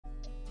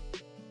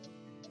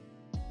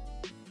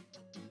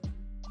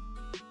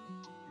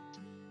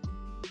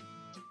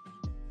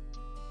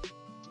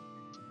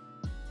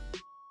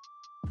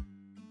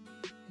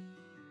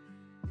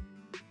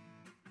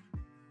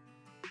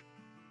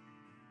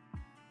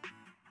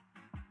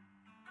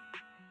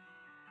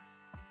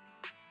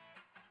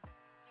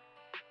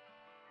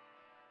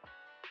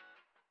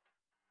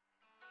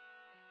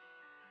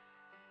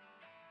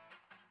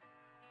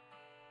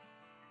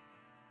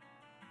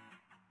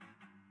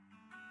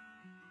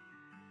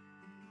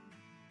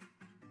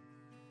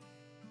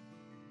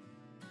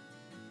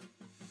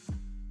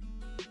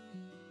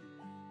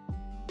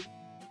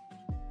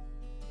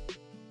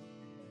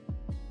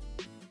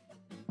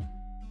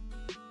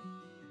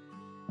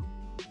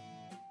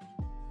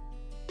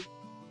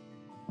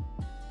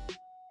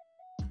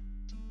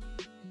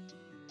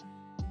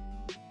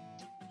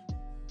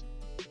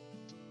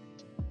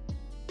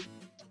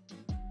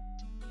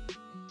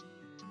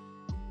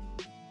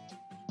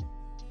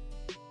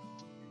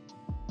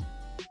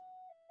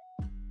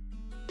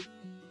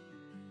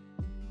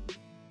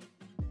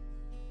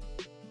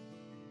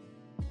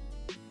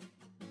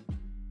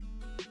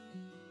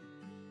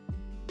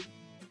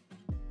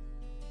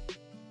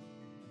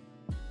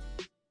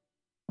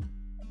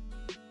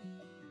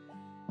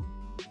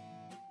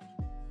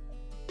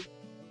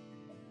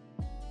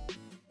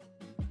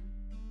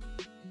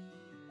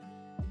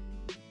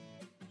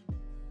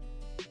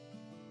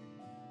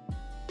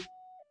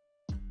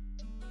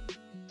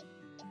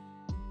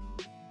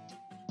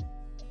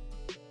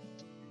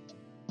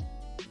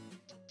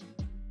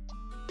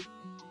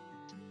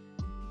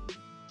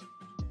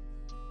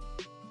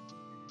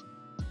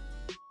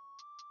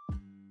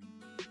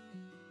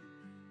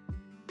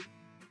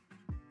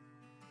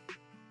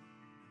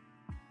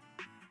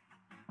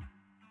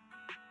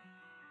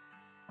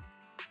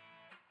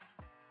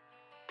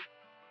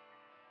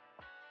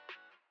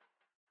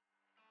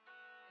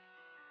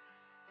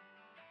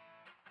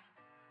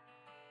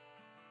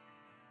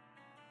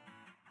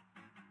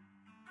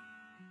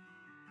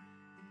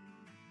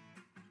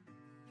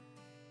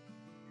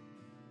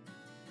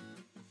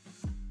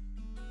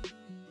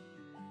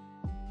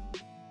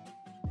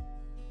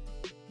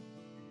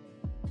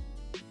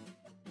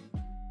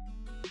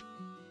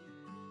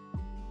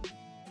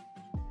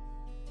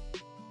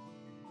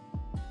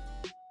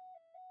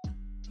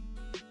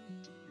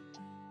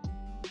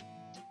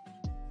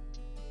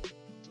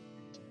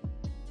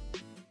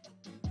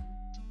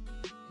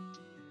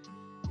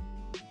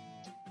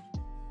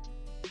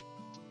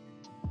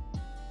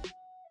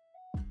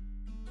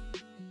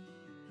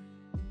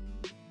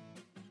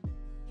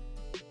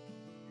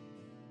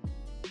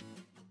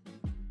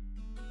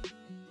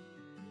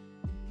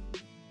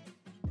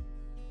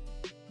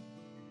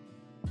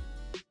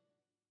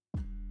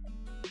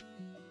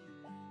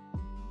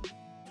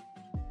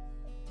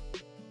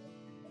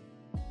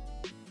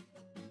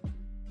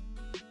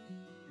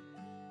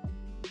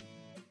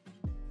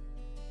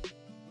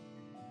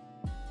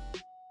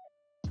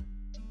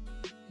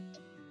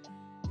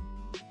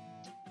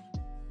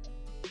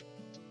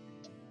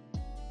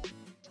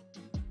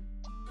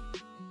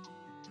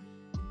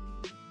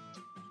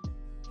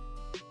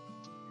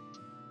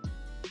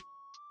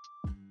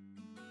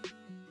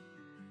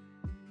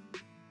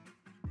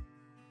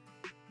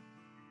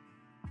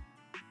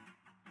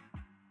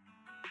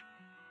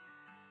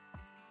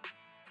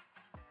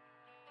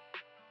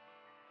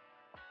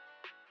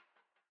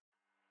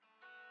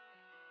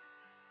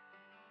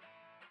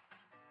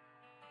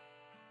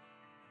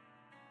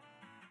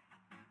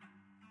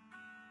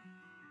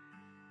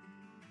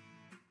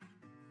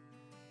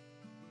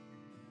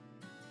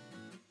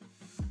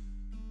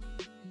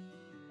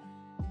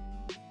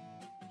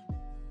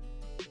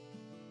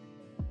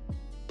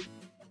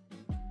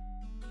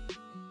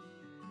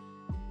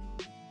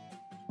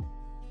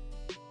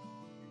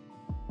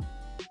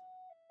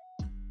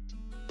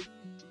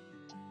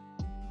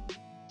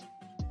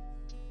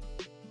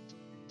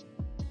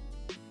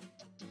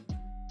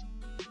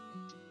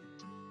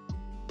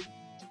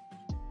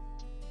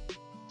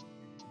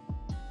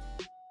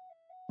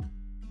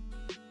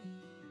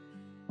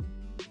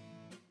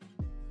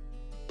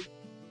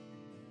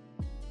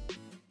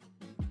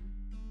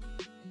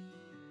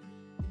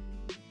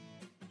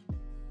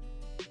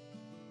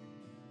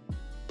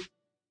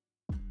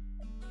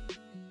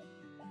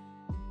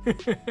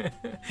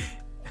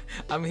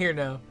I'm here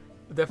now.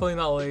 Definitely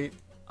not late.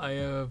 I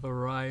have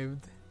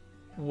arrived.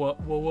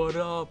 What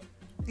up?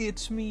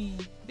 It's me.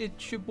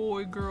 It's your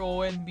boy, girl,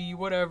 NB,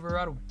 whatever.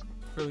 I don't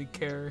really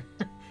care.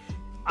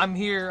 I'm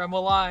here. I'm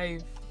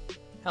alive.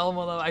 Hell, I'm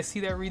alive. I see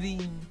that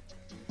redeem.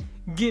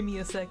 Give me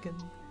a second.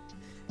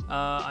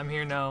 I'm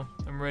here now.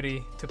 I'm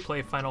ready to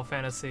play Final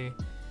Fantasy.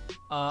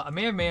 I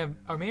may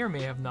or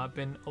may have not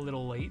been a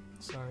little late.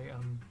 Sorry,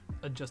 I'm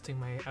adjusting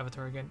my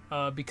avatar again.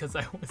 Because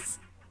I was.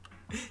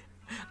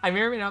 I may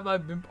or may not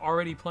have been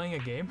already playing a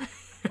game.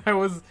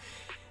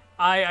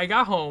 I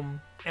got home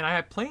and I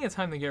had plenty of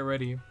time to get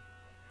ready,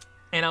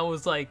 and I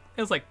was like,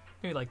 it was like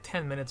maybe like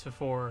 10 minutes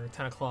before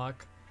 10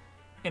 o'clock,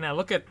 and I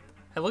look at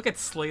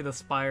Slay the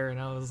Spire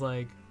and I was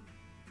like,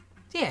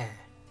 yeah,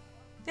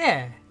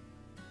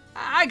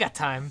 I got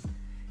time.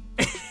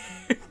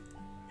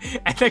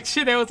 And like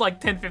shit, it was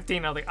like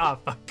 10:15. I was like, oh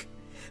fuck.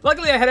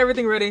 Luckily I had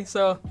everything ready,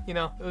 so you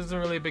know it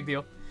wasn't really a big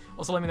deal.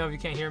 Also, let me know if you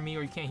can't hear me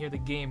or you can't hear the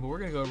game, but we're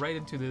gonna go right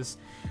into this.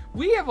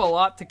 We have a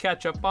lot to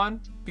catch up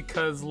on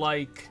because,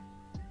 like,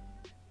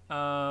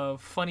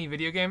 funny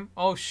video game.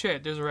 Oh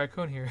shit, there's a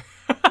raccoon here.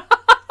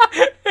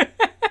 I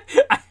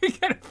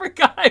kind of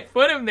forgot I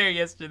put him there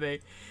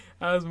yesterday.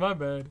 That was my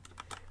bad.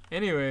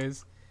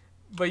 Anyways,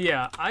 but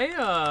yeah,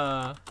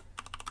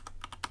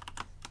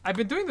 I've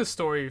been doing this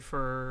story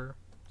for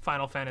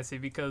Final Fantasy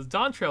because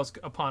Dawn Trail's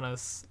upon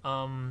us.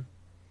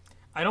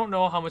 I don't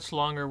know how much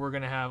longer we're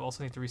gonna have.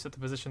 Also need to reset the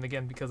position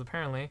again because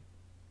apparently,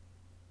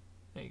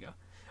 there you go.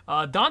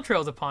 Dawn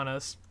Trail's upon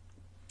us,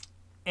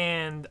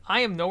 and I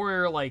am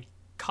nowhere like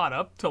caught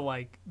up to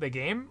like the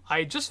game.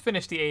 I just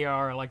finished the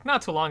AR like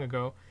not too long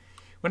ago.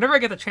 Whenever I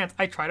get the chance,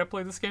 I try to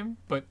play this game,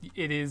 but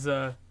it is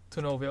to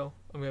no avail.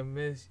 I'm gonna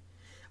miss.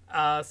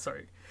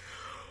 Sorry.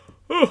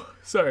 Oh,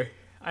 sorry.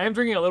 I am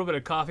drinking a little bit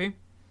of coffee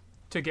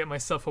to get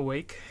myself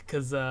awake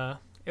because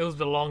it was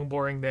a long,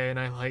 boring day, and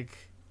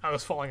I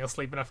was falling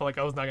asleep, and I felt like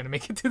I was not gonna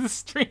make it to the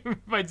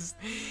stream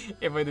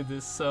if I did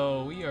this.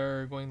 So we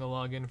are going to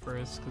log in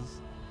first,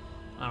 cause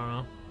I don't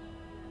know.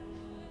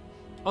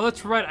 Oh,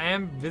 that's right. I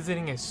am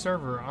visiting a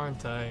server,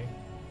 aren't I?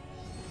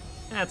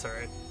 That's all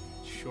right.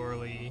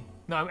 Surely.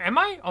 No, am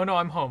I? Oh no,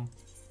 I'm home.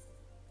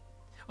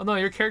 Oh no,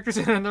 your character's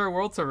in another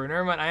world server.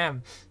 Never mind. I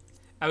am.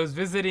 I was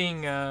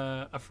visiting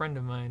a friend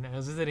of mine. I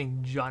was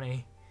visiting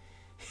Johnny.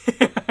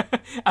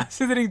 I was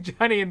visiting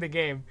Johnny in the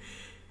game.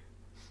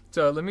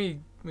 So let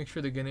me make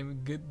sure the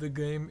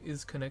game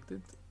is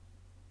connected,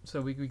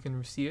 so we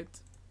can see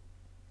it.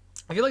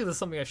 I feel like this is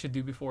something I should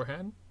do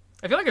beforehand.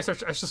 I feel like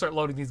I should start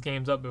loading these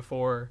games up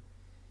before,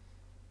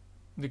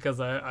 because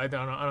I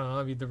don't know,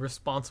 that'd be the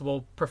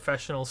responsible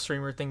professional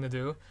streamer thing to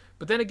do.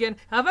 But then again,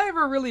 have I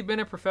ever really been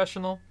a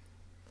professional?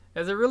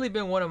 Has it really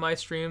been one of my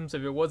streams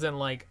if it wasn't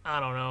like, I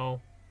don't know,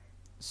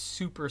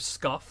 super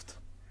scuffed?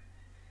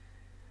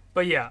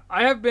 But yeah,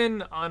 I have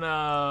been on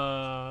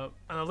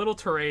a little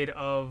tirade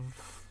of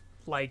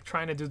like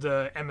trying to do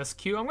the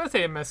MSQ. I'm gonna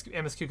say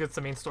MSQ because it's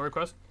the main story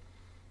quest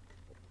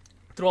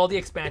through all the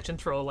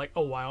expansions for like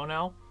a while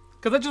now,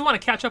 because I just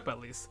want to catch up at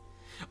least.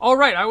 All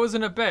right, I was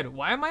in a bed.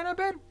 Why am I in a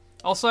bed?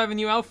 Also, I have a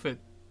new outfit.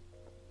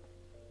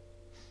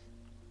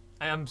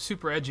 I am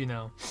super edgy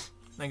now.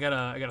 I got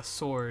a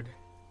sword.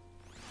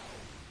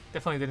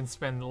 Definitely didn't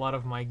spend a lot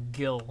of my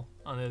gil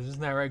on this.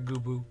 Isn't that right,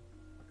 Goobu?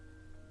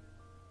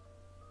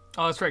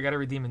 Oh, that's right. I gotta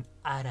redeem an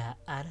Ahhh.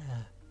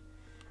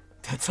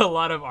 That's a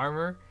lot of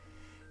armor.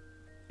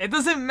 It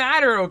doesn't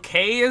matter,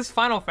 okay? It's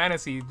Final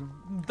Fantasy.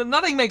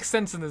 Nothing makes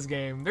sense in this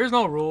game. There's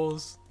no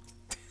rules.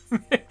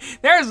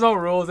 There's no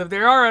rules. If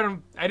there are,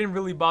 I didn't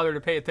really bother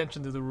to pay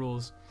attention to the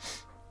rules.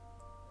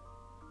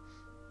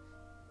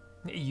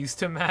 It used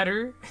to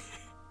matter?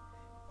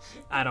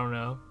 I don't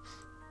know.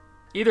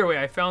 Either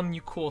way, I found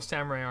new cool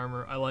samurai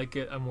armor. I like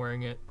it. I'm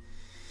wearing it.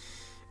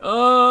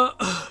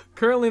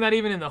 Currently not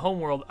even in the home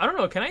world. I don't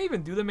know. Can I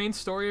even do the main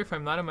story if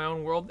I'm not in my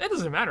own world? It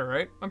doesn't matter,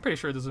 right? I'm pretty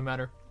sure it doesn't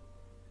matter.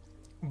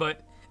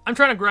 But I'm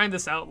trying to grind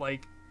this out.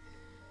 Like,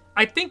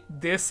 I think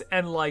this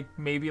and like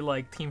maybe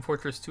like Team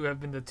Fortress 2 have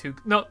been the two.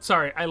 No,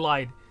 sorry, I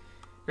lied.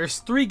 There's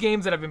 3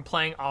 games that I've been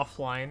playing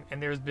offline,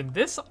 and there's been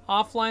this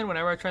offline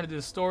whenever I try to do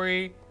the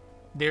story.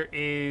 There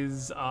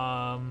is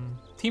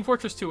Team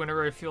Fortress 2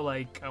 whenever I feel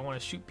like I want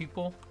to shoot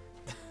people.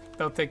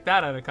 Don't take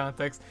that out of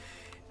context.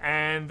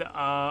 And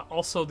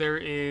also there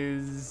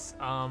is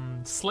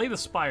Slay the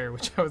Spire,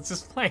 which I was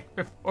just playing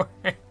before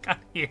I got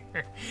here.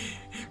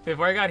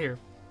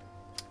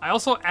 I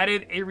also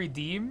added a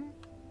redeem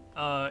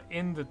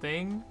in the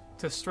thing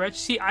to stretch.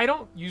 See,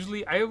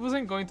 I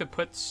wasn't going to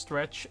put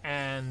stretch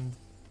and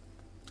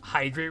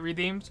hydrate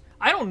redeems.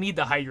 I don't need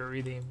the hydrate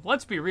redeem.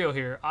 Let's be real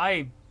here.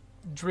 I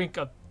drink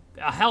a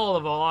hell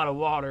of a lot of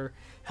water.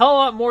 Hell of a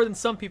lot more than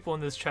some people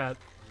in this chat.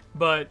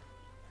 But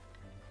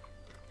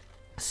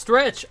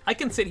stretch, I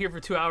can sit here for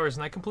 2 hours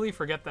and I completely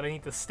forget that I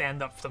need to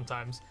stand up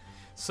sometimes.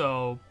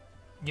 So,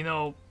 you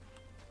know,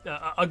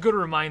 a good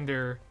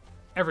reminder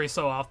every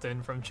so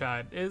often from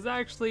chat is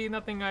actually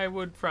nothing I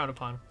would frown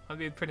upon. That'd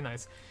be pretty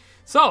nice.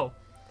 So,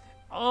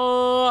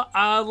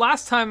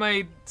 Last time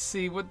I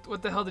see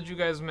what the hell did you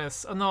guys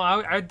miss? Oh, no,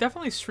 I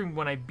definitely streamed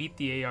when I beat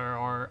the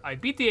ARR. I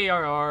beat the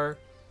ARR.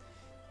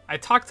 I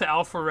talked to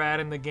Alpha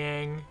Rad and the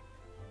gang,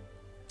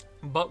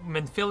 but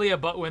Menphilia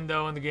butt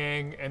window in the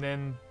gang, and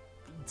then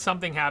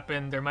something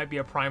happened. There might be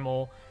a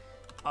primal.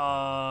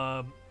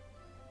 I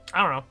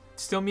don't know.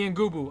 Still me and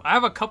Gubu. I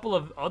have a couple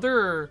of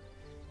other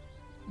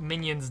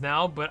minions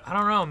now, but I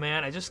don't know,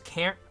 man. I just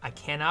can't. I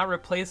cannot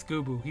replace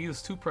Gubu. He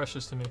is too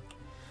precious to me.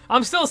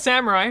 I'm still a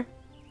samurai.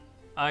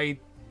 I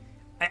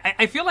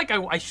feel like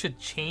I should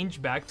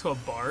change back to a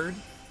bard,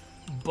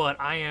 but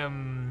I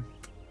don't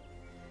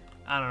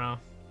know.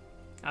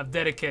 I've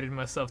dedicated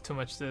myself too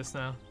much to this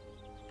now.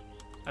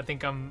 I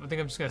think I'm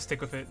just gonna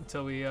stick with it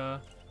until we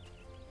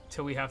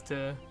have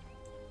to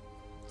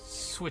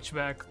switch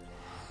back.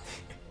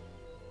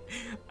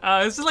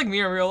 This is like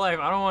me in real life.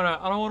 I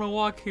don't wanna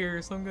walk here,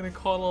 so I'm gonna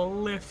call a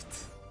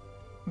lift.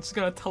 I'm just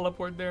gonna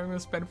teleport there. I'm gonna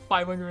spend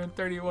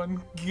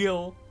 531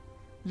 gil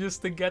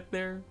just to get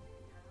there.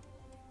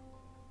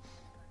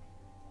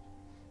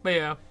 But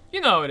yeah,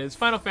 you know how it is.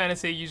 Final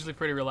Fantasy usually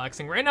pretty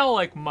relaxing. Right now,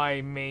 like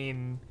my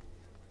main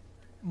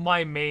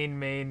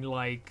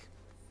like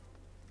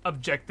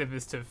objective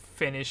is to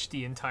finish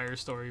the entire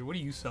story. What are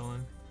you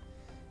selling?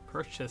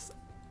 Purchase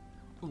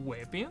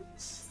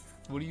weapons?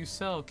 What do you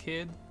sell,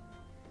 kid?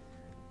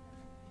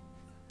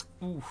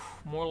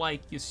 Oof, more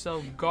like you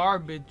sell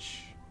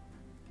garbage.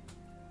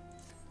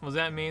 What does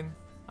that mean?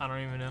 I don't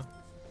even know.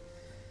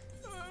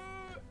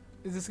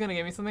 Is this gonna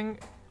get me something?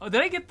 Oh,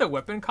 did I get the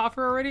weapon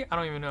coffer already? I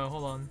don't even know.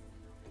 Hold on.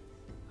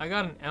 I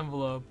got an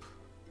envelope,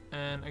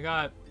 and I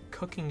got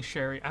cooking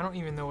sherry. I don't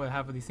even know what I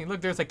have of these things.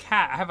 Look, there's a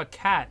cat. I have a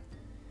cat.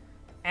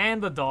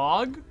 And the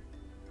dog.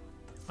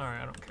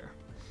 Alright, I don't care.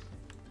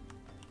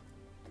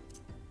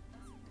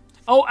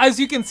 Oh, as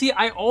you can see,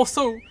 I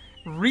also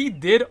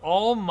redid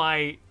all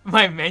my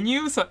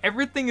menu, so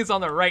everything is on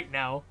the right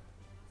now.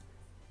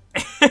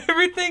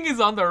 Everything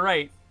is on the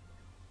right.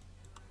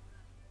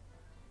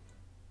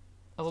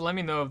 Also, let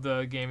me know if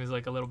the game is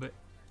like a little bit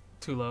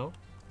too low.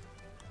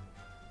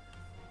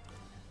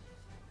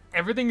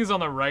 Everything is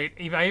on the right.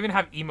 I even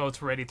have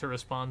emotes ready to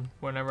respond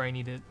whenever I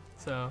need it.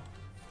 So,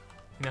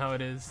 you know how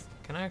it is.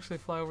 Can I actually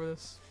fly over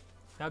this?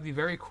 That'd be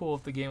very cool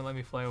if the game let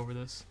me fly over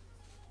this.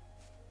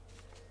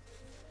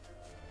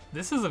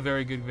 This is a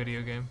very good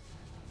video game.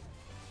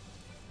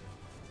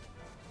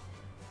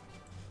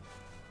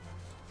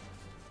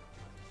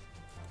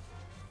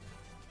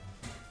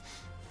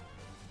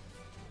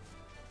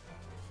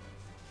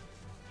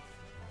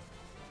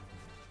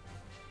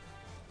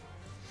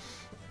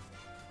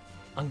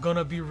 I'm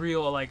gonna be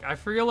real, like, I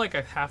feel like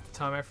half the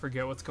time I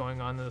forget what's going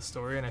on in the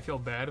story, and I feel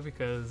bad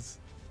because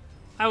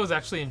I was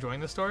actually enjoying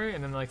the story,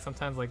 and then, like,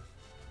 sometimes, like,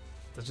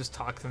 they'll just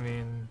talk to me,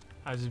 and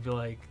I'll just be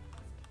like,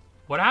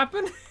 what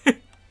happened?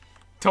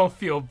 Don't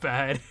feel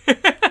bad.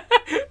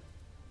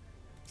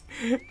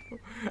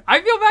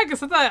 I feel bad because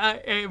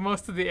sometimes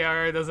most of the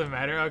AR doesn't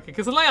matter. Okay,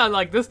 because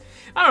like this,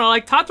 I don't know,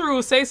 like Tataru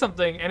will say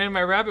something, and then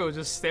my rabbit will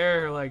just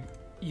stare like,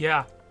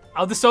 yeah,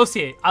 I'll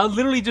dissociate. I'll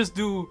literally just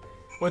do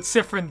what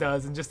Sifrin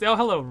does and just, oh,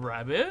 hello,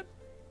 rabbit.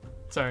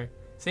 Sorry.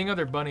 Seeing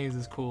other bunnies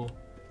is cool.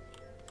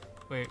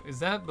 Wait, is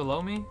that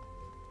below me?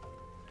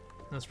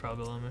 That's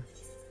probably below me.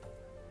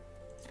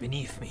 It's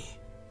beneath me.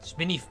 It's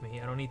beneath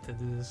me. I don't need to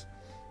do this.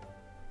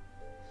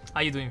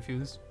 How you doing,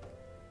 Fuse?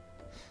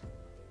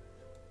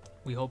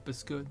 We hope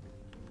it's good.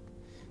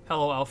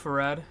 Hello,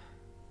 Alpharad.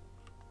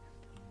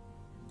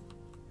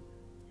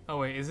 Oh,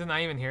 wait, is it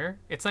not even here?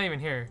 It's not even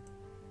here.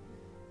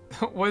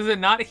 Was it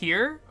not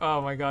here?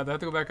 Oh my god, do I have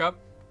to go back up?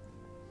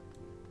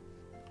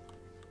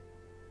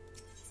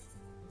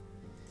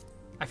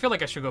 I feel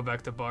like I should go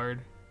back to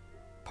Bard.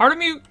 Part of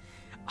me...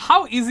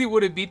 How easy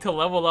would it be to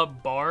level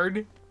up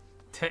Bard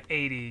to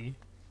 80?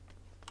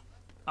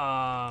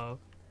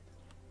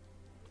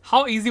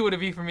 How easy would it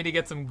be for me to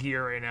get some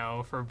gear right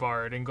now for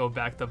Bard and go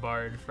back to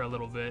Bard for a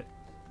little bit?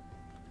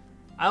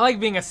 I like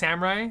being a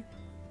samurai.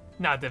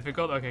 Not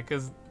difficult. Okay,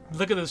 because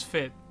look at this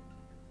fit.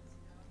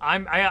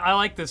 I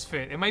like this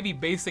fit. It might be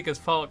basic as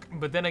fuck,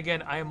 but then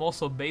again, I am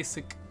also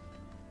basic.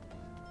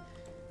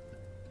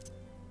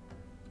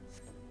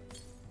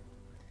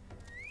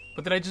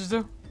 What did I just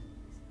do?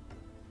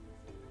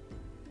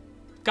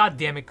 God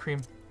damn it,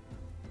 Cream.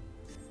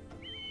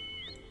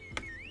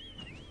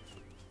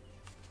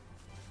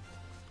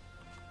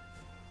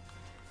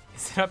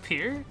 Is it up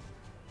here?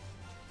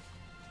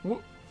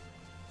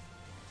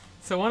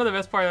 So one of the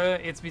best part of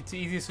it, it's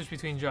easy to switch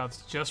between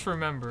jobs. Just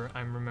remember,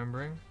 I'm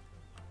remembering.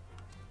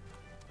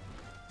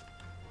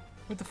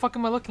 What the fuck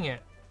am I looking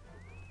at?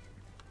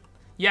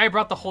 Yeah, I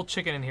brought the whole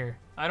chicken in here.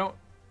 I don't...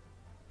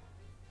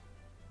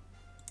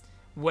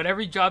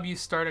 Whatever job you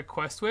start a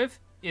quest with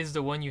is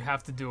the one you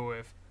have to do it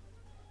with.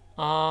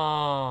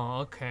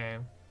 Oh, okay.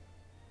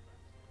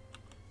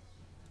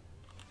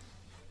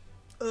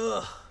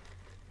 Ugh.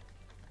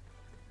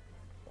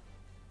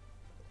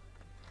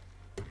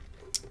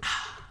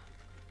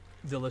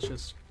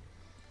 Delicious.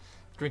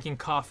 Drinking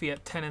coffee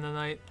at 10 in the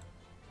night.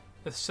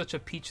 It's such a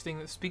peach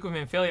thing. Speak with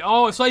Manphalia.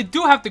 Oh, so I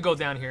do have to go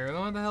down here.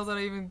 What the hell did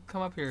I even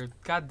come up here?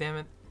 God damn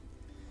it.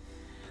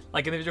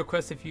 Like individual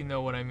quests, if you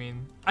know what I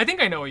mean. I think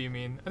I know what you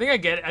mean. I think I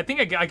get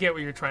it. I get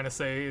what you're trying to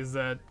say is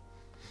that,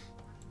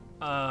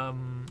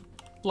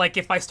 like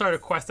if I start a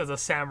quest as a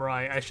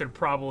samurai, I should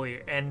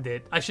probably end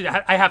it. I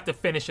have to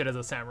finish it as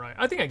a samurai.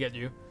 I think I get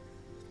you.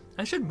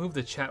 I should move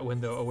the chat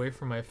window away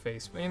from my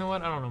face. But you know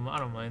what? I don't know. I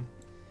don't mind.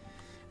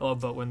 Hello,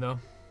 butt window.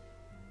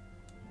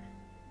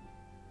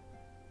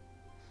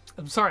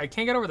 I'm sorry, I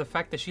can't get over the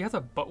fact that she has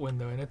a butt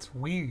window and it's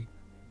weird.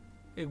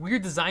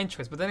 Weird design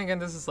choice, but then again,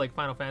 this is like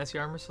Final Fantasy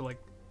armor, so like,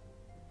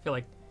 I feel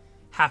like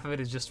half of it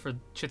is just for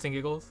shits and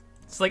giggles.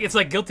 It's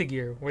like Guilty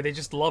Gear, where they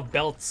just love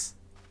belts.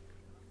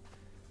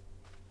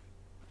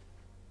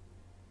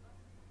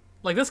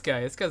 Like this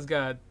guy. This guy's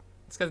got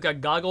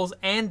goggles,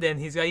 and then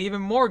he's got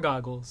even more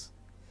goggles.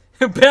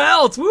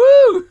 Belts,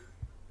 woo!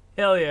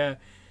 Hell yeah.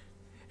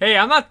 Hey,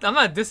 I'm not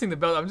dissing the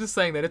belt. I'm just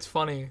saying that it's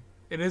funny.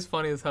 It is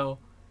funny as hell.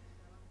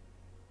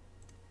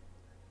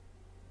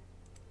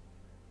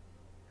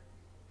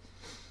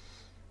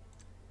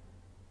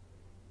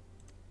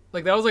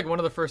 Like, that was, like, one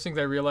of the first things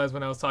I realized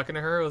when I was talking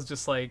to her. It was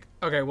just like,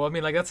 okay, well, I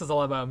mean, like, that says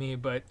all about me,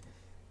 but,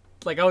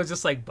 like, I was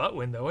just like, butt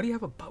window? What do you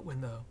have a butt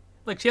window?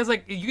 Like, she has,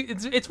 like,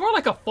 it's more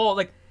like a fault.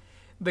 Like,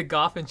 the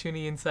goth and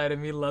Chuny inside of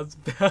me loves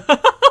belt.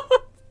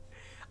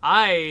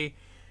 I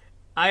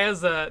as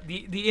the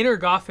inner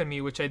goth in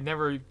me, which I'd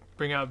never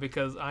bring out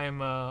because I'm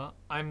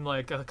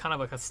like a kind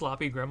of like a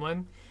sloppy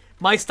gremlin.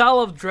 My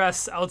style of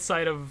dress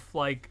outside of,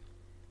 like,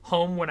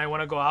 home when I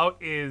want to go out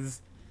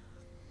is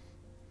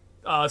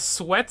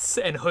sweats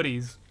and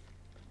hoodies.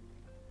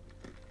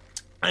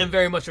 I am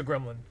very much a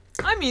gremlin.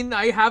 I mean,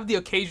 I have the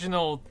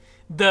occasional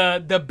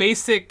the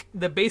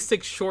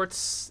basic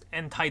shorts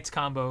and tights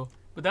combo,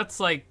 but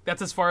that's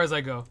as far as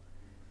I go.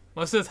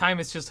 Most of the time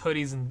it's just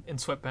hoodies and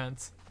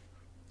sweatpants.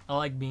 I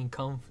like being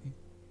comfy.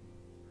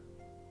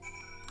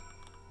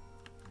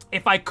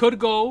 If I could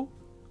go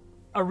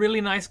a really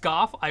nice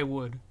goth, I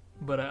would,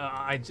 but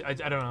I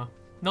don't know.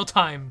 No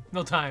time.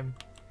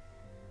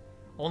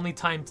 Only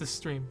time to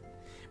stream.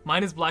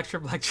 Mine is black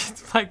shirt, black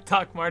jeans, black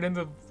Doc Martens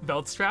with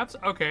belt straps.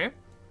 Okay.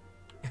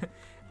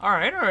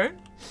 Alright.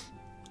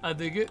 I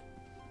dig it.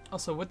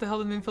 Also, what the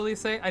hell did Minphilia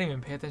say? I didn't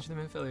even pay attention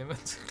to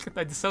Minphilia.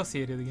 I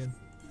dissociated again.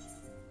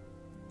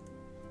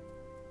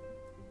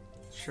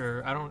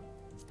 Sure, I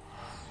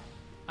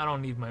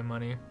don't need my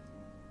money.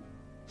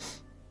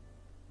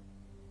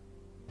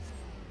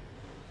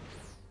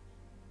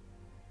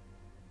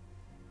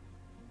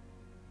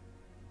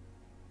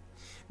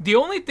 The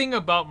only thing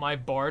about my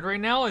Bard right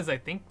now is I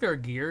think their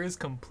gear is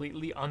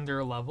completely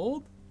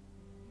under-leveled.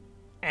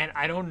 And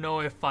I don't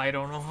know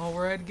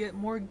where I'd get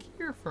more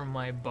gear from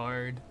my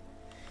Bard.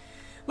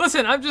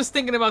 Listen, I'm just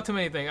thinking about too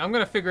many things. I'm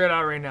gonna figure it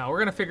out right now. We're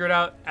gonna figure it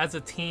out as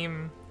a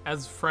team,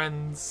 as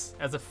friends,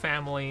 as a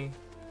family.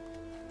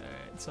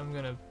 Alright, so I'm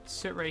gonna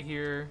sit right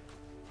here.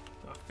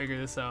 I'll figure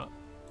this out.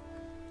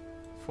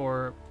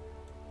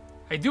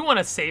 I do want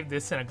to save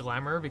this in a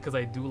glamour because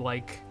I do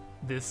like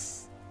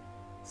this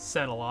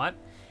set a lot.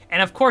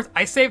 And of course,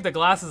 I saved the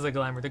glasses a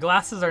glamour. The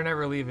glasses are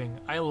never leaving.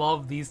 I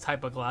love these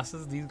type of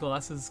glasses. These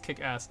glasses kick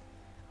ass.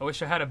 I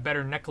wish I had a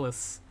better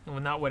necklace,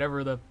 and not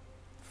whatever the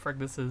frick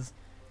this is.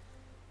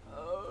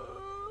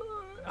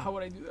 How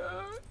would I do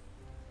that?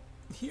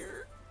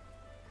 Here.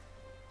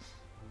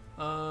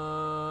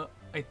 I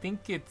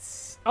think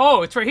it's...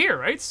 Oh, it's right here,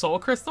 right? Soul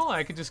Crystal?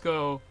 I could just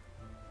go...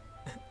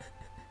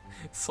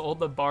 Soul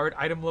the Bard,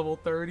 item level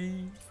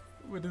 30.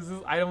 What is this?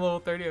 Item level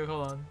 30? Oh,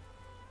 hold on.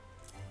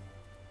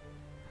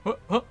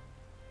 Huh.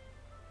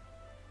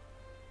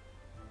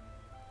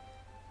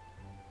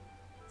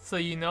 So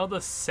you know the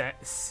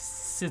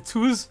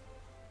Situs?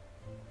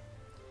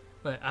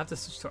 But I have to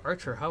switch to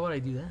Archer. How would I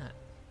do that?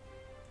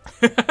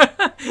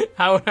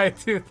 How would I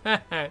do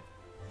that?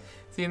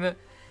 See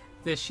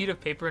the sheet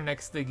of paper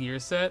next to the gear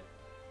set?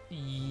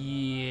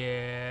 Yes.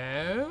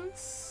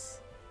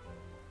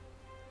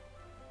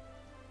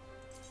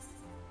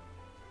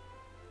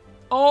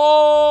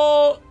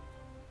 Oh!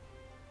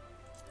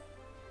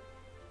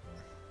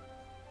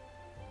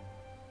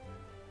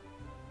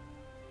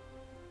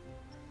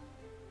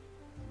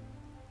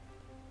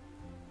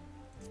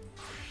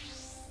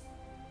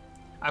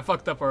 I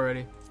fucked up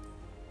already.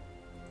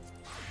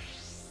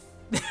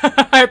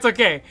 It's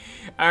okay.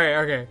 Alright,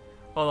 okay.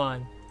 Hold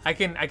on. I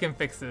can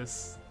fix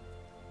this.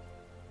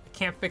 I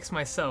can't fix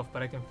myself,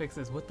 but I can fix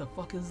this. What the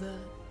fuck is that?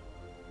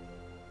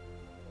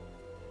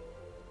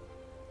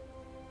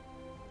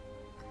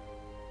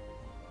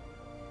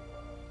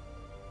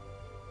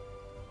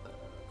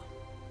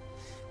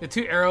 The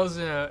two arrows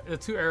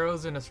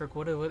in a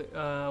circle.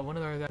 One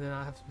of them did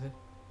not have to.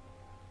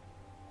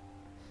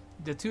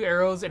 The two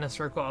arrows in a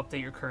circle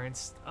update your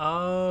currents.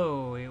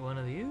 Oh, wait, one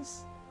of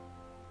these?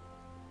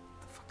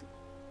 The fuck?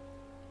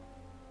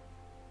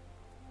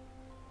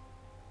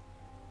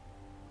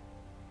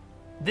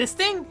 This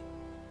thing?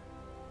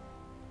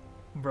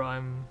 Bro,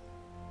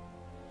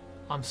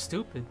 I'm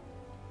stupid.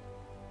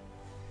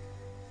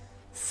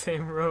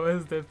 Same row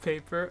as the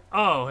paper.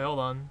 Oh, hold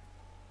on.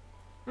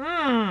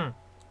 Mmm.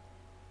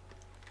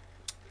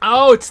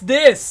 Oh, it's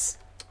this.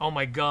 Oh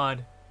my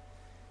god.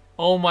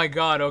 Oh my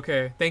god.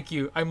 Okay, thank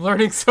you. I'm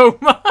learning so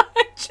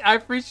much. I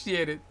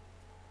appreciate it.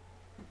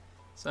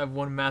 So I have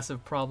one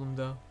massive problem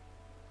though.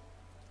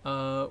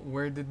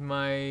 Where did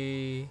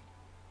my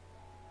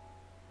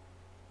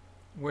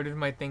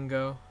thing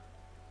go?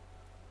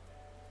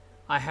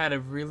 I had a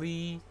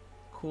really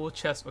cool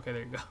chest. Okay,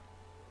 there you go.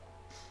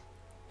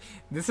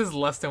 This is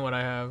less than what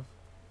I have.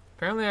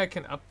 Apparently I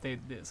can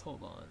update this.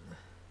 Hold on.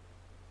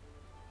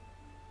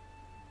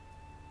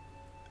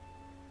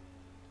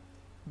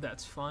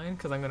 That's fine,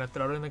 because I'm going to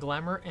throw it in the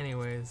glamour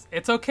anyways.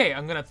 It's okay.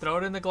 I'm going to throw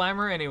it in the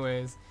glamour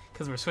anyways,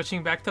 because we're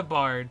switching back to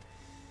Bard.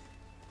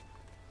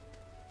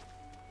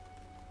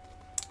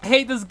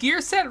 Hey, does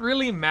gear set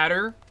really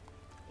matter?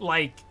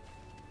 Like,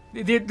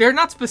 they're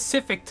not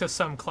specific to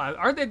some class.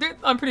 Are they?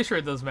 I'm pretty sure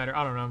it does matter.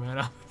 I don't know,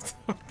 man.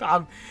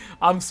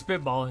 I'm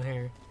spitballing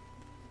here.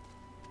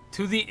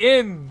 To the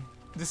end.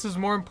 This is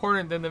more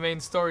important than the main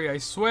story, I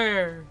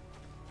swear.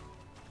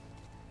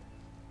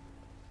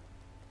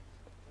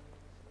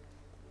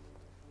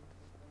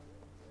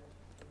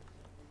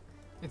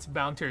 It's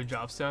bound to your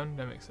jobstone.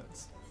 That makes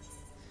sense.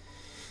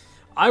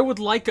 I would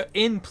like an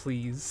inn,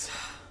 please.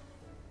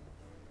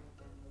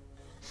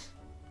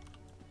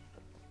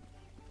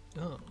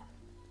 Oh.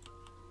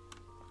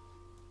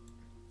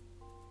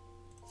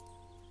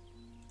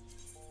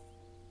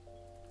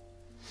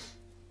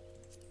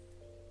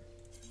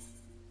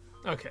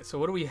 Okay, so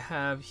what do we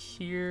have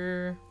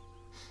here?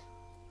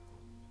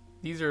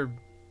 These are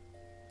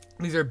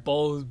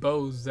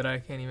bows that I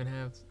can't even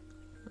have.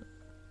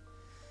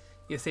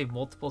 You save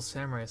multiple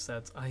samurai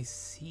sets. I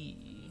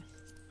see.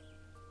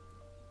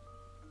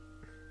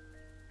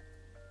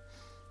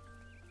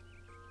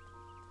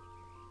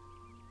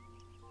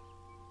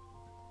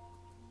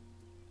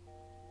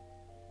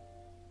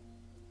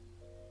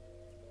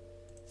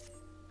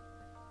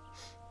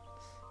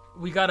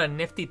 We got a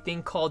nifty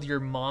thing called your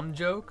mom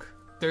joke.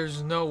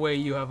 There's no way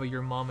you have a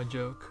your mama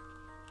joke.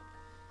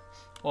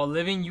 While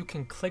living, you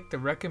can click the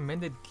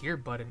recommended gear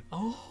button.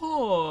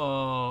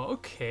 Oh,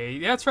 okay.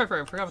 Yeah, that's right.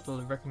 I forgot about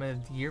the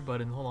recommended gear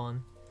button. Hold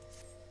on.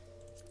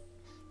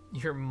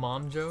 Your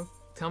mom joke?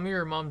 Tell me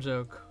your mom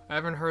joke. I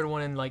haven't heard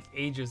one in like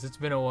ages. It's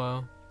been a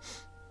while.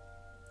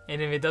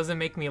 And if it doesn't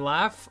make me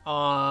laugh,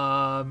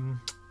 airstrike.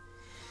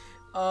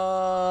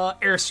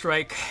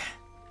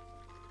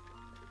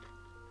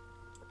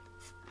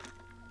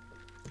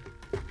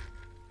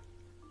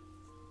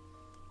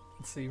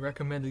 Let's see,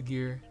 recommended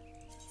gear.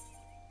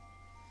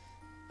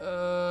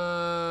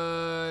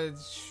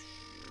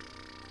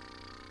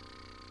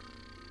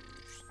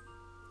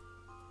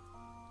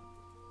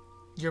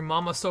 Your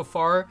mama so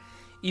far,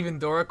 even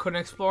Dora couldn't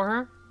explore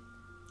her?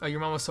 Oh, your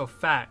mama's so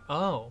fat.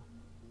 Oh.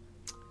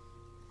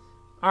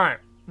 Alright.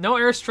 No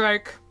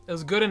airstrike. It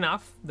was good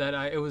enough that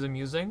it was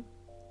amusing.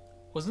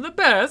 Wasn't the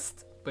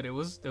best, but it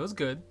was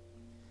good.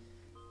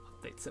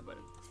 Update set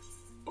button.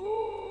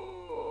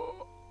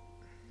 Oh.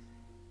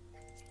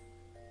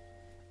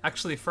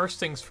 Actually, first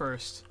things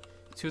first.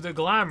 To the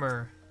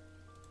glamour.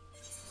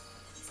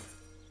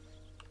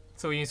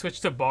 So when you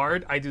switch to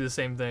Bard, I do the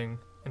same thing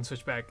and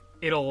switch back.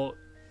 It'll...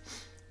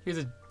 Here's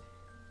a...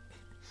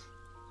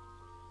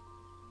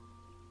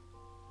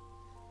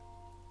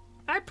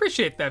 I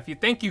appreciate that.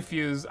 Thank you,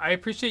 Fuse. I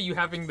appreciate you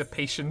having the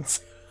patience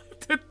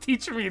to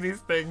teach me these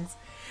things.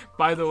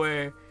 By the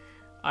way,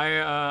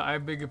 I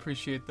big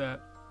appreciate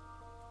that.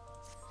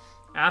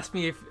 Ask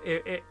me if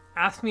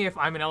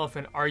I'm an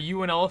elephant. Are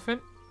you an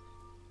elephant?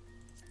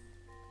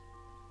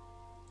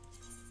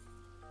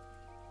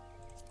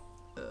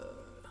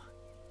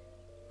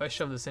 I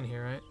shove this in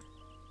here, right?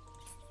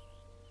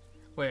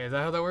 Wait, is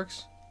that how that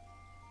works?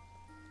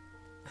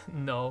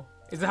 No.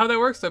 Is that how that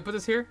works? Do I put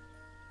this here?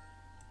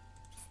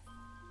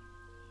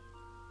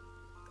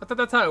 I thought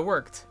that's how it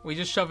worked. We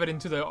just shove it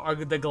into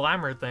the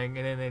glamour thing,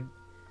 and then it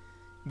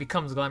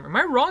becomes glamour. Am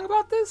I wrong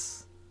about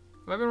this?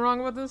 Have I been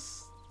wrong about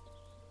this?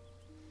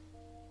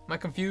 Am I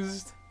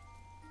confused?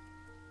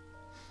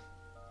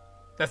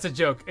 That's a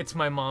joke. It's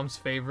my mom's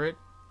favorite.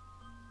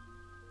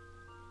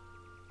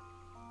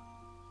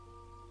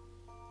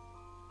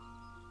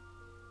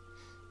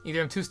 Either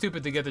I'm too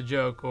stupid to get the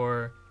joke,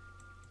 or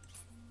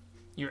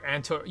you're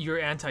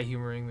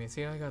anti-humoring me.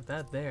 See, I got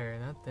that there,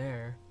 not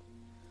there.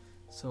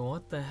 So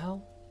what the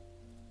hell?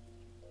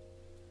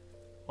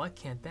 Why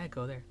can't that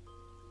go there?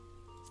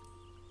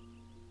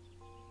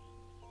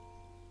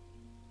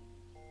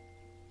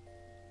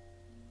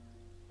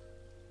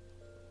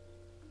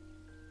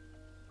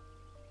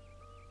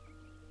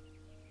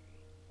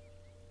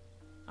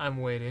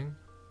 I'm waiting.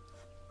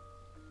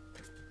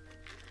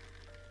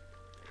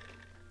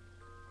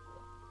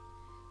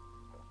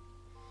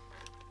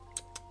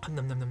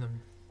 Nom, nom, nom,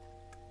 nom.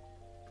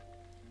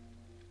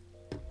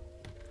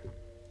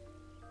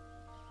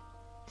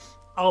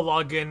 I'll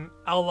log in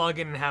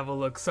and have a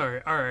look.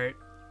 Sorry. Alright.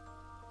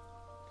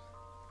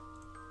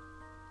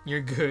 You're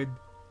good.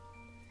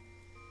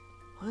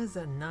 Why is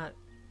that not...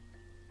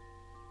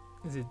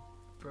 Is it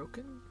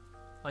broken?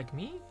 Like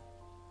me?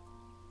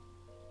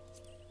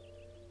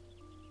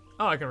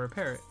 Oh, I can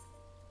repair it.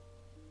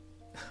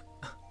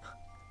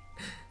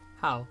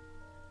 How?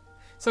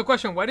 So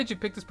question, why did you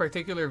pick this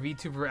particular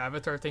VTuber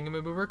avatar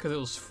thingamaboober? Because it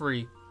was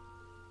free.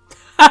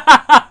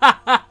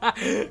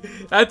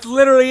 That's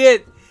literally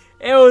it.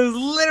 It was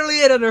literally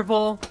it,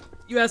 Underfall.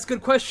 You asked a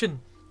good question.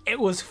 It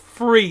was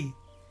free.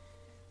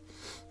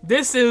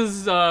 This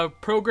is a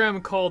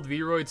program called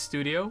Vroid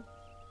Studio.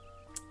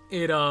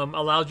 It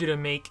allows you to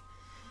make,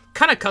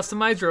 kind of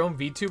customize your own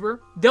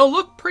VTuber. They'll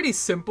look pretty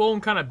simple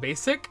and kind of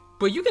basic,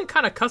 but you can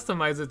kind of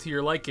customize it to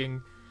your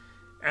liking.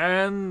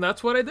 And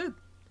that's what I did.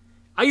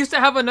 I used to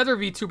have another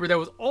VTuber that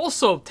was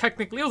also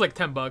technically, it was like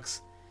 10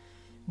 bucks.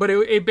 But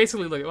it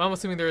basically, like, well, I'm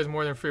assuming there is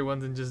more than free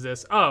ones than just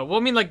this. Oh, well,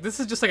 I mean, like, this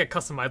is just like a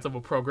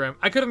customizable program.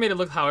 I could have made it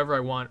look however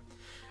I want.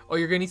 Oh,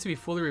 you're going to need to be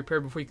fully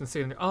repaired before you can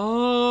save it.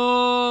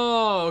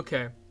 Oh,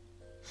 okay.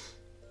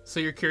 So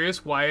you're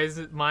curious why is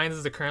it mine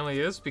as it currently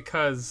is?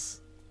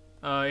 Because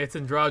it's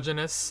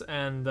androgynous,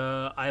 and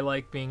I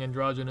like being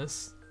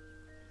androgynous.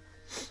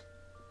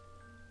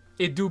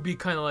 It do be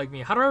kind of like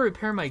me. How do I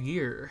repair my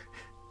gear?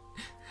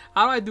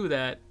 How do I do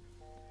that?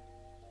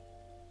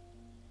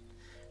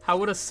 How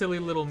would a silly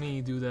little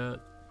me do that?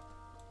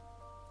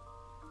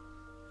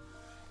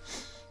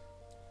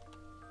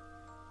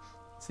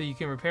 So you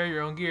can repair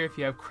your own gear if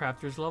you have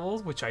crafter's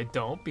levels, which I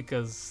don't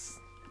because,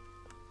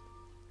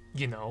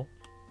 you know.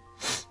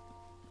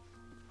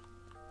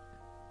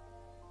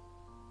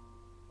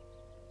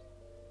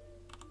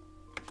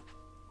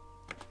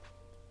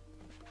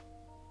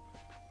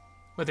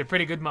 But they're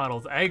pretty good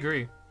models. I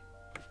agree.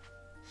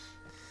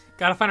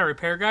 Gotta find a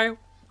repair guy.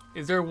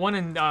 Is there one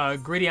in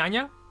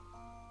Gridiana?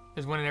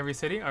 There's one in every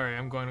city. All right,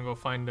 I'm going to go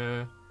find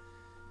the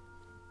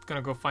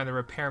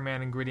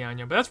repairman in Gridiana.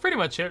 But that's pretty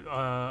much it.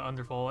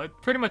 Underfall. It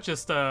pretty much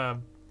just I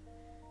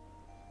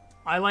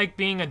like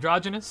being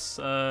androgynous.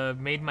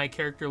 Made my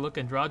character look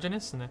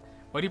androgynous. And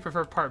why do you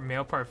prefer part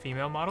male, part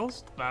female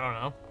models? I don't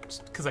know.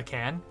 Just because I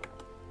can.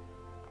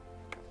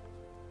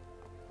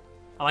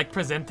 I like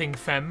presenting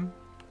femme.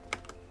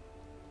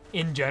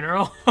 In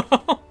general.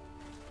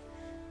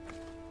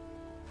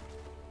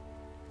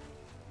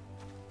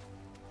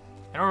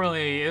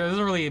 It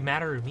doesn't really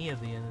matter to me at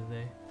the end of the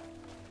day.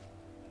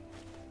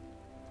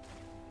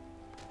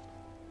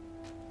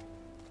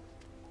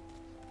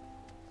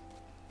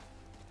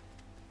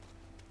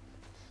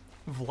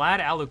 Vlad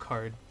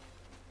Alucard.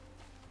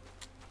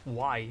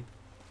 Why?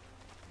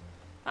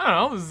 I don't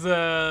know, it was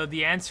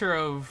the answer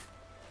of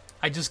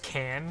I just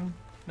can,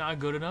 not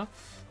good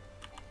enough.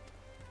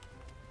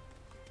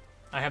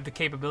 I have the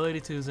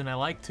capability to, and I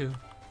like to.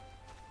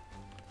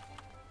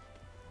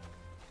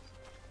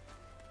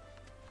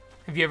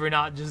 Have you ever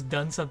not just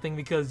done something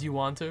because you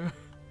want to?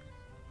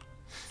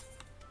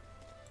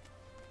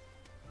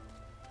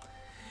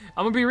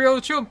 I'm gonna be real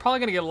with you, I'm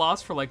probably gonna get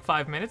lost for like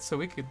 5 minutes, so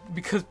we could,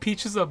 because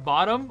Peach is a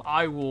bottom,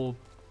 I will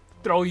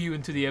throw you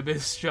into the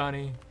abyss,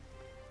 Johnny.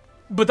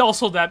 But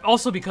also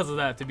because of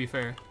that, to be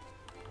fair.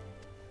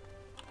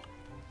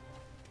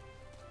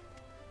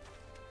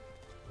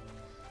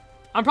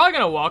 I'm probably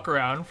gonna walk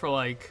around for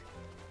like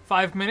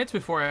 5 minutes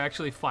before I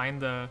actually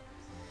find the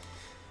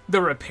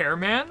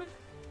repairman.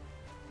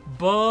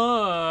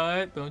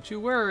 But don't you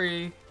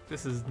worry,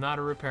 this is not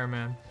a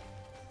repairman.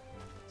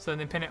 So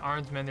independent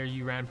armsman there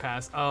you ran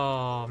past.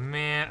 Oh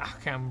man,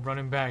 okay, I'm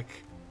running back.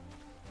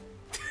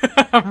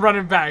 I'm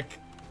running back.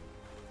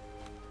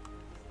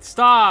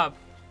 Stop.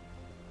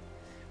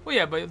 Well,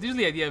 yeah, but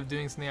usually the idea of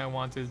doing something I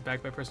want is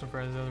backed by personal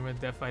preference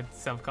with defined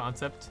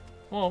self-concept.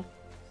 Well,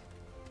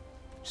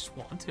 just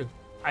want to.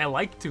 I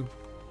like to.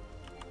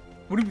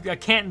 What do you? I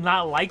can't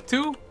not like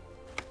to.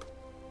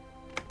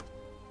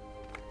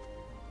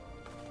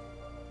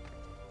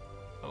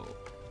 Oh,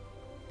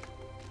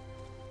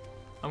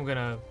 I'm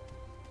gonna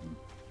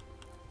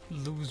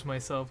lose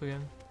myself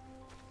again.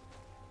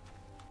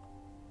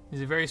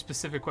 These are very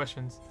specific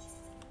questions.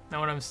 Not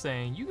what I'm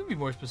saying. You can be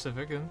more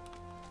specific. And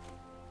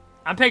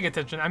I'm paying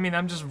attention. I mean,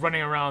 I'm just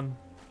running around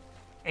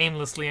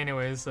aimlessly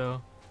anyways, so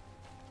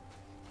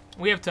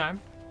we have time.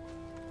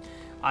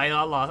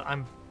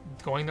 I'm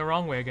going the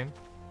wrong way again.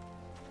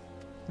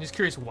 I'm just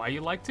curious why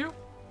you like to.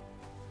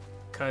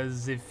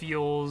 Cause it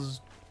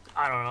feels,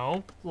 I don't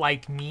know,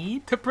 like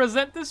me to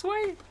present this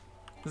way.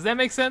 Does that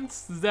make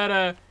sense? Is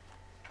that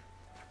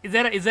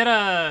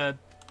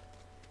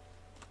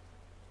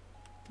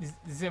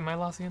it my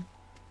loss again?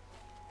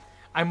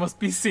 I must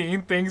be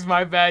seeing things.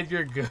 My bad.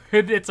 You're good.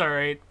 It's all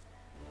right.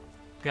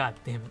 God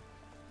damn it.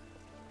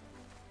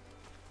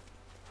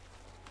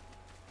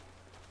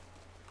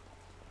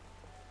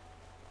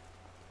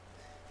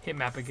 Hit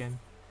map again.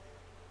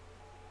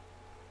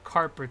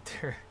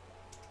 Carpenter.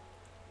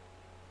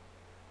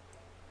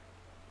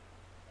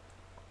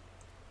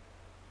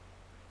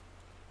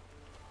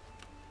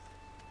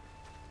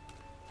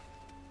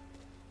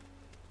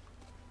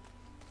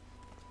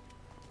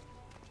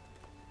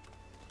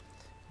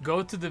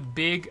 Go to the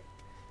big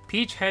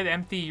Peach head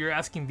empty, you're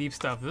asking deep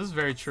stuff. This is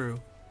very true.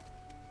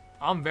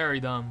 I'm very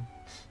dumb.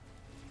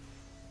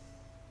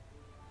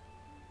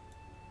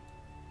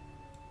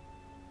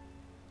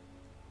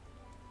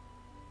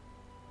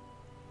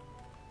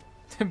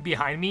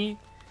 Behind me?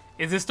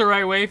 Is this the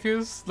right way,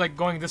 Fuse? Like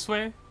going this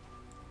way?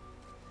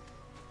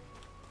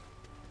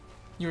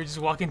 You were just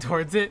walking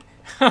towards it?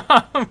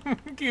 I don't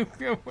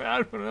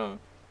know.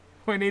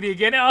 180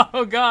 again?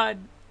 Oh god.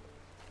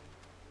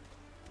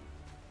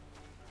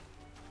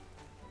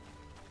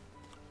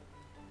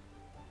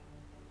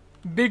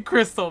 Big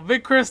crystal,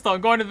 big crystal.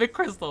 I'm going to big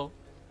crystal.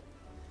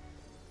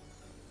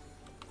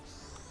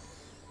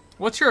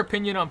 What's your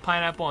opinion on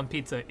pineapple on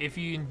pizza? If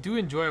you do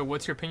enjoy it,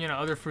 what's your opinion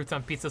on other fruits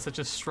on pizza such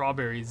as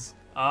strawberries?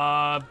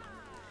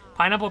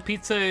 Pineapple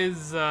pizza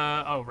is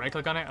oh, right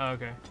click on it? Oh,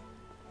 okay.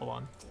 Hold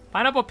on.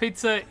 Pineapple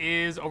pizza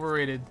is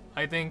overrated.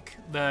 I think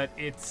that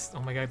it's, oh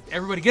my god,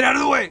 everybody get out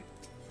of the way! I'm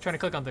trying to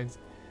click on things.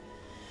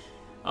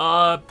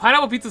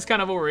 Pineapple pizza is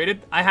kind of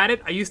overrated. I had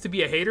it. I used to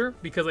be a hater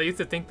because I used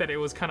to think that it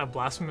was kind of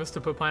blasphemous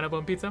to put pineapple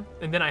on pizza.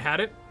 And then I had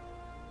it.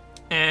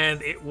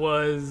 And it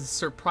was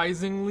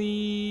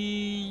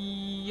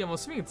surprisingly, I'm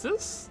assuming it's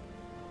this.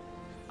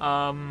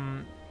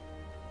 It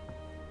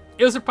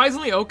was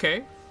surprisingly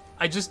okay.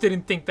 I just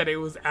didn't think that it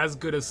was as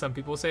good as some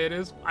people say it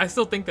is. I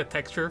still think the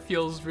texture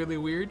feels really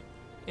weird,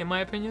 in my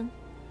opinion.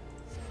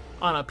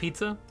 On a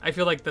pizza, I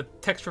feel like the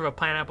texture of a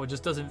pineapple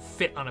just doesn't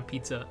fit on a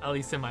pizza, at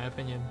least in my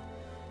opinion.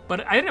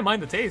 But I didn't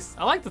mind the taste.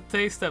 I like the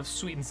taste of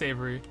sweet and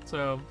savory,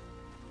 so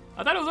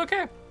I thought it was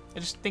okay. I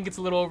just think it's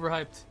a little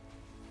overhyped.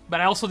 But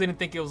I also didn't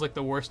think it was like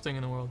the worst thing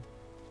in the world.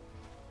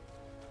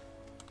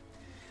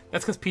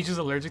 That's because Peach is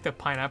allergic to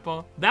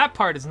pineapple? That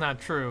part is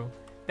not true.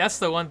 That's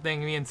the one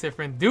thing me and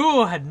Sifrin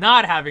do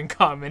not have in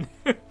common.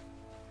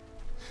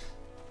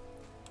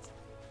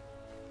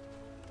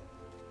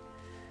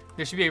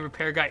 There should be a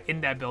repair guy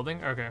in that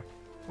building? Okay.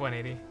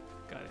 180.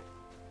 Got it.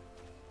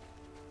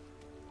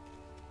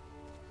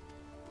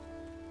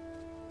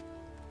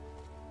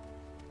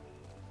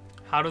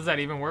 How does that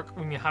even work?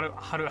 I mean,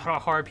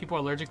 how are people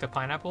allergic to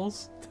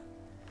pineapples?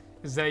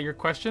 Is that your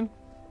question?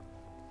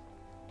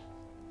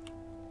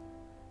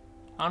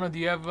 I don't know, do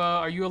you have,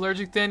 are you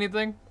allergic to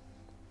anything?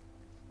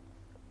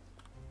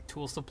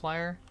 Tool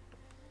supplier?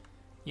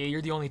 Yeah,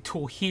 you're the only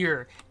tool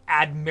here,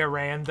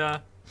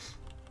 Admiranda.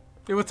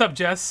 Hey, what's up,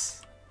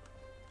 Jess?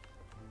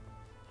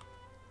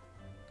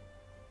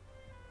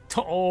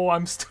 Oh,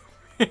 I'm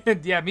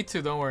stupid. Yeah, me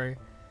too, don't worry.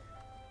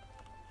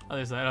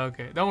 Other side,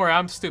 okay. Don't worry,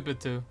 I'm stupid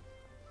too.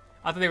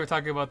 I thought they were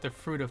talking about the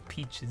fruit of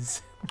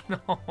peaches. No.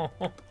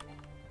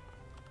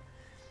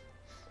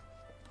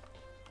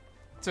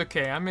 It's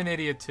okay, I'm an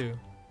idiot too.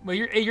 But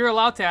you're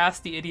allowed to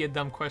ask the idiot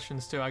dumb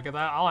questions too.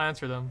 I'll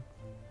answer them.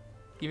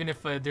 Even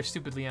if they're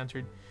stupidly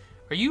answered.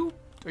 Are you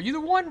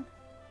the one?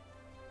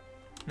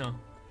 No.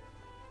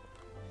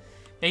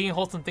 Making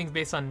wholesome things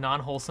based on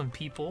non-wholesome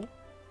people?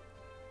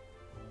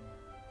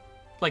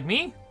 Like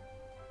me?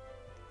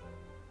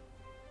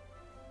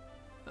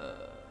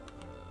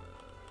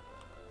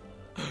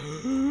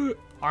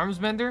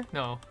 Arms mender?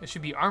 No, it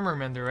should be armor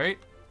mender, right?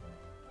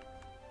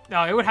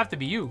 No, it would have to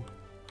be you.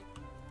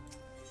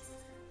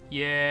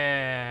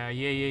 Yeah.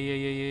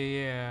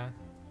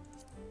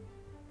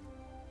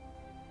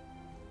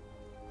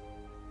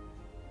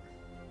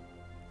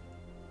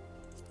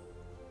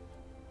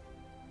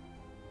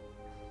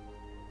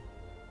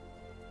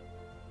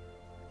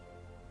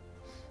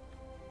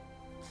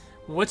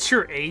 What's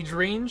your age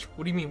range?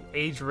 What do you mean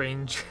age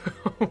range?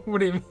 What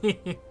do you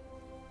mean?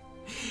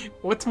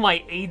 What's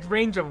my age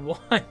range of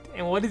what?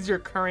 And what is your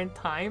current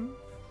time?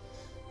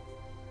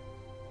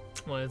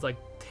 Well, it's like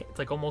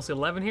almost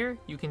 11 here.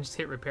 You can just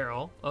hit repair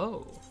all.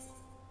 Oh.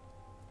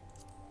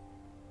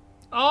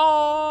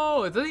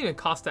 Oh, it doesn't even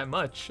cost that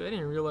much. I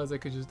didn't realize I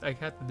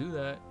had to do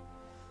that.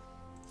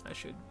 I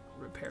should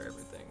repair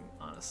everything.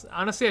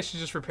 Honestly, I should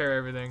just repair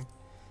everything.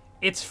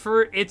 It's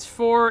for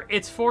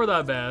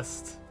the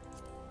best.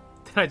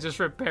 That I just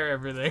repair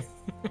everything.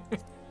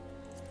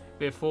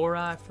 Before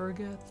I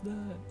forget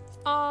that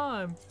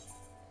I'm...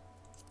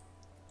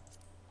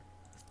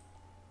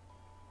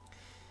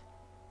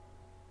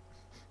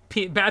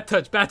 Bad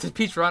touch,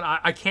 Peach run.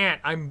 I can't.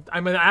 I'm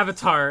an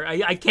avatar.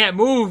 I can't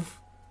move.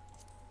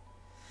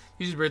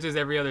 Peach's birthday's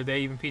every other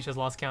day. Even Peach has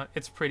lost count.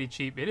 It's pretty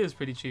cheap. It is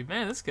pretty cheap.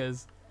 Man, this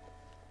guy's...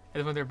 I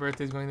just want their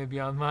birthday's going to be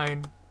on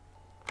mine.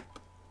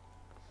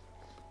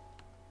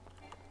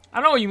 I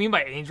don't know what you mean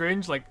by age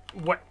range. Like,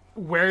 what...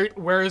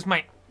 Where is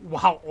my...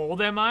 How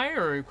old am I?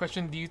 Or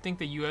question, do you think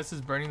the U.S. is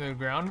burning to the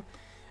ground?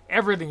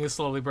 Everything is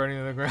slowly burning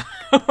to the ground.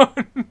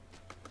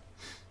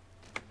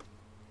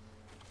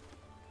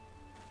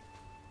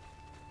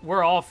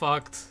 We're all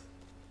fucked.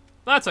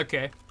 That's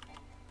okay.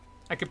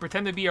 I could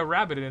pretend to be a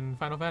rabbit in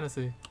Final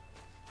Fantasy.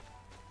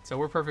 So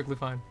we're perfectly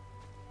fine.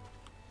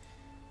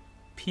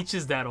 Peach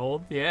is that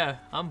old? Yeah,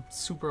 I'm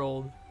super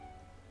old.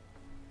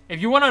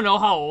 If you want to know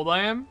how old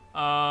I am,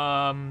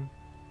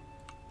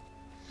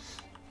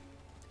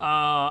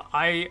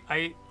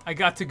 I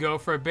got to go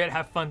for a bit.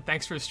 Have fun.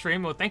 Thanks for the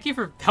stream. Well, thank you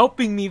for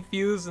helping me,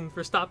 Fuse, and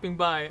for stopping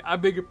by. I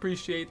big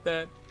appreciate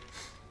that.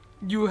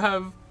 You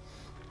have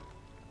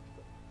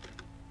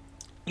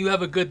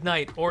a good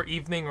night, or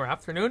evening, or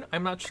afternoon.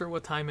 I'm not sure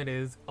what time it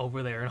is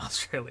over there in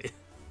Australia.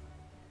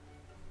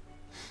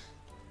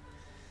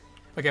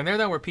 Okay, narrow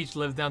down where Peach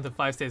lives down to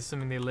 5 states,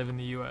 assuming they live in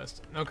the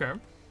U.S. Okay.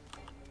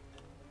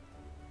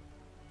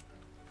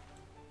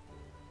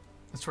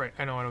 That's right.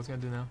 I know what I was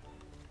gonna do now.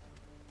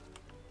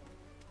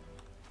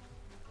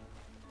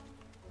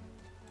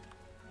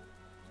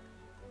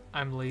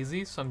 I'm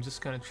lazy, so I'm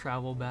just gonna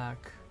travel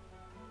back.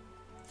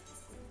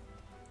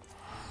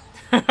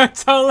 I'm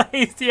so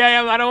lazy I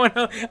am. I don't want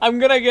to. I'm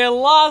gonna get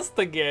lost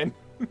again.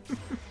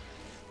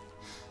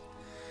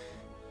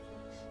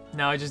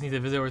 Now I just need to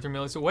visit Earth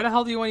Millie. So what the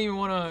hell do you even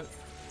want to?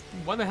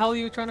 What the hell are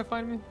you trying to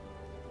find me?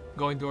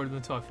 Going door to them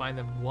until I find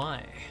them.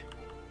 Why?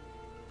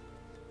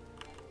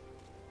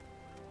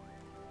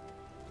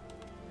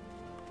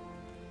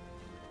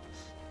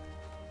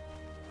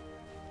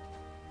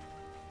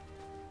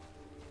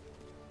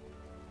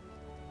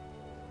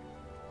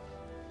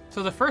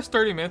 So the first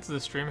 30 minutes of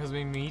the stream has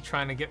been me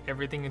trying to get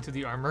everything into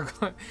the armor,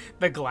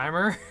 the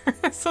glamour,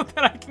 so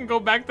that I can go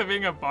back to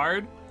being a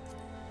bard.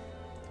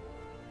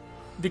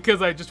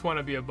 Because I just want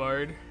to be a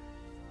bard.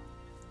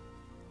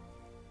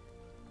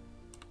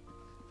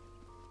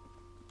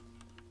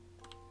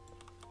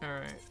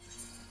 Alright.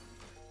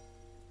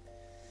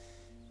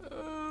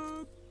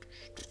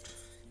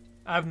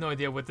 I have no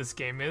idea what this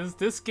game is.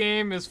 This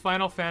game is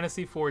Final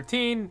Fantasy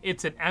XIV.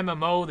 It's an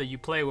MMO that you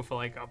play with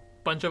like a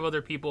bunch of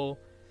other people.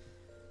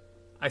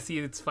 I see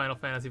it's Final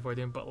Fantasy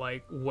XIV, but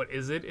like, what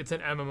is it? It's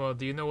an MMO.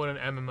 Do you know what an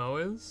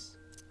MMO is?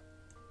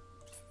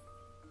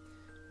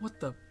 What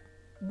the?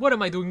 What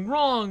am I doing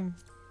wrong?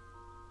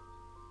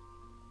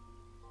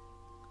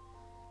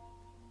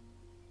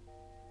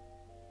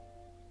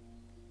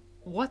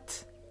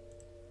 What?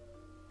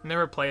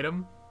 Never played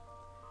them?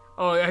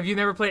 Oh, have you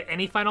never played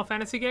any Final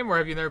Fantasy game, or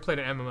have you never played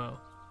an MMO?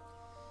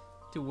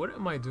 Dude, what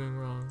am I doing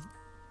wrong?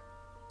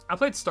 I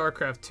played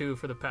StarCraft 2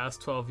 for the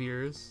past 12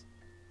 years.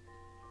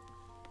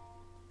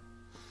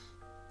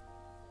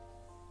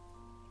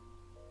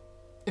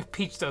 If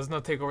Peach does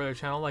not take over their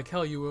channel, like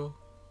hell you will.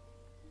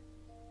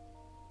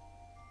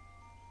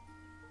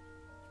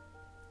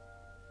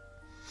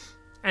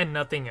 And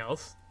nothing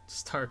else.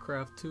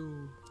 StarCraft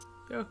 2.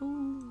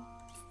 Yahoo.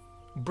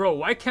 Bro,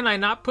 why can I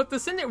not put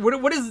this in there?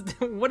 What is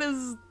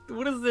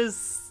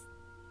this?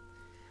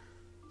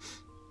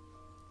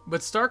 But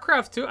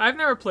StarCraft 2, I've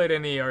never played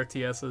any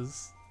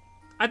RTSs.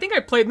 I think I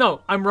played,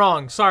 no, I'm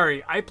wrong,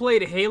 sorry. I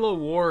played Halo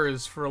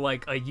Wars for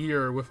like a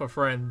year with a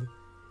friend.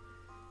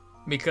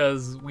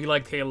 Because we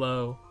liked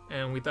Halo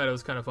and we thought it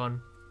was kind of fun.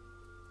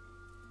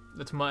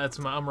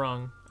 I'm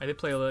wrong. I did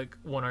play like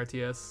one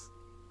RTS.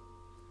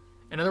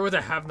 In other words,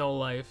 I have no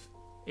life.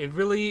 It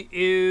really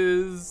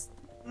is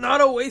not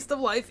a waste of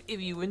life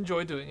if you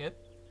enjoy doing it.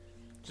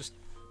 Just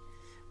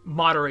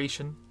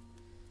moderation.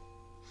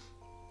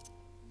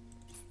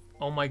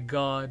 Oh my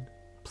god.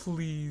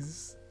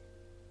 Please.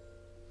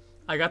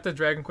 I got the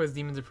Dragon Quest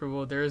Demon's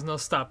approval. There is no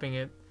stopping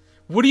it.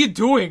 What are you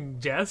doing,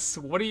 Jess?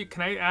 What are you?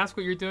 Can I ask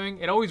what you're doing?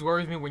 It always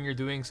worries me when you're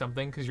doing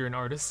something because you're an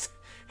artist.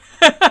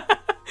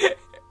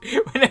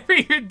 Whenever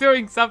you're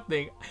doing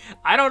something,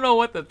 I don't know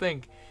what to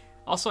think.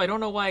 Also, I don't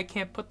know why I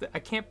can't put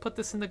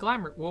this in the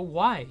glamour. Well,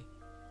 why?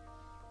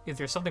 Is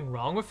there something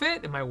wrong with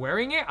it? Am I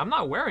wearing it? I'm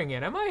not wearing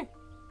it, am I?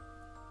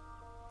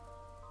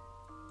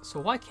 So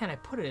why can't I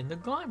put it in the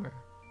glamour?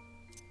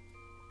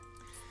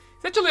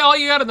 Essentially, all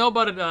you gotta know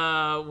about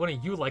it.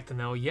 Wouldn't you like to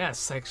know?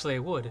 Yes, actually, I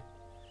would.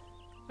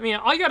 I mean,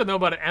 all you gotta know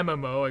about an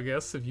MMO, I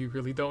guess, if you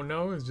really don't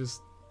know, is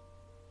just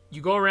you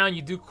go around,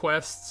 you do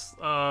quests.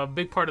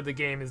 Big part of the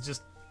game is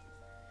just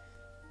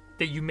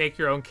that you make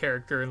your own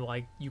character, and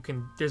like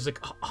there's like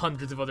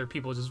hundreds of other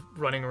people just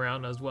running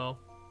around as well.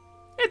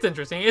 It's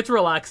interesting. It's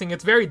relaxing.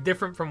 It's very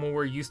different from what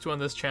we're used to on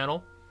this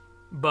channel,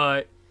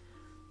 but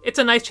it's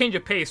a nice change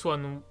of pace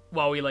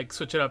while we like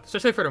switch it up,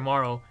 especially for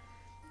tomorrow.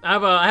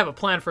 I have a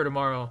plan for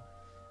tomorrow.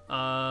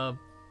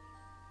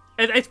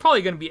 It's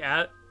probably gonna be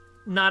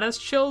not as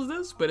chill as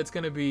this, but it's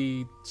gonna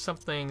be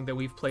something that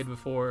we've played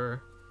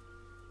before,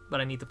 but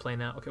I need to play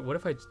now. Okay, what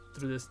if I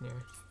threw this in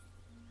here?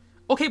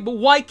 Okay, but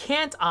why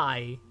can't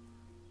I?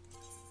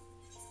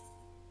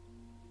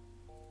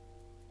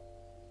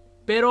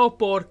 Pero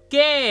por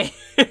qué?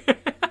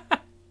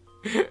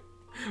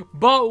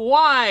 But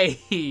why?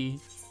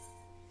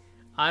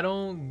 I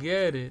don't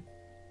get it.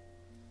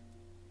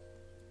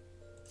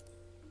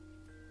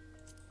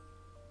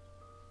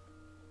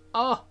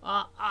 Oh,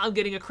 I'm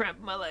getting a cramp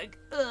in my leg.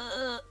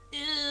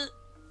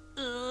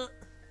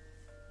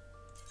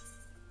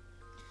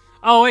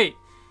 Oh, wait.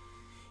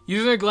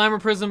 Using a glamour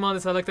prism on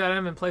the selected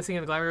item and placing it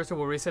in the glamour crystal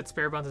will reset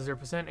spare bound to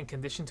 0% and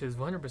condition to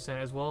 100%,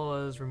 as well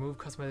as remove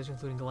customization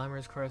including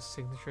glamorous crest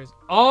signatures.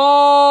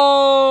 Oh,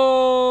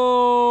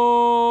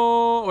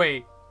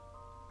 wait.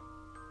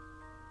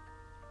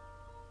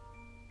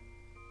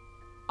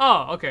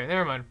 Oh, okay,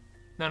 never mind.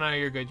 No,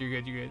 you're good.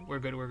 We're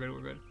good.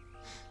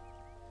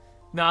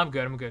 No, I'm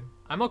good.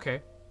 I'm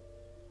okay.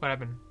 What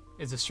happened?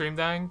 Is the stream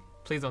dying?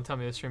 Please don't tell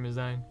me the stream is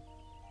dying.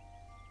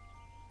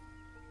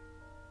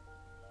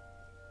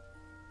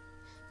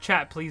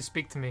 Chat, please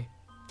speak to me.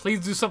 Please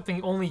do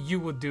something only you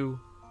would do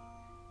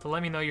to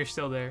let me know you're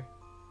still there.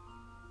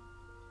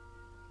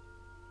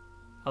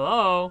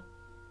 Hello?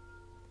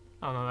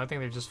 Oh no, I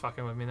think they're just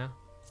fucking with me now.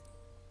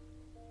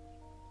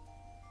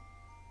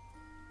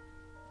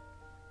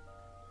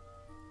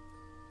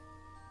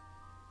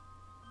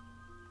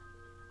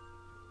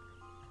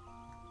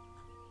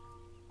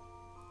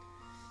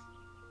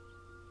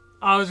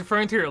 I was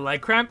referring to your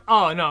leg cramp.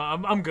 Oh no,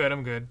 I'm good.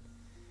 I'm good.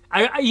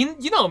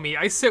 You know me.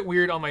 I sit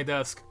weird on my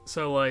desk,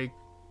 so like,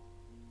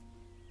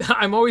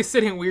 I'm always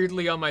sitting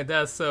weirdly on my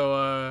desk.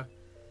 So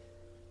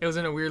it was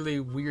in a weirdly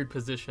weird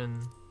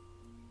position.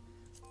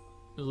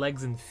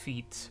 Legs and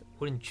feet.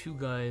 Wouldn't you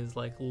guys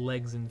like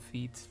legs and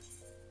feet?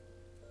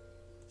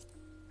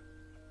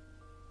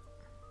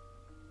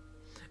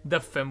 The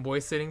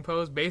femboy sitting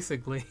pose,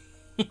 basically.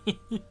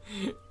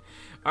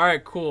 All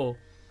right, cool.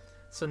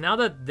 So now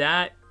that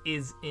that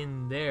is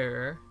in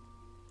there,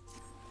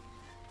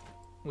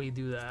 we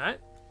do that,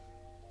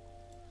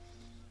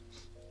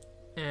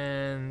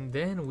 and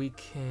then we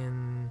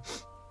can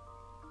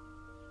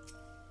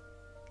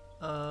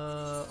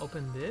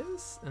open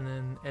this and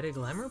then edit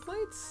glamour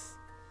plates.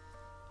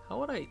 How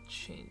would I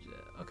change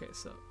that? Okay,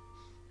 so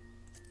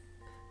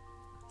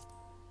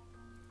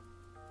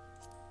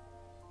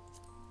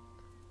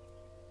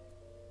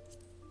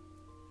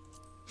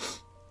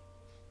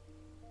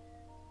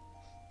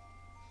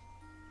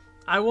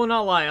I will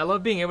not lie, I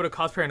love being able to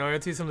cosplay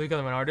annoyances simply because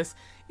I'm an artist.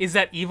 Is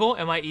that evil?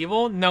 Am I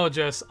evil? No,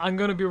 Jess. I'm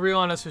gonna be real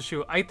honest with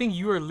you. I think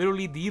you are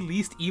literally the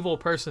least evil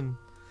person.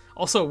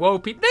 Also, whoa,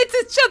 Pete.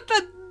 It's just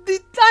that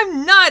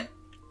I'm not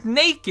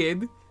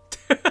naked.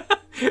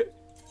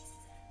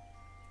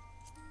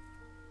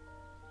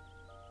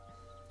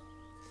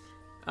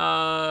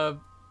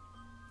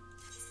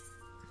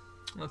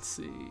 Let's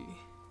see.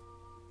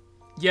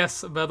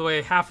 Yes, by the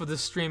way, half of the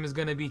stream is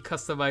gonna be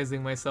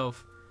customizing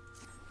myself.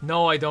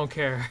 No, I don't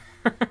care.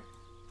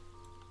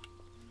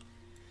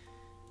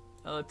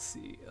 Let's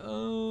see.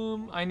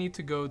 I need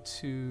to go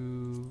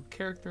to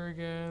character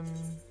again.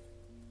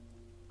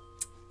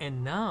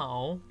 And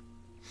now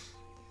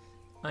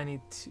I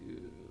need to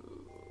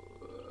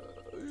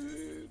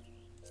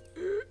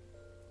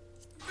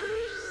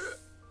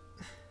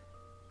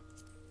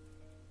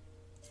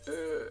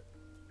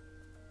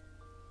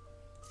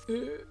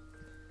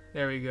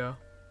there we go.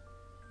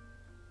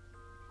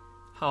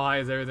 How high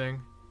is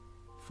everything?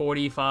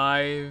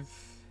 45.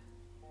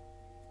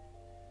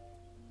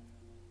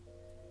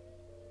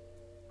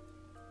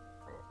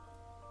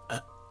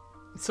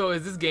 So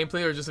is this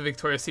gameplay or just a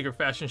Victoria's Secret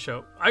fashion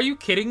show? Are you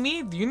kidding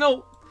me? Do you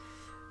know?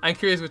 I'm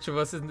curious which of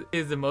us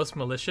is the most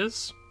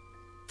malicious.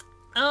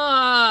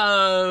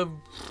 That's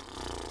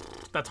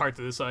hard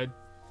to decide.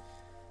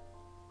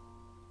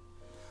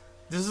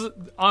 This is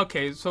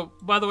okay. So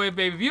by the way,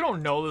 babe, if you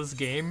don't know this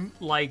game,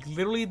 like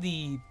literally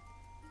the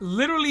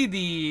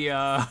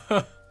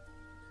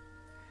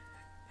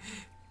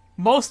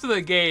most of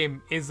the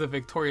game is a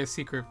Victoria's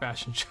Secret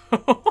fashion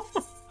show.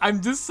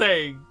 I'm just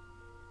saying.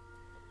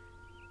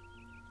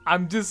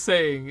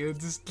 It's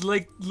just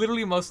like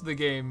literally most of the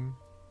game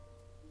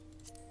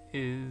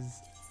is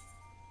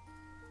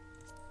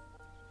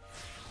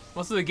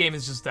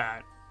just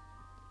that.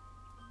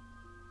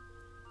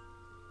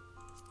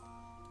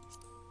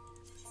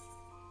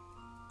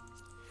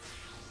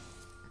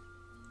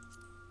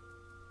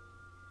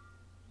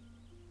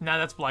 Nah,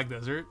 that's Black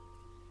Desert.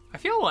 I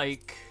feel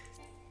like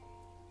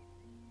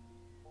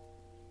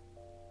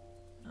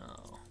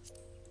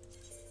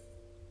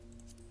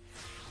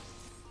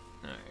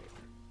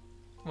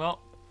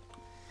well,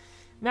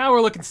 now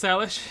we're looking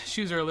stylish.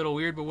 Shoes are a little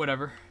weird, but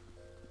whatever.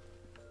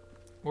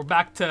 We're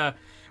back to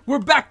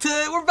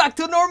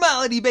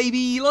normality,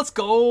 baby. Let's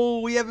go.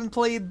 We haven't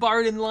played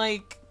Bard in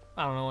like,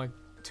 I don't know, like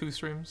 2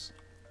 streams.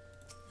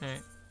 All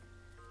right.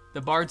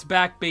 The Bard's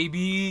back,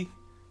 baby.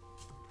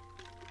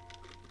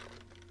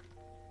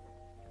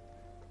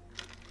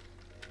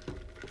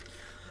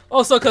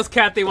 Also, cause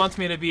Kat, they wants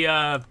me to be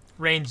a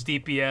range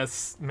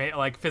DPS,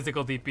 like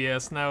physical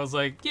DPS, and I was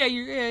like,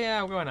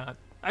 yeah, why not?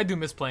 I do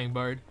miss playing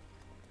Bard.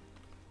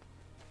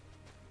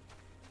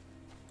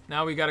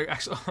 Now we gotta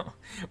actually.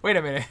 Wait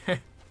a minute.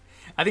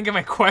 I think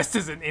my quest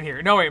isn't in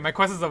here. No, wait, my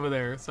quest is over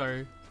there.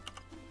 Sorry.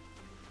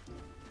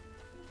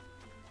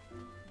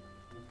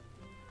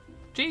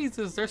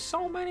 Jesus, there's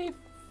so many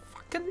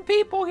fucking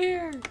people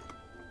here.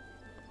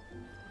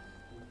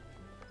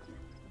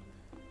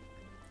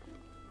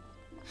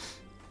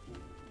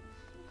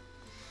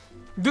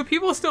 Do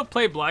people still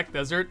play Black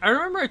Desert? I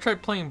remember I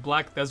tried playing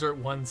Black Desert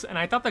once, and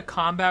I thought the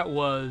combat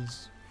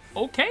was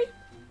okay.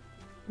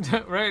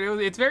 Right?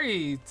 It's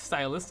very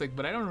stylistic,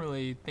 but I don't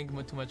really think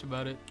too much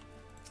about it.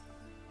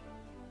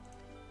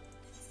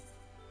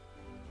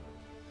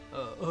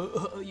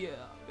 Yeah,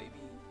 baby.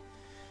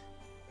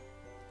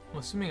 I'm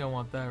assuming I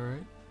want that,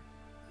 right?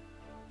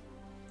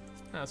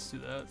 Let's do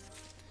that.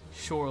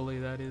 Surely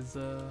that is,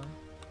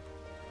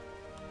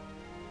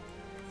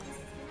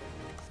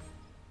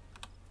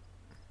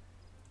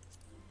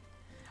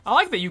 I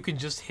like that you can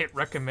just hit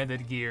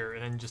recommended gear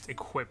and then just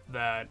equip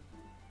that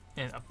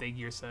and update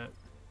gear set.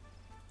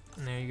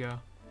 And there you go.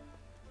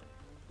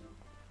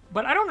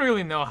 But I don't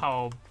really know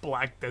how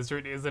Black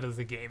Desert is it as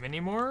a game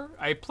anymore.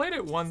 I played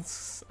it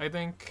once, I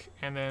think,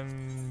 and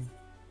then...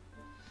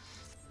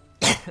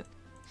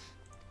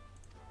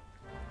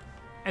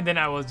 and then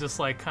I was just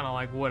like, kind of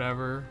like,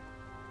 whatever.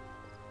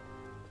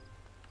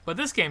 But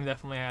this game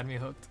definitely had me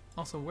hooked.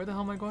 Also, where the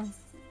hell am I going?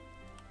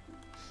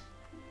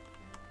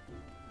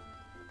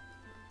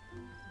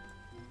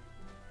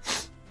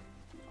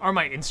 Are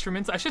my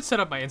instruments? I should set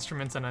up my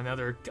instruments on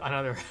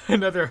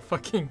another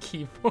fucking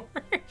keyboard.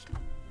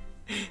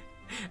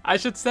 I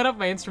should set up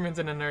my instruments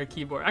in another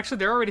keyboard. Actually,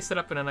 they're already set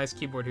up in a nice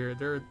keyboard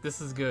here.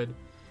 This is good.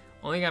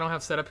 Only thing I don't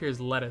have set up here is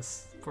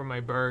lettuce for my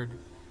bird.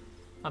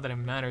 Not that it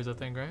matters, I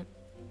think, right?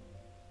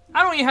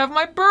 I don't even have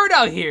my bird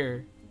out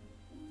here.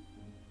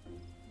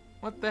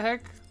 What the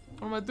heck?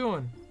 What am I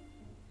doing?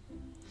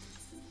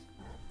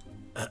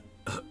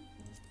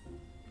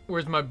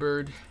 Where's my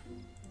bird?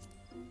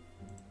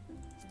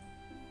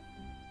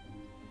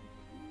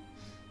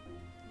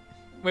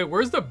 Wait,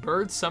 where's the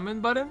bird summon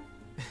button?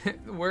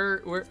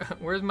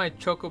 Where's my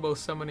chocobo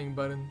summoning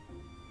button?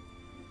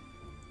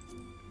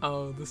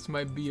 Oh, this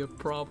might be a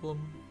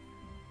problem.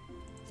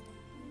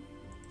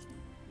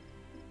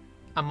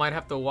 I might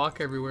have to walk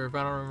everywhere if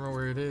I don't remember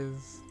where it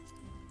is.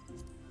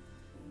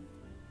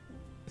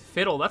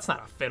 Fiddle? That's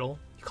not a fiddle.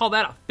 You call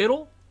that a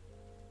fiddle?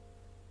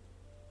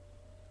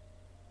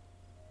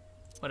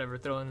 Whatever,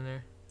 throw it in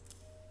there.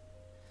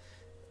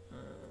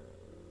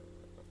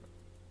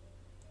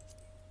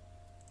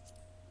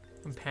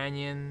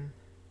 Companion.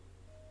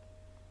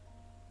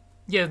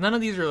 Yeah, none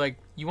of these are like,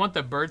 you want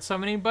the bird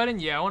summoning button?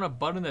 Yeah, I want a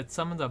button that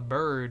summons a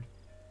bird.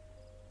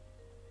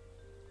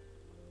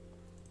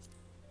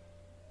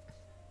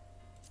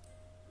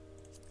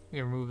 We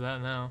can remove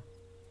that now.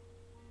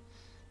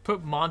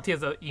 Put Monty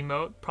as an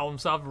emote, problem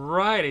solved.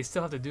 Right, I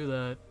still have to do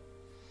that.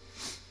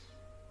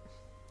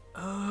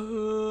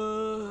 Oh.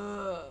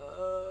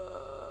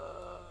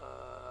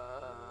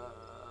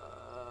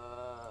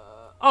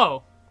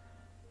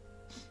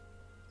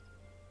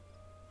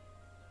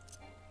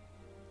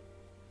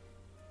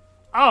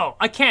 Oh,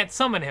 I can't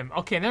summon him.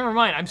 Okay, never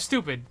mind. I'm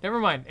stupid. Never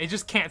mind. I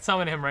just can't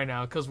summon him right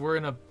now because we're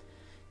in a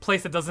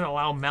place that doesn't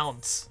allow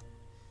mounts.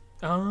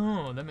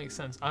 Oh, that makes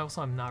sense.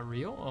 I'm not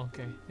real?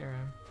 Okay, here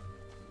I am.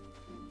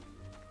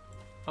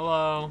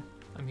 Hello.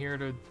 I'm here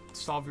to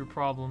solve your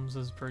problems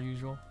as per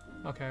usual.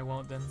 Okay, I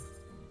won't then.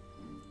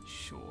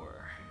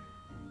 Sure.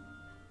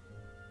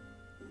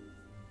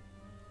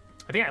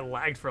 I think I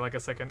lagged for like a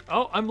second.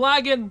 Oh, I'm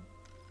lagging!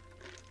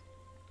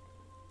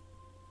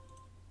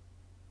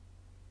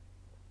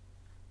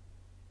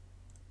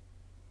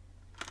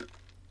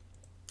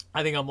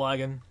 I think I'm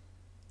lagging.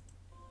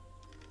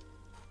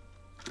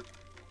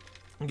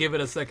 Give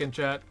it a second,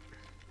 chat.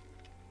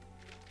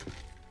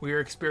 We are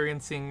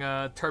experiencing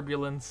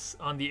turbulence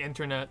on the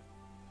internet.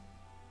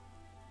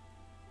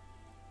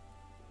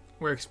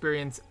 We're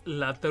experiencing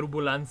la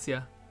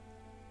turbulencia.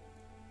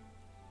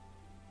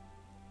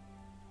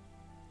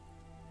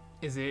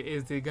 Is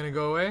it gonna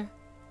go away?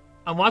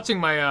 I'm watching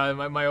my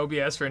my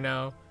OBS right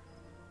now.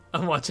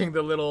 I'm watching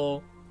the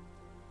little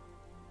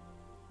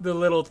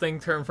thing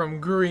turn from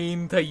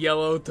green to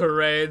yellow to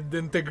red,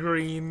 then to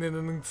green, and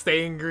then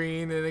staying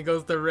green, and it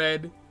goes to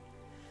red.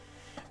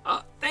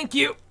 Thank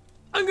you.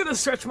 I'm gonna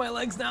stretch my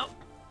legs now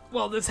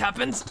while this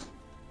happens.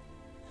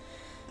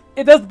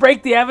 It does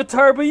break the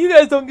avatar, but you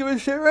guys don't give a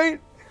shit, right?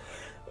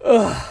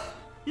 Ugh.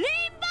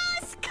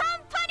 Nimbus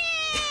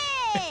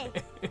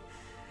Company!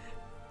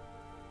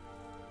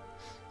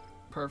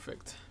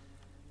 Perfect.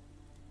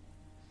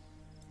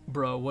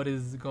 Bro, what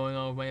is going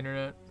on with my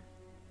internet?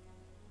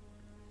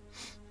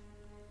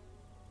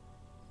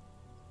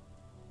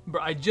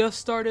 Bro, I just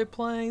started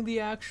playing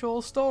the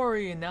actual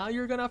story, and now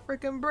you're gonna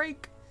freaking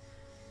break?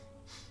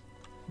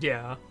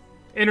 Yeah.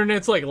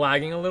 Internet's like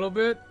lagging a little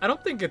bit. I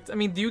don't think it's... I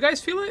mean, do you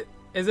guys feel it?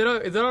 Is it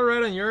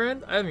alright on your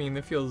end? I mean,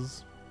 it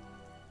feels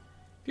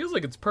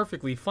like it's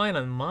perfectly fine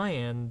on my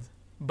end.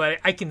 But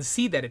I can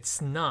see that it's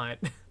not.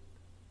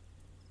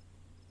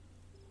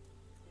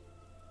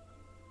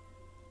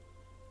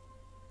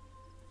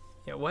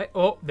 Yeah, what?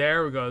 Oh,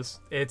 there it goes.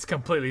 It's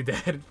completely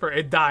dead.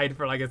 It died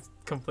for like a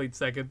complete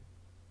second.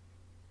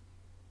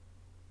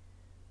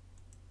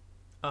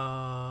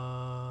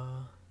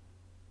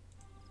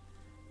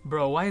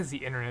 Bro, why is the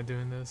internet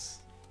doing this?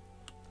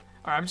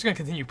 Alright, I'm just gonna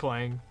continue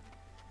playing.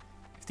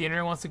 If the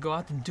internet wants to go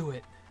out, then do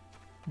it.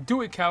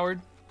 Do it,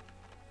 coward.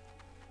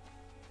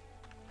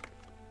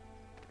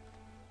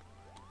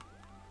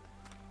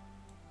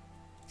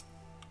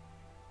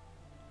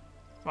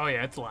 Oh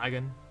yeah, it's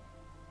lagging.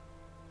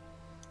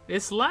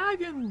 It's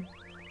lagging!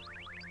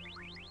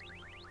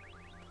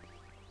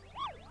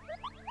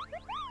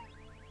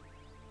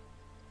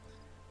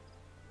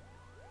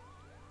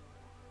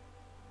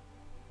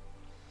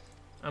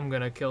 I'm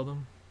gonna kill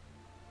them.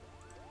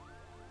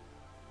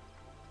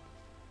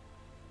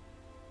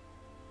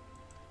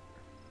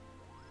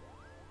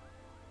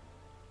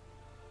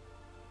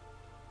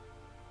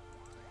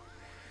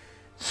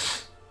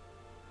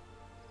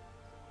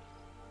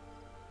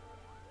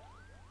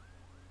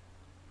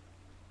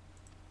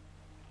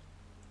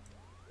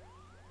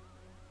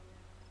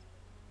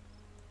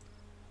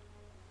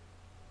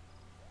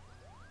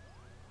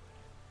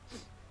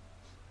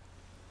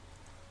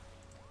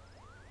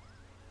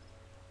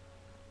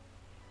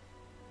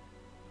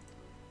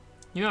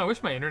 You know, I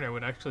wish my internet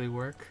would actually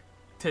work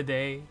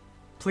today.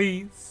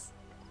 Please.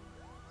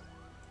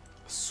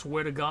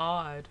 Swear to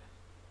God.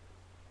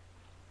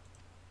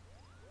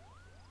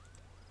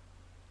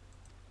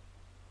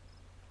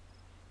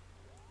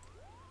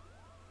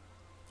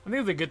 I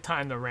think it's a good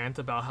time to rant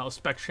about how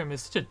Spectrum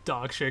is such a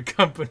dog shit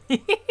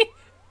company.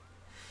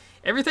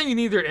 Every time you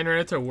need their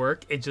internet to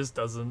work, it just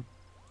doesn't.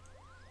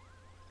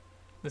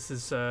 This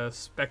is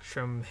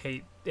Spectrum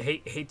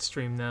hate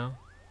stream now.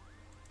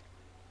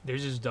 They're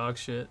just dog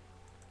shit.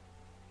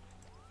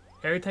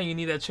 Every time you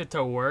need that shit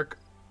to work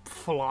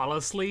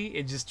flawlessly,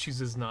 it just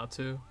chooses not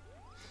to.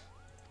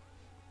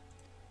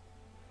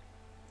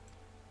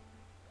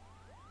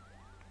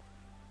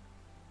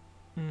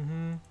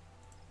 Mm-hmm.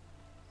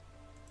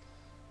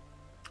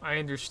 I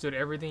understood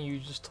everything you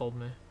just told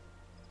me.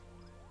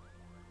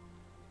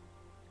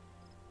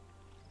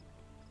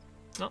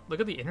 Oh, look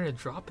at the internet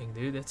dropping,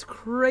 dude. That's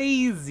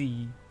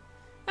crazy.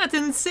 That's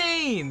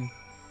insane.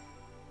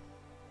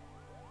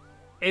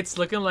 It's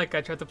looking like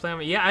I tried to play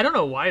on. Yeah, I don't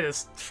know why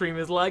this stream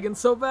is lagging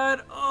so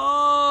bad.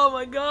 Oh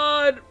my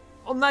god.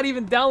 I'm not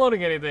even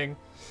downloading anything.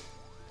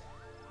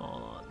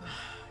 Hold on.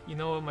 You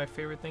know what my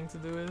favorite thing to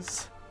do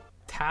is?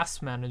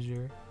 Task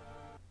Manager.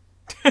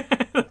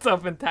 Let's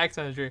open Task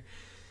Manager.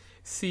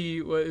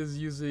 See what is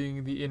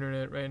using the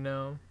internet right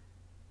now.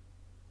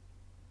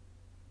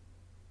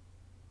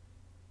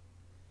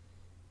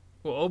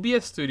 Well,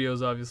 OBS Studio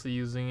is obviously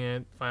using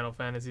it. Final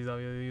Fantasy is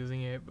obviously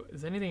using it. But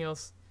is anything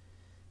else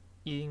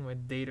eating my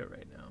data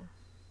right now?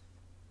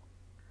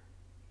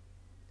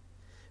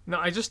 No,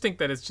 I just think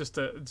that it's just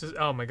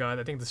oh my god,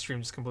 I think the stream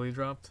just completely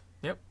dropped.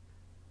 Yep.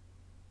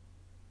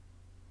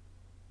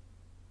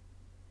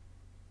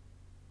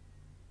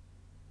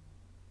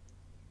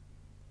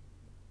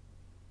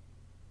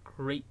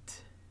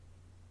 Great.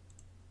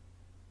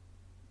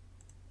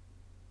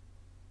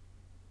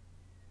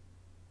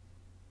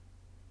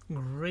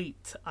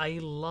 Great. I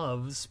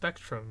love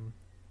Spectrum.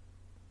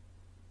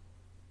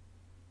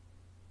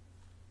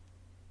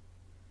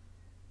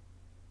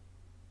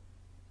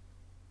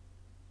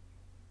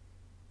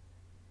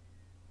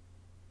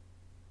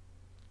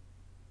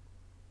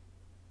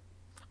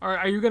 Alright,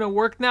 are you gonna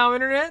work now,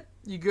 internet?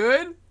 You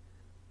good?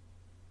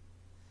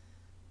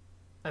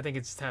 I think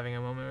it's just having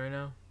a moment right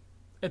now.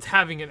 It's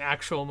having an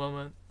actual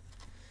moment.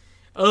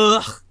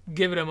 Ugh!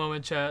 Give it a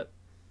moment, chat.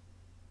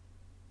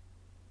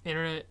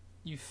 Internet,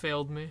 you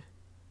failed me.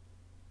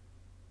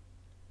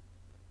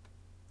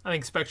 I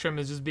think Spectrum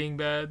is just being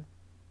bad.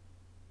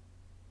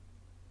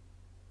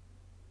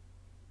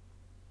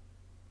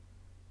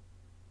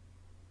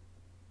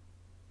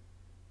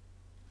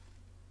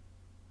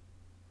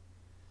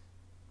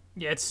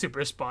 Yeah, it's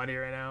super spotty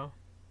right now.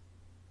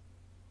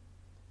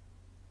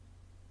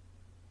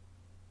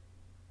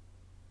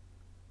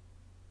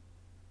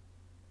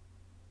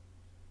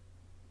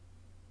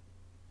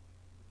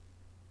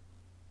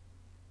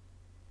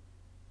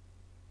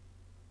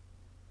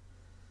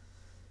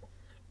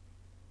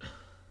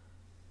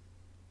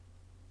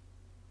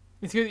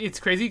 It's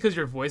crazy because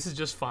your voice is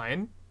just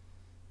fine.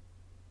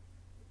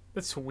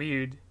 That's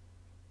weird.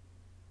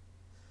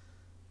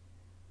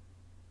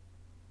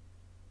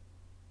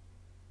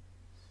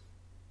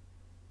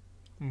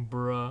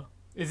 Bruh.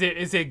 Is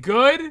it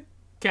good?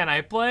 Can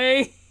I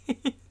play?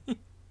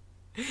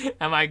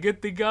 Am I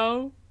good to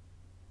go?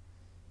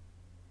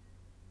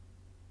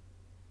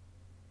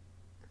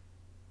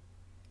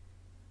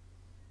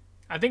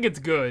 I think it's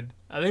good.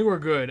 I think we're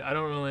good. I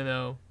don't really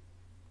know.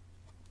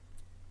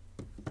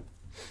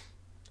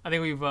 I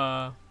think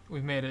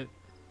we've made it.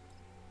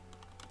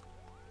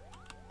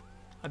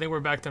 I think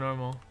we're back to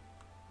normal.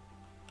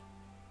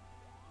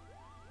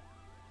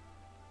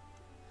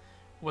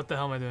 What the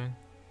hell am I doing?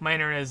 My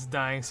internet is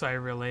dying, so I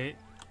relate.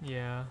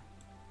 Yeah.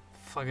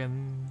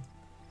 Fuggins.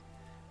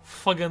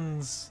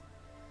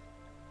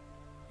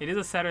 It is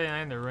a Saturday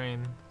night in the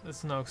rain.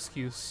 That's no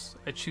excuse.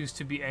 I choose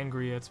to be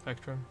angry at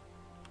Spectrum.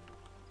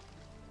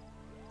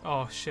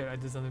 Oh shit, I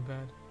did something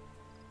bad.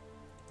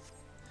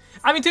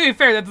 I mean, to be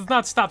fair, that does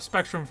not stop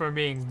Spectrum from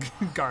being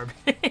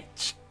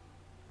garbage.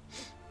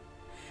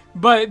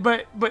 but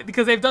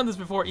because they've done this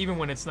before, even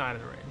when it's not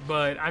in the rain.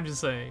 But I'm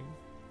just saying,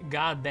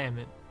 god damn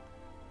it.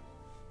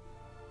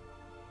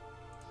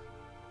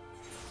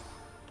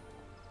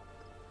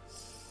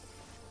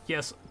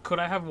 Yes, could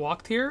I have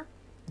walked here?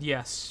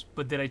 Yes,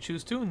 but did I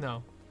choose to?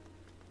 No.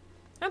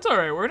 That's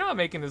alright, we're not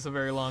making this a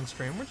very long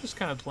stream. We're just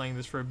kind of playing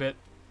this for a bit.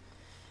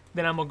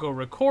 Then I'm gonna go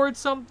record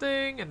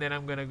something, and then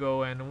I'm gonna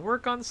go and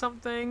work on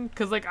something.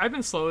 Cause like I've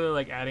been slowly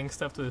like adding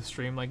stuff to the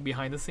stream, like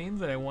behind the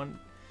scenes that I want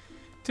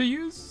to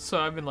use. So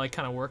I've been like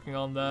kind of working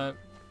on that,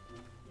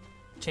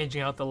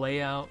 changing out the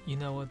layout. You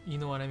know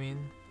what I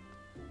mean.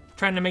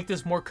 Trying to make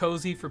this more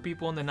cozy for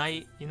people in the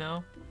night. You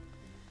know,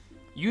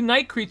 you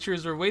night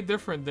creatures are way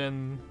different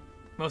than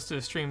most of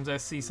the streams I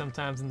see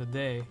sometimes in the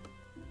day.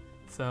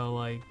 So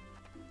like,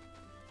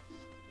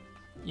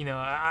 you know,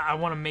 I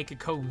want to make it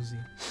cozy.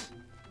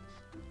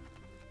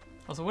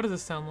 Also, what does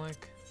this sound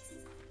like?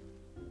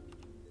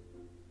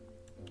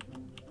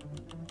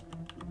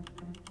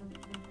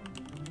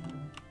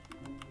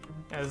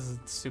 Yeah, this is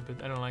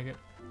stupid. I don't like it.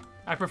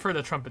 I prefer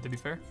the trumpet, to be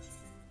fair.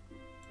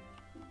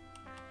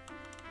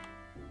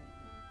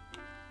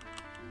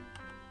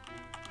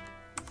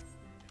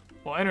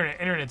 Well,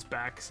 internet's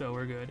back, so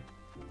we're good.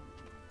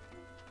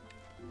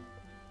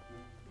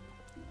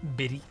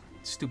 Biddy.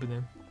 Stupid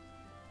name.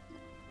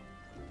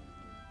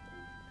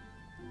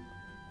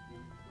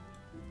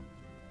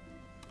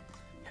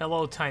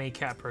 Hello, tiny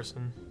cat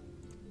person.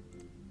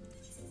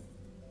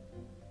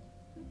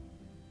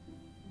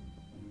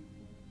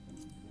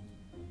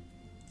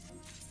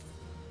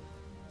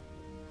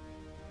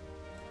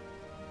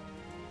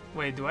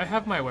 Wait, do I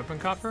have my weapon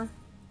copper?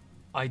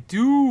 I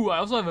do! I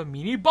also have a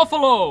mini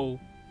buffalo!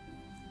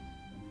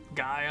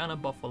 Guy on a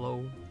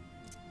buffalo.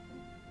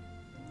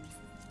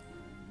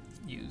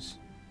 Use.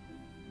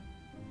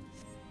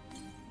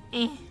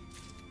 I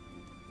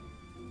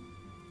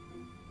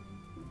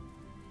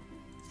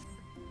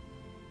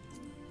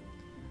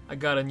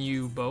got a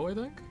new bow, I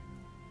think.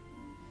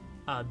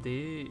 I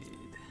did.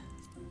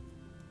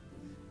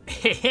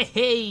 Hey, hey,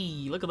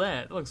 hey! Look at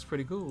that. That looks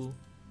pretty cool.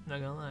 Not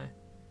gonna lie.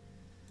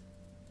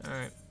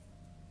 Alright.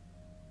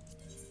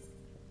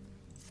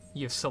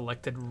 You have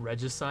selected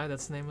Regicide?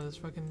 That's the name of this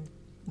fucking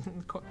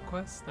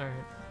quest? Alright.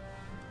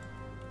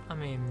 I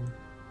mean...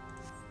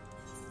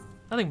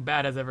 nothing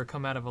bad has ever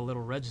come out of a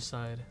little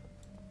Regicide.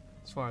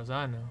 As far as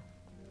I know.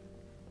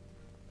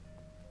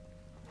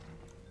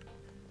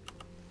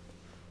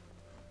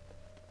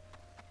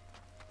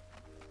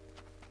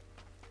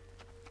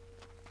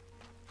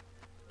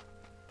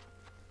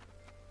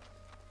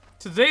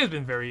 Today has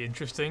been very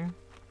interesting.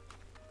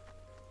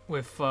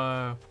 With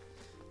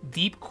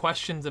deep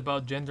questions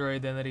about gender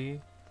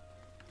identity,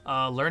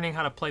 learning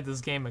how to play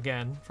this game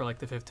again for like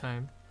the 5th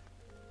time,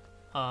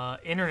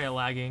 internet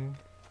lagging,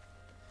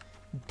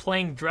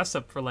 playing dress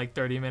up for like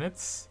 30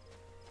 minutes,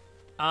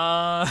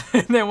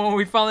 and then when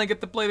we finally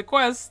get to play the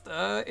quest,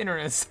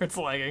 internet starts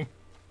lagging.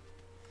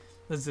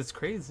 This is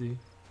crazy.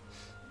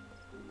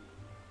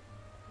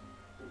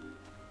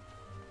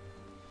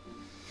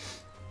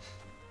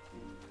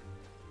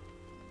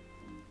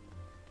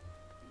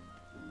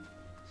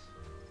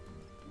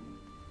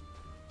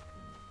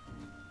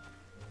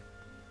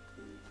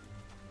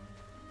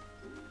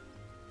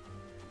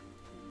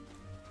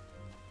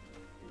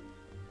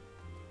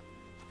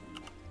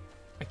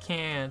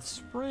 Can't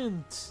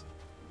sprint.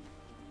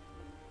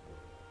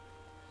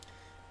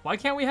 Why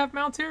can't we have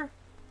mount here?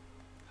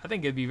 I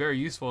think it'd be very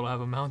useful to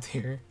have a mount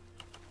here.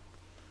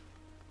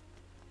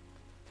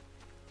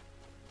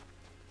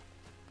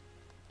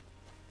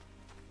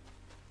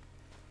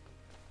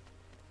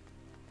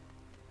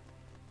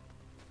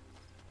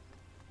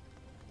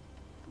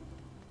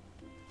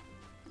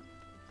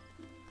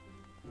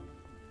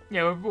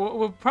 Yeah, what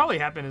will probably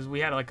happen is we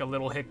had like a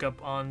little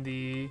hiccup on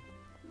the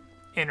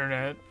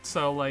internet,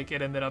 so like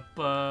it ended up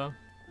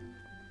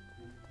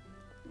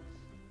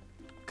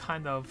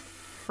kind of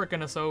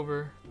fricking us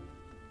over.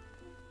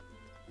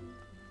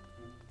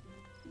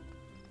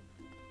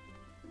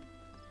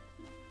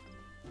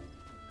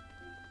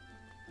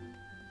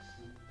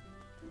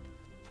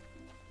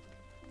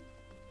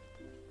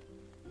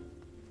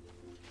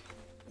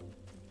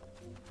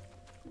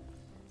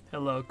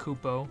 Hello,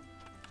 Kupo.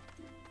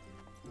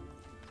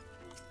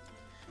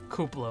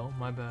 Kuplo,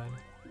 my bad.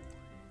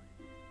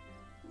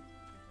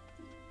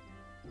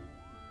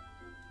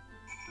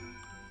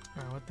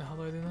 Alright, what the hell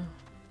do I do now?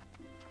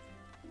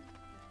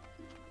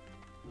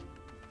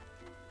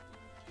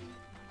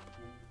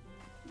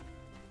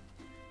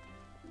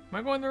 Am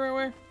I going the right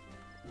way?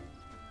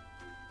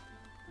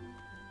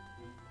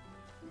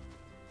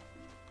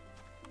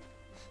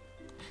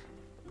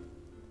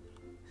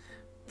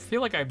 I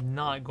feel like I'm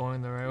not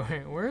going the right way.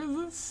 Where is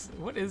this?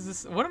 What is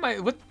this? What am I?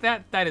 What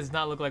that does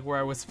not look like where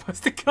I was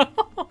supposed to go.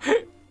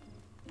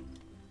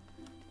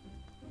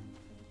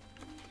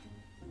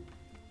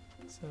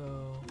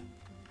 So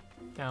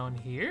down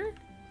here?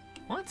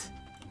 What?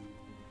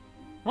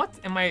 What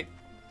am I?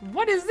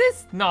 What is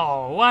this?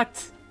 No,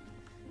 what?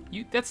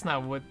 You? That's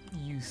not what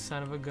you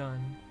son of a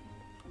gun.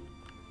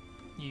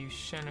 You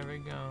son of a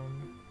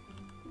gun.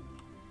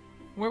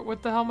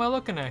 What the hell am I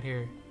looking at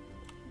here?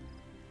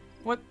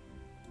 What?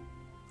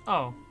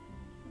 Oh.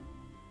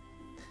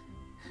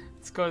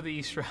 Let's go to the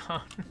east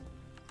route.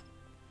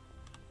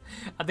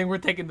 I think we're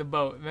taking the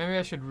boat. Maybe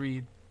I should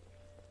read.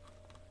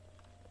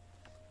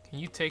 Can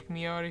you take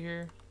me out of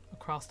here?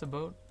 Across the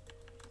boat?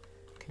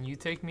 Can you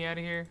take me out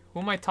of here?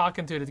 Who am I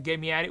talking to get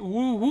me out of here?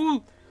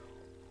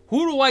 Who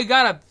do I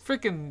gotta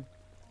freaking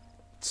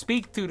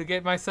speak to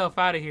get myself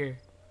out of here?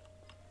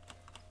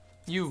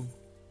 You.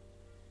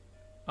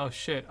 Oh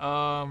shit.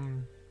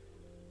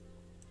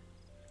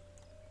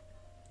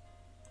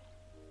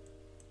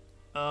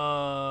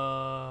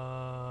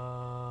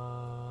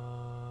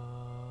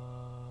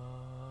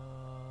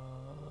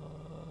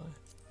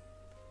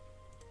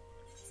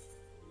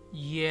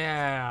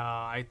 Yeah,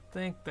 I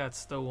think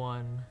that's the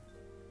one.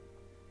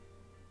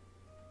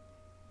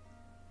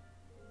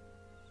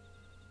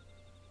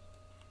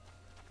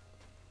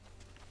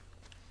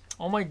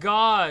 Oh my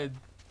god!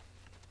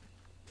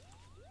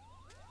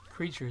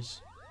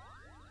 Creatures.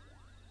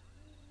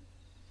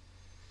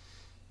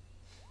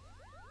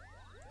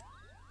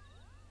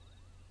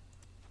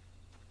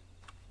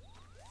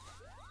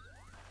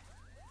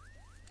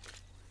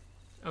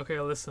 Okay,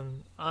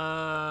 listen.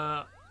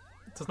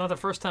 It's not the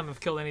first time I've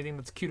killed anything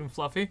that's cute and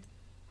fluffy.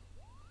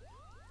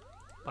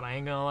 But I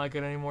ain't gonna like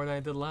it any more than I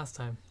did last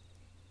time.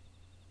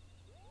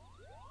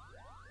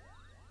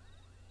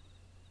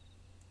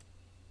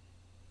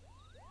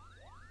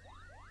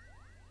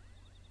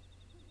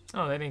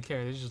 Oh, they didn't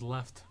care. They just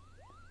left.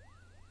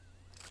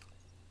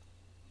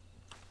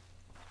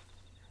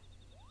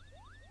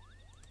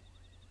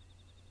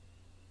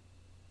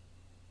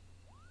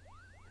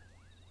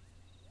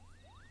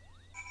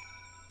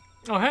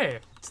 Oh, hey.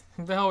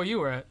 What the hell were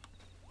you at?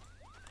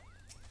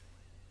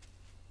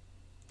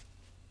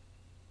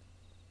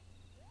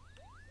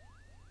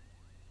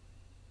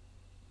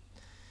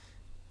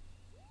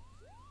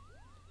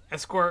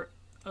 Escort.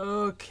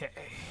 Okay.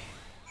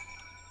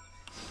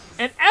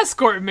 An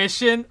escort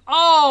mission?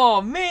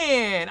 Oh,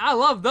 man. I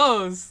love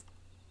those.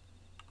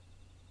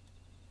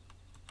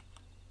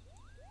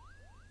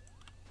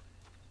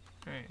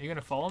 Alright, you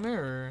gonna follow me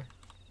or?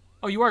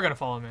 Oh, you are gonna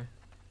follow me.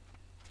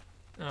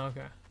 Oh,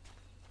 okay.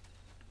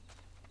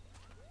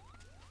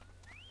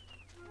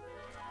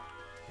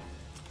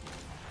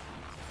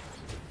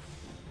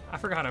 I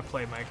forgot how to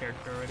play my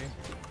character already.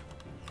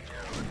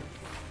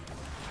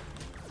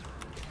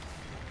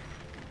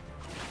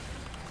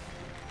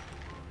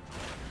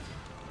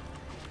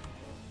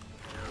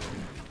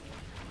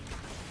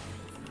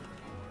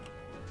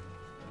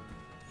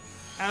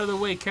 Out of the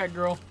way, cat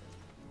girl.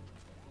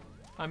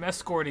 I'm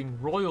escorting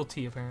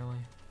royalty, apparently.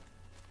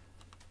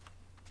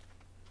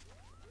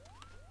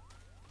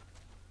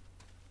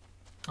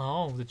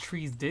 Oh, the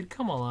trees did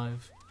come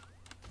alive.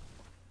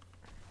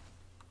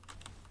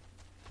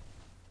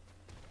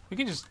 We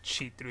can just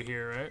cheat through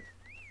here, right?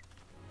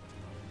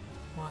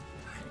 What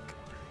the heck?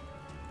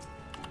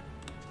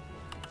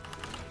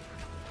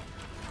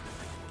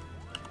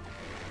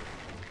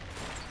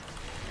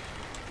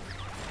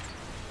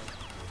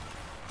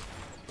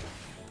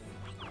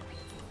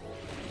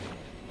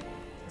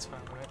 That's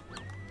fine, right?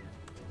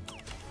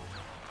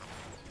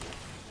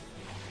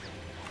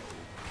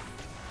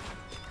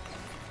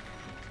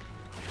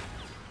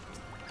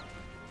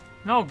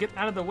 No, get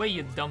out of the way,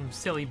 you dumb,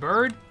 silly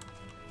bird.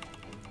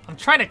 I'm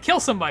trying to kill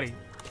somebody.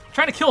 I'm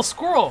trying to kill a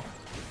squirrel.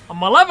 A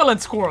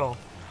malevolent squirrel.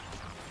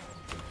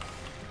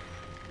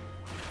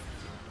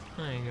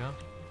 There you go.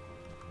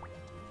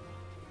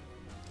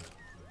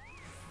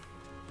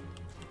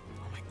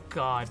 Oh my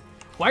god.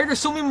 Why are there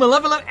so many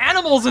malevolent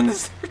animals in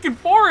this freaking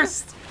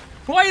forest?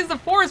 Why is the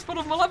forest full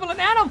of malevolent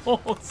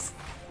animals?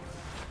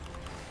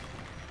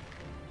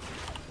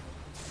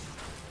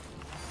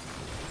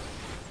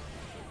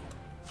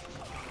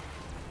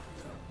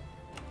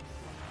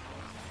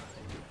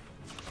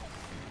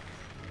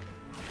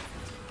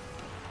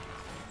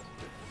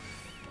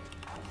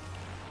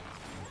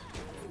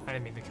 I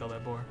didn't mean to kill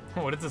that boar.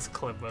 What is this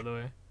clip, by the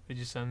way? Did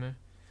you send me?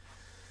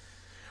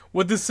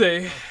 What'd this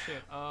say?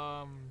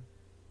 Oh,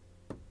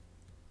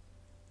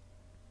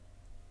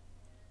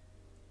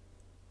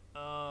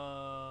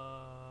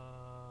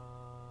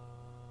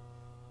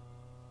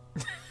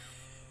 shit.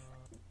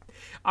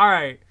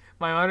 Alright.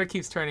 My monitor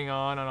keeps turning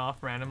on and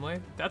off randomly.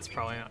 That's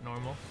probably not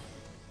normal.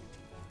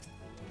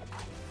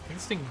 Can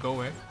this thing go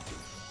away?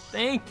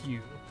 Thank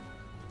you.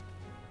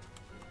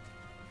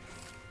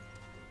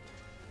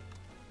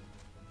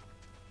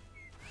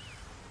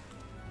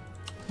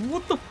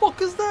 What the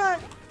fuck is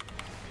that?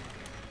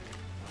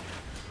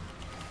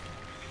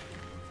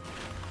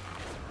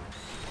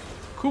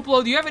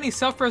 Kuplo, do you have any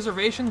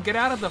self-preservation? Get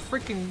out of the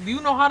freaking... Do you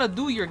know how to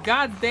do your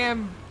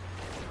goddamn...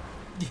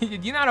 Do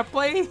you know how to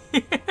play?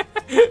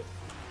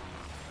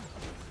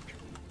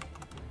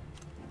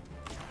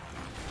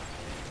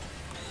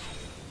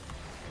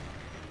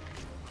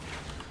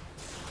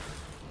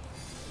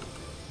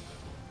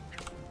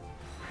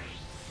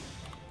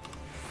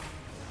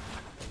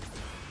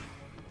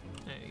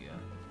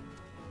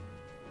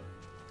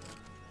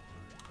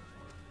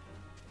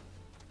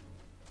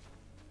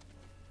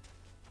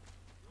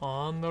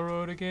 On the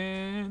road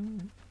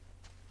again.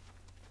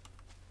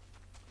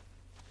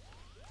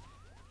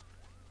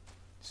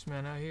 This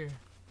man out here.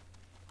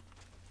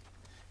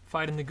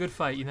 Fighting the good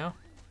fight, you know?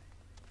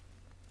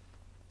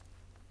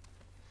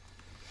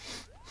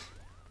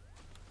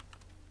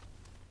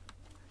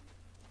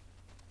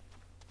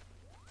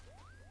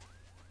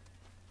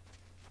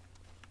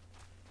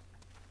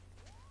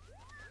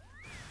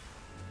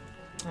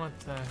 What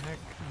the heck?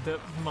 The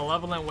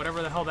malevolent,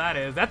 whatever the hell that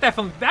is. That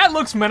definitely, that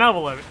looks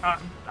malevolent.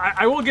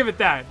 I will give it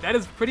that. That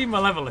is pretty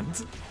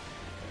malevolent.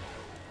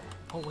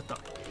 Oh, what the?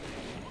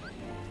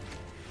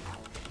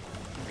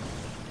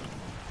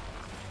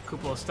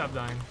 Kuplo, stop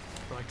dying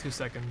for like 2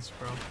 seconds,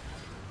 bro.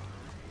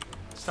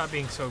 Stop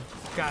being so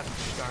god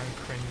darn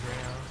cringe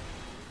right now.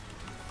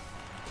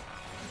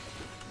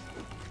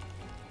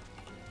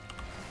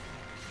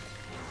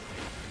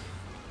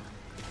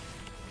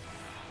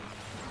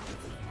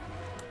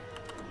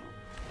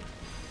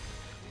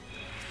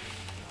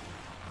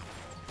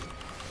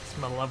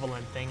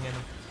 Malevolent thing in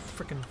a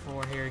freaking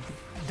floor here.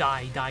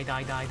 Die, die,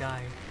 die, die,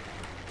 die.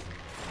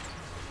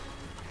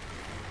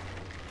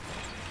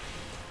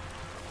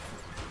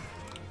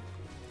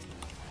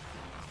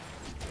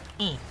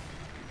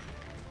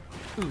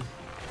 Ooh.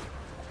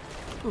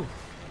 Ooh.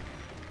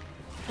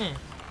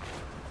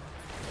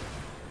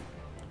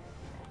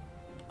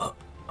 Oh,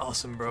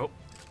 awesome, bro.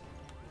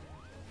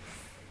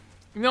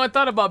 You know, I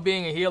thought about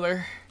being a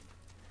healer.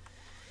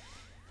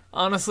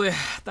 Honestly, I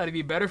thought it'd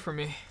be better for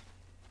me.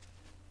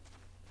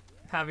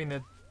 Having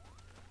to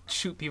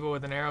shoot people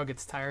with an arrow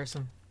gets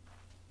tiresome.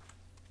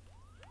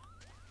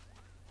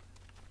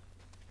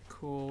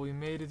 Cool, we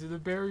made it to the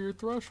barrier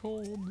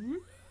threshold.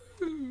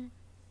 Woo!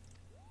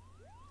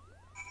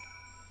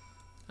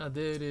 I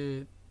did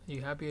it. Are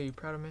you happy? Are you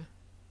proud of me?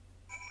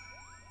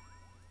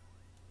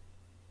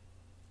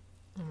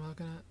 What am I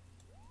looking at?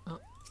 Oh.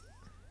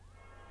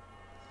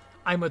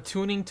 I'm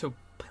attuning to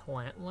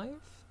plant life?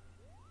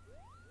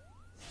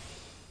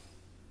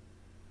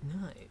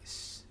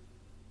 Nice.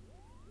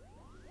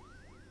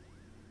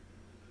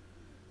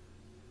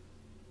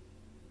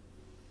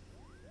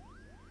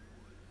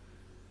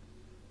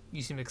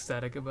 You seem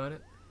ecstatic about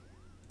it.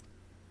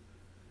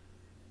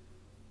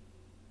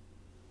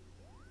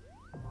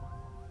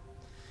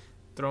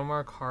 Throw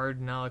mark hard,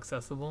 now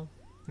accessible.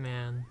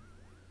 Man.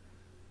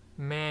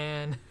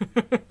 Man.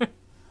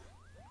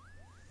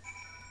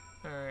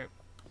 Alright.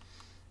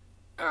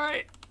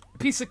 Alright.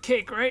 Piece of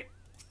cake, right?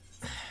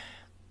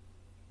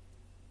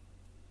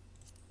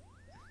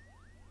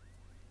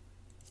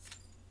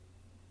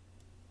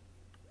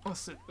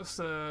 What's it? What's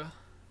 4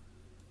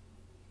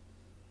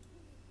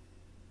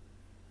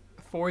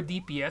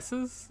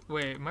 DPSs?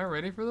 Wait, am I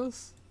ready for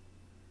this?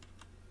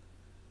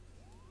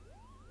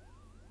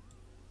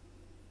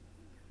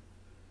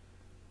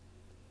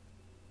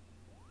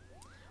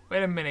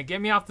 Wait a minute, get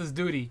me off this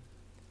duty.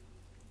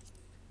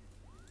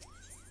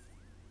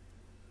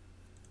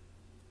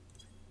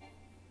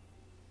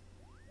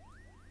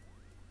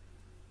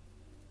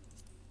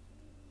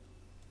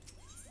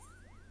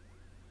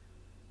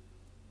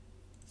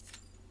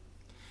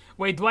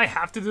 Wait, do I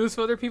have to do this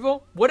for other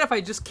people? What if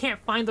I just can't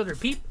find other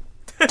people?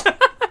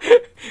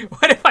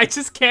 What if I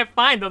just can't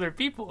find other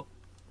people?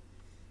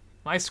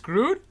 Am I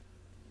screwed?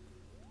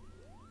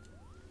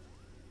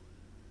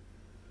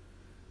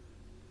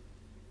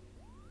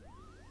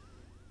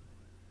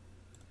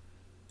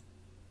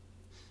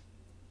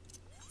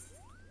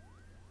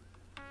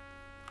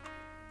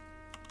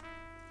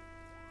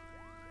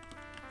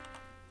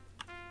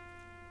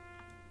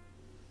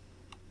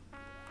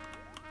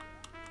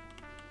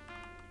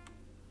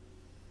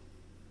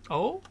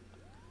 Oh?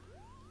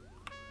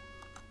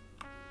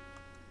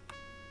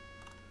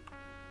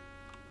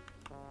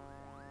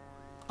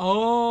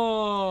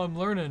 Oh, I'm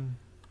learning.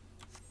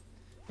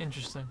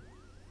 Interesting.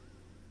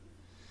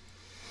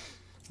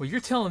 What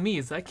you're telling me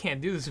is I can't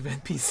do this with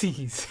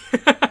NPCs.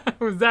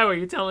 Was that what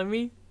you're telling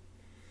me?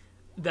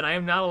 That I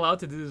am not allowed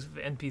to do this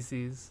with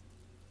NPCs?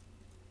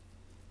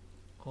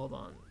 Hold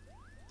on.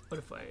 What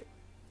if I...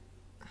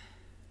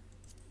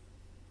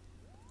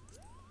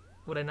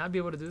 Would I not be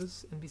able to do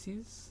this with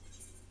NPCs?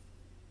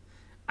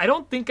 I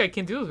don't think I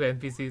can do this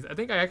with NPCs. I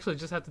think I actually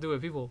just have to do it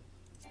with people.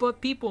 But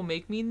people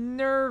make me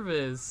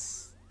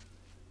nervous.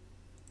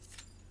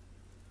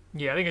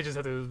 Yeah, I think I just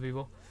have to do this with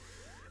people.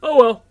 Oh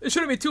well, it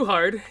shouldn't be too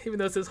hard, even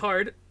though it says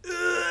hard.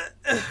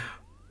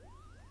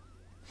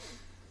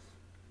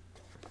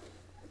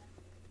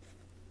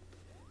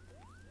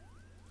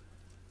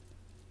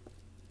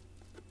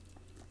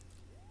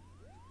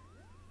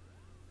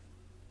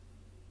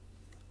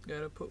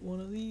 Gotta put one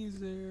of these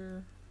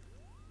there.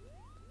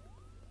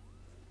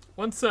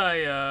 Once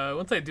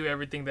I do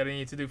everything that I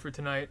need to do for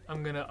tonight,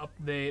 I'm gonna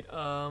update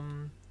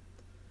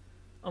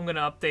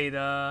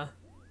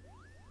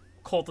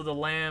Cult of the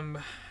Lamb.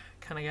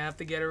 Kinda gonna have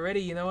to get it ready,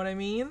 you know what I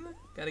mean?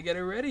 Gotta get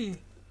it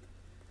ready.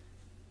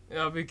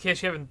 In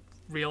case you haven't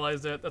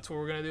realized that, that's what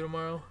we're gonna do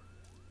tomorrow.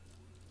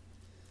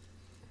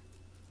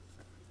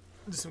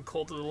 Do some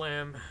Cult of the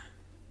Lamb.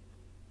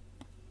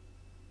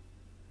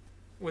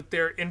 With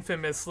their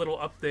infamous little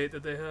update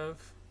that they have.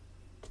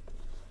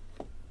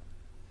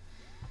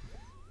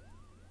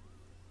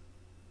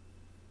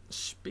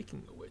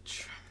 Speaking of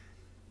which.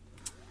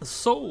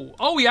 So,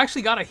 oh, we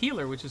actually got a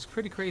healer, which is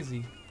pretty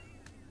crazy.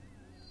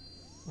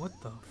 What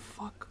the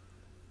fuck?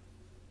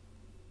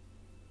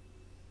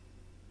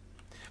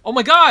 Oh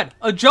my god!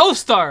 A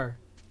Joestar!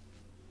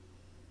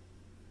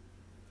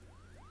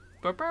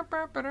 If I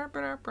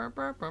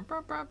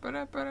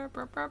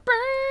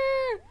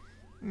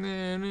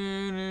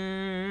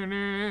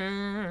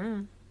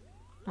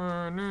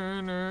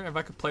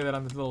could play that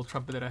on the little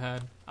trumpet that I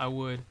had, I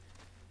would.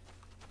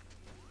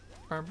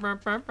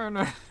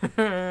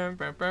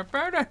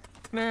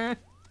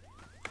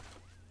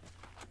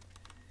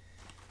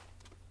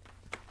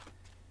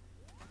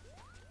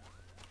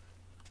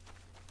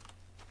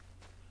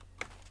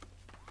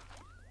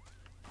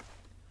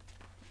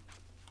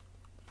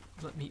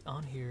 Let me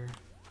on here.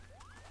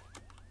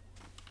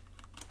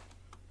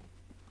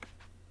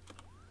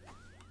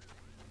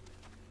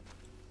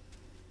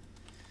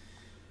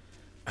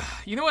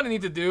 You know what I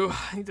need to do?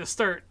 I need to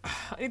start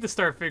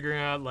figuring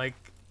out like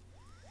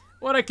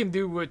what I can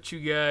do with you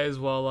guys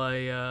while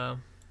I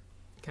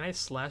can I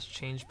slash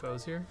change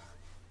pose here?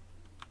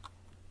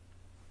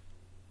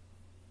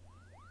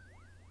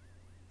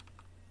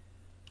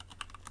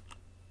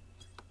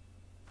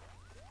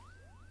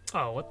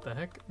 Oh, what the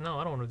heck? No,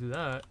 I don't want to do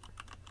that.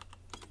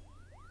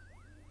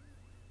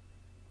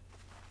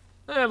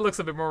 It looks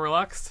a bit more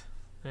relaxed.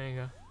 There you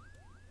go.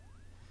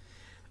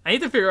 I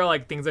need to figure out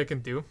like things I can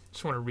do.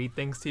 Just want to read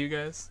things to you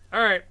guys.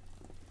 All right.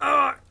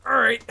 All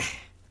right.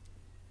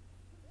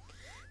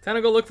 Time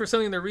to go look for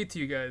something to read to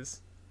you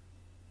guys.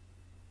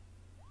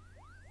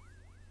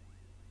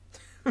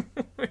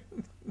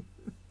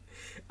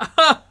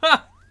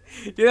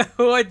 You know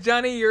what,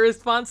 Johnny? Your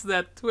response to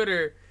that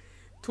Twitter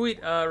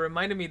tweet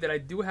reminded me that I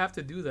do have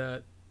to do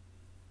that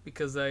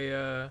because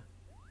I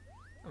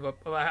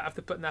have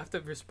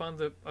to respond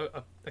to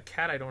a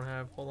cat I don't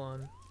have. Hold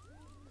on.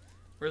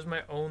 Where's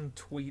my own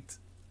tweet?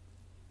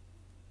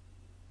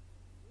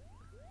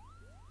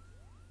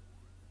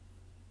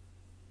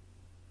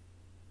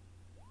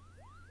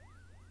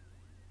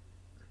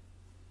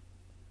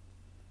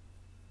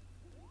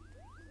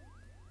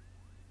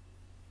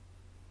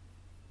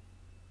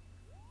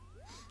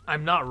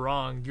 I'm not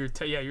wrong. You're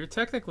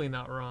technically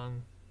not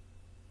wrong.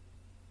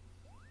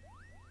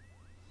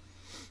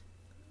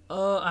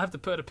 I have to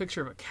put a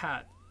picture of a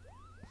cat.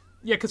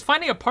 Yeah, because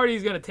finding a party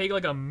is going to take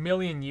like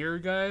 1,000,000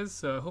 years, guys.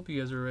 So I hope you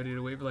guys are ready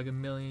to wait for like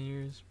 1,000,000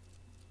 years.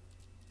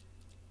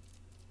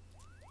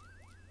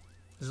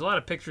 There's a lot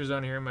of pictures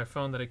on here in my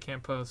phone that I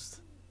can't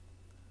post.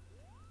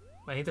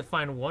 I need to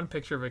find one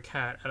picture of a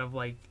cat out of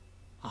like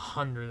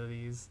 100 of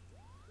these.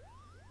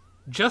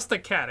 Just a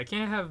cat. I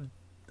can't have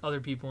other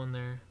people in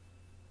there.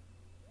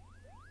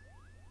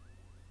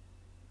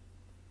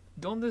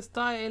 ¿Dónde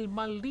está el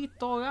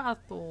maldito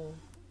gato?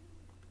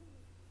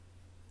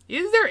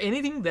 Is there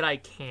anything that I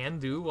can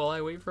do while I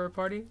wait for a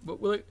party?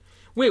 Wait,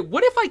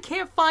 what if I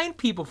can't find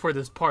people for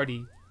this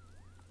party?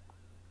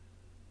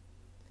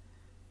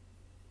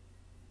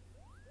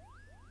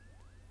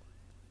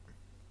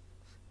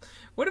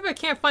 What if I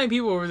can't find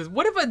people for this?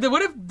 What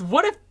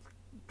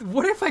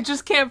if I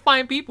just can't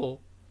find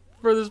people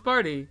for this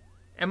party?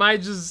 Am I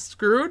just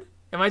screwed?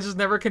 Am I just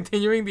never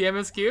continuing the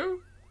MSQ?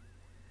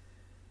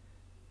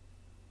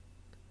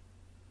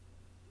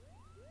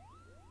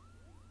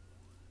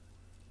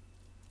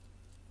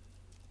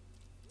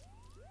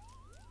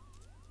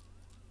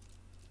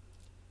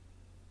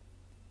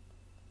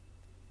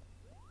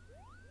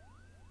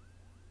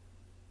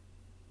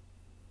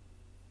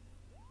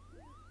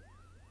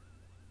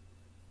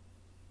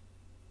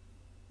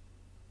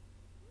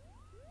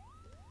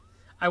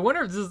 I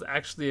wonder if this is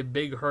actually a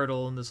big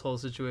hurdle in this whole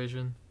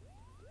situation.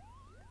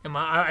 Am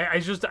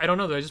I don't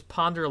know, do I just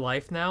ponder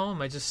life now?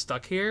 Am I just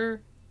stuck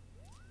here?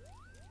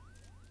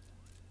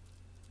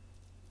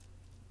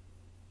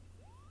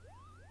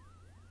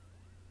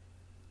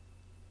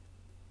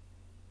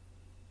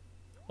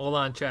 Hold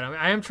on, chat.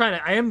 I am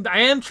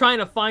trying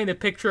to find a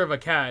picture of a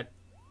cat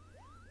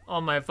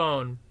on my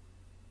phone.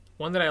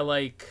 One that I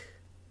like.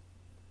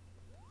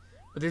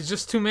 But there's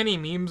just too many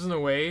memes in the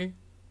way, you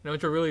know,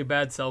 which are really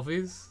bad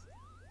selfies.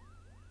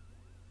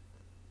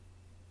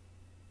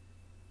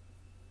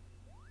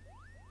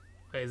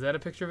 Wait, is that a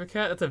picture of a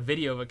cat? That's a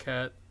video of a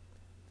cat.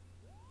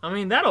 I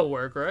mean, that'll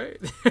work, right?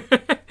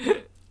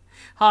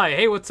 Hi,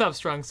 hey, what's up,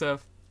 Strong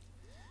Stuff?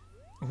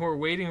 We're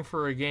waiting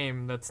for a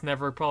game that's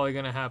never probably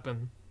gonna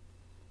happen.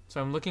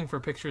 So I'm looking for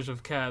pictures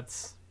of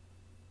cats.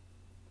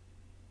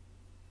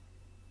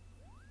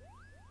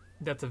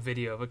 That's a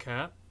video of a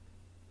cat.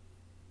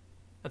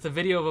 That's a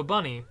video of a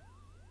bunny.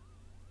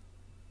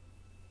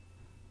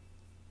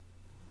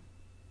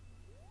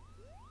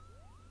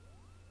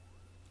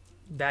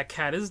 That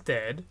cat is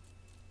dead.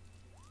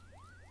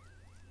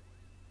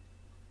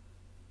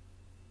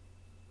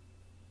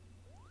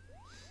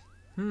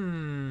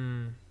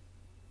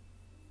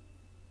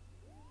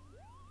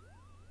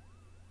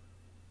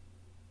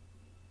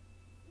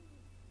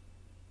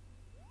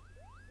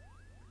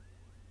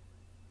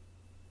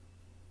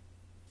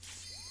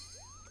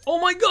 Oh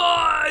my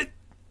god!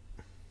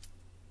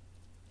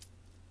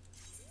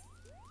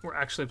 We're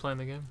actually playing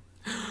the game.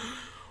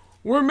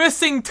 We're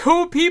missing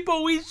 2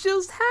 people. We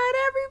just had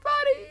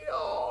everybody.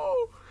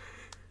 Oh.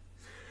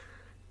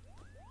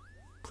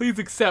 Please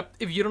accept.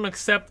 If you don't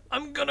accept,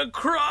 I'm gonna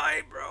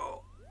cry,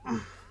 bro.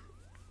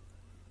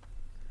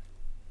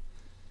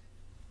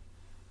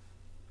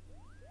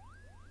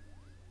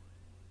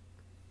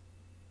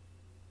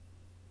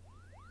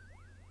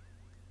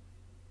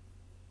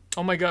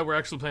 Oh my god, we're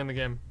actually playing the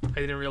game. I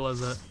didn't realize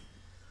that.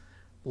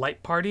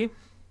 Light party?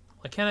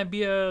 Why can't I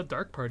be a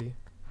dark party?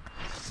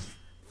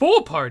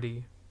 Full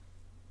party?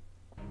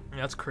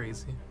 That's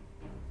crazy.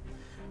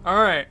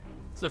 Alright,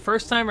 it's the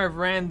first time I've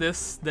ran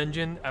this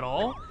dungeon at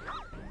all.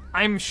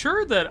 I'm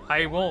sure that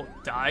I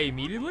won't die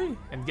immediately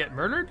and get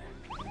murdered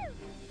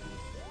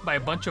by a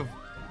bunch of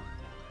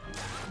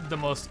the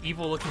most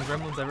evil looking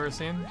gremlins I've ever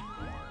seen.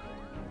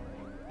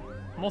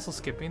 I'm also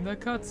skipping the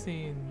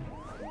cutscene.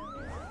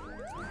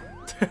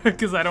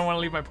 Because I don't want to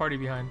leave my party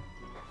behind.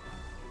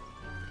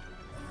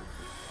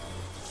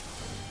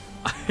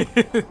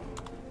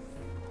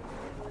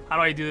 How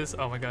do I do this?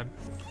 Oh my god.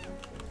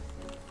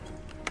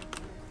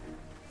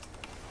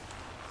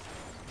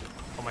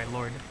 Oh my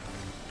lord.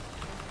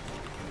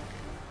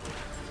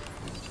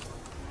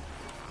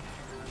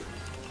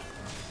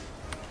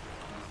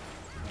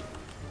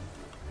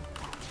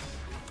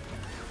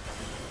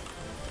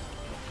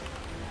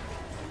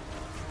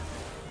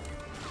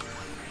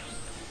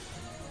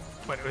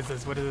 What is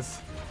this? What is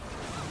this?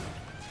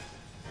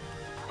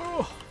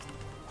 Oh.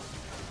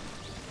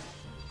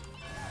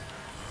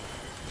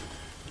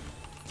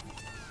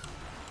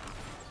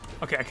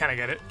 Okay, I kind of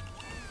get it.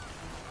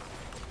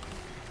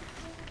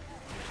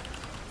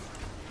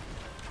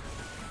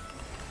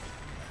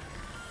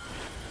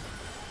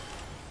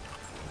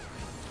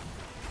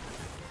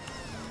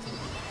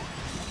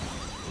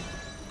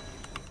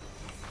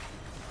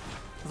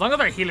 As long as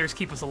our healers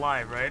keep us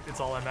alive, right? It's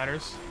all that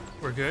matters.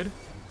 We're good.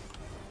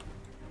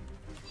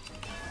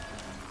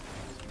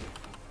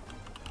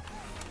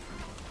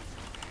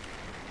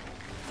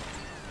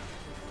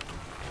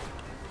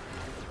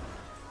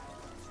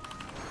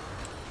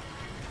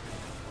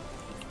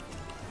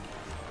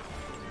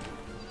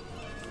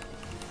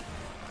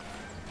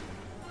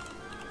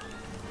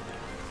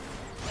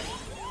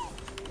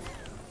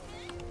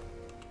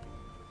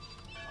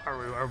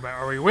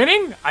 Are we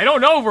winning? I don't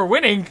know if we're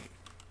winning.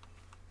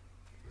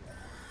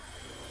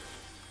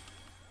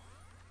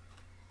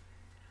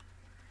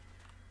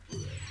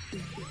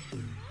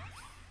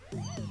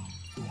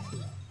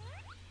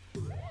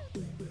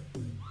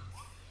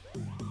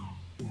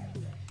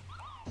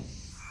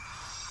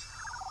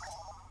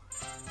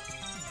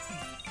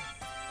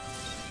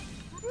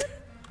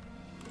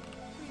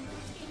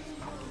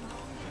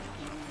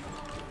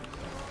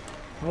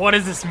 What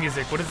is this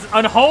music? What is this?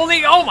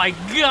 Unholy? Oh my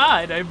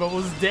god, I'm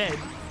almost dead.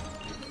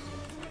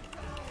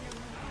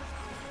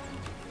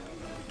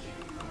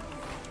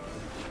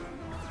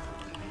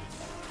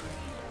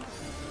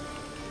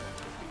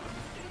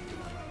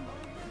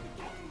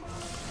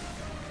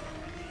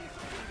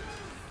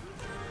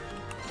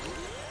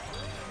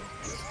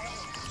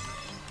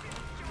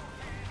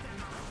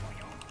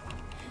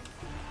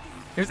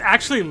 There's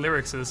actually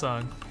lyrics to the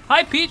song.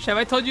 Hi Peach, have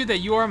I told you that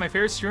you are my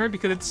favorite streamer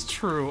because it's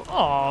true?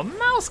 Aw,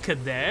 Mouse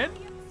Cadet.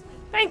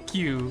 Thank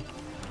you.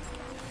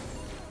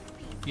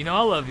 You know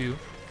I love you.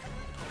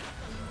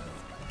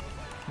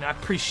 And I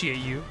appreciate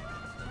you.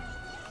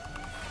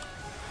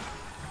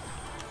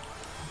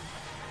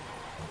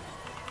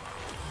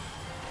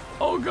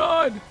 Oh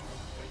god.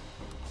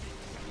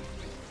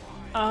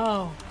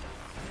 Oh.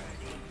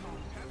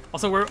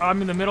 Also,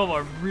 I'm in the middle of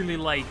a really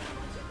like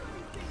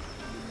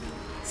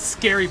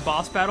scary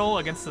boss battle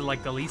against the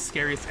least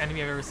scariest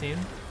enemy I've ever seen.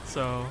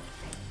 So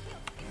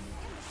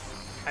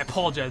I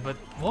apologize, but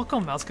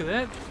welcome, Mouse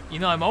Cadet. You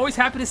know, I'm always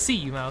happy to see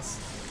you, Mouse.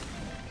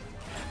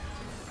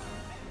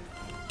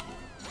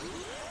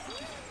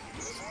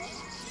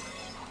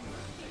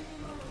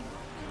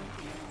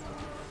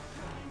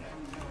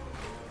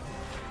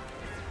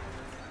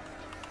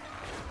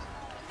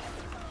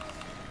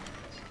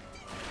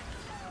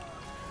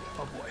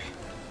 Oh boy.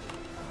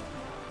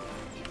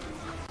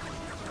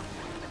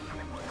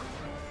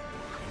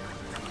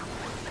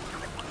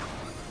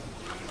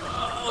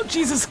 Oh,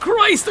 Jesus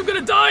Christ, I'm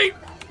gonna die!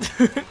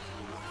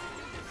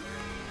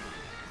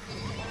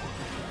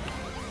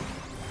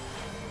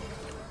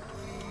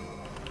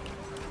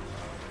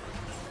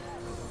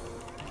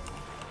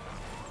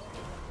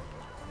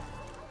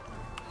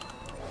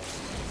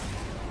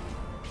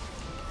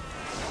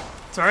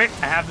 It's alright,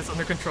 I have this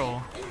under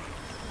control.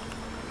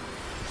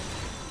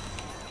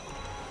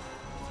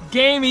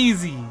 Game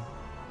easy!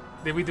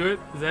 Did we do it?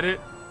 Is that it?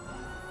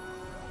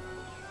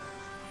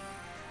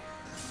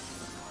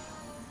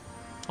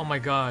 Oh my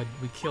god,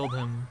 we killed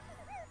him.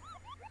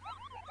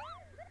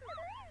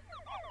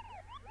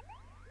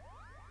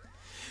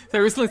 So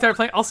I recently started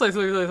playing, also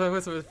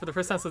for the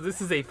first time, so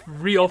this is a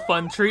real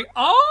fun treat.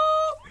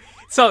 Oh!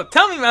 So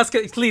tell me,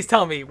 Mascot, please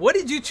tell me, what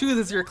did you choose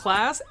as your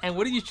class, and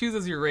what did you choose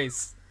as your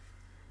race?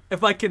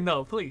 If I can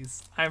know,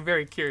 please. I'm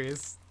very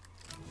curious.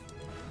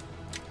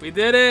 We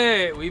did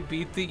it! We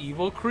beat the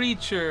evil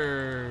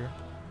creature.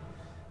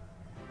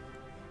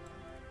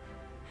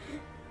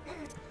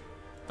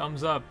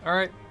 Thumbs up.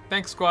 Alright.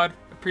 Thanks, squad.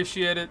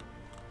 Appreciate it.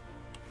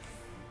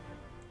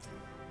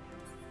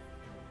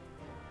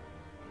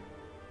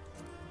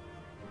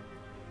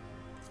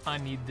 I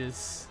need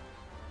this.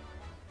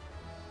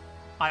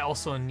 I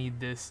also need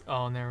this.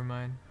 Oh, never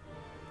mind.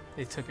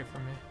 They took it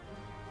from me.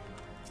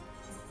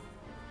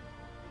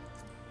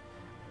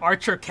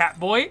 Archer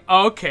Catboy?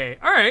 Okay.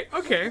 Alright,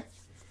 okay.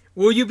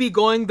 Will you be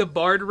going the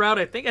Bard route?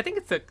 I think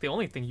it's the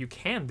only thing you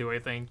can do, I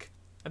think.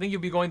 I think you'll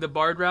be going the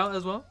Bard route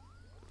as well.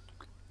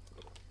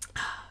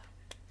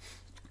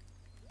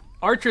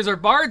 Archers are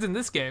bards in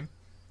this game.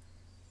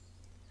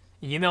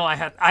 You know,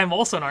 I'm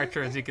also an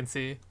archer, as you can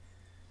see.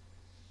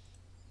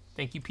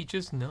 Thank you,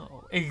 Peaches.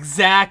 No,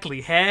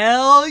 exactly.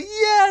 Hell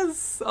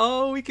yes!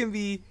 Oh, we can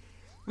be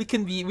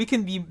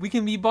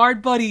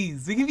bard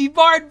buddies. We can be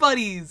bard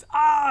buddies.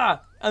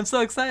 Ah, I'm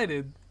so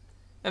excited.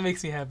 That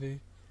makes me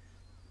happy.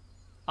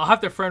 I'll have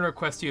to friend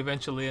request you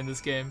eventually in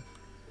this game.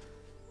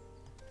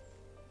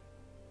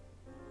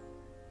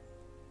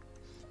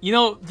 You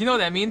know what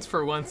that means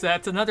for once?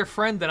 That's another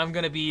friend that I'm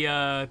gonna be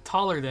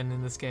taller than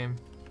in this game.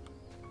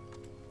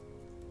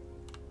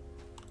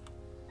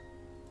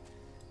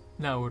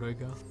 Now where do I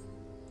go?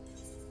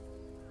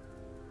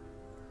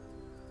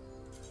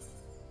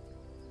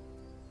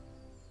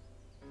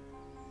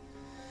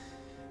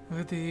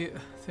 With the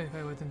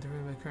 35 within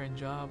doing my current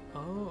job.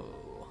 Oh,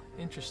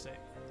 interesting.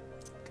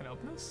 Can I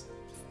open this?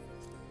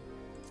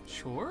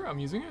 Sure, I'm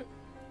using it.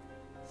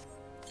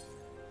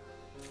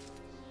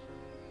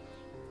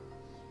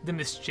 The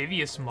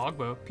mischievous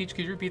Mogbo. Peach,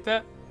 could you repeat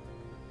that?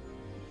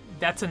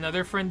 That's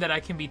another friend that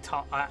I can be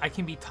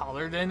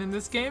taller than in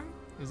this game?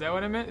 Is that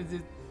what I meant? Is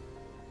it...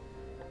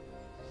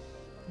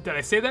 Did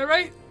I say that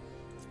right?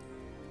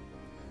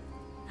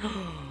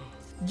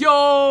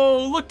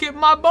 Yo, look at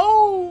my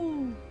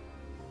bow!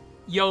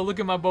 Yo, look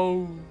at my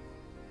bow.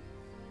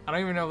 I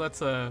don't even know if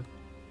that's a...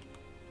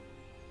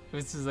 If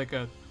this is like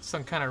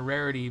some kind of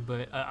rarity,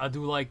 but I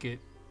do like it.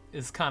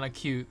 It's kind of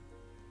cute.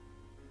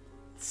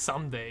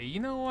 Someday. You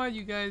know what,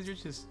 you guys are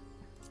just...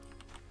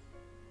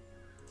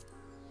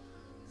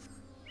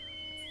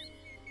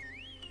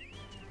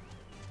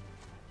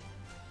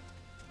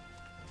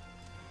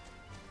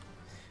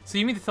 So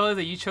you mean to tell us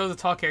that you chose a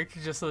tall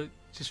character just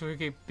to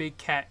get big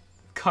cat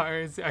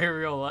cars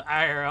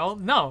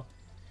IRL? No.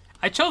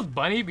 I chose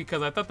Bunny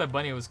because I thought that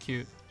Bunny was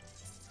cute.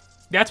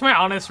 That's my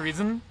honest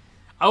reason.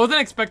 I wasn't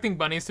expecting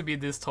bunnies to be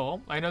this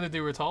tall. I know that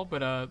they were tall,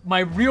 but my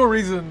real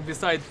reason,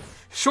 besides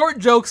short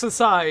jokes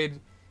aside,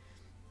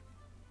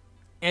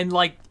 and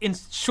like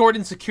short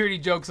insecurity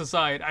jokes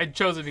aside, I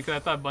chose it because I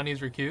thought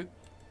bunnies were cute.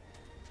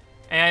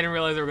 And I didn't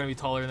realize they were gonna be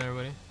taller than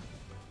everybody.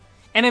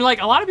 And then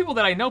like a lot of people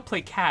that I know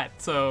play cat,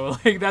 so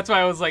like that's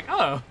why I was like,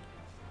 oh,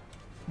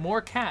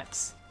 more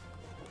cats.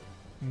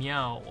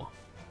 Meow.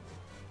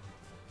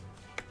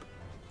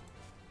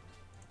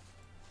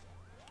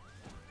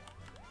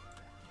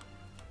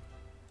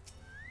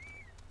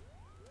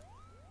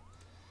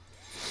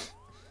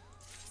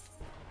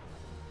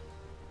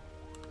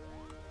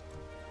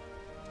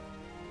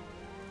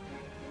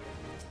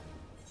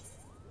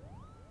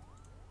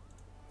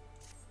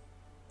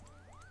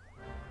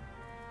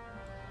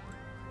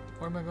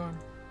 Where am I going?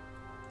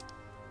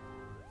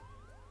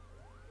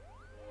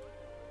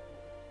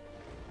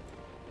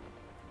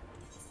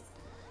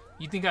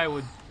 You think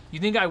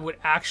I would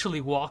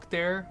actually walk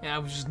there and I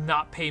would just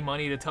not pay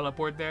money to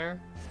teleport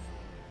there?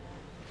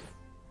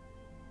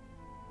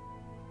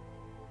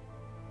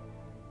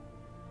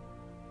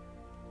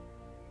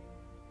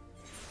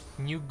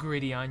 New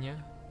gritty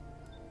Anya.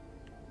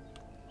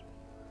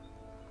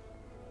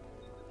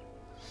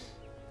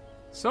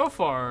 So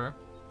far,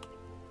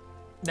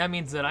 that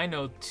means that I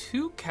know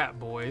 2 cat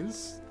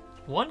boys,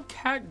 1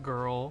 cat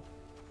girl.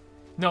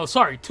 No,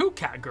 sorry, 2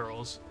 cat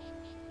girls.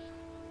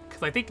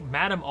 Because I think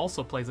Madam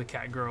also plays a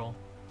cat girl.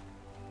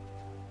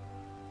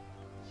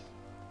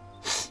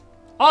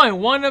 Oh, and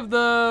one of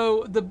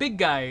the big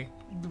guy,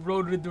 the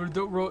Rodden.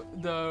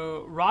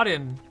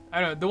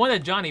 I don't know, the one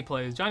that Johnny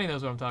plays. Johnny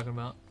knows what I'm talking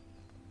about.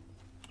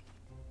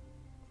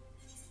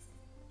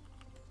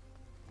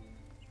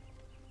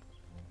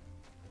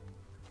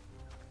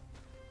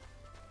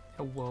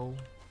 Whoa.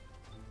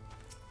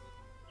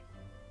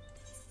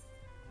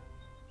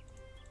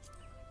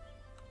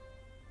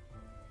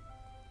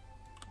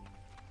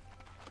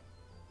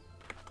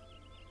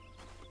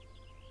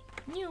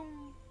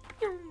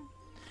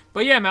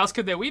 But yeah, Mouse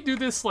Cadet, we do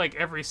this like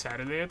every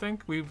Saturday, I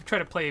think. We try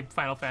to play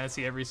Final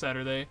Fantasy every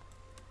Saturday.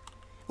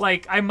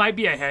 Like, I might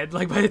be ahead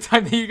like by the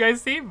time that you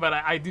guys see, but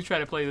I do try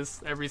to play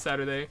this every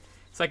Saturday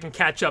so I can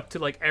catch up to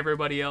like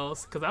everybody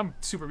else, because I'm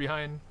super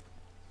behind.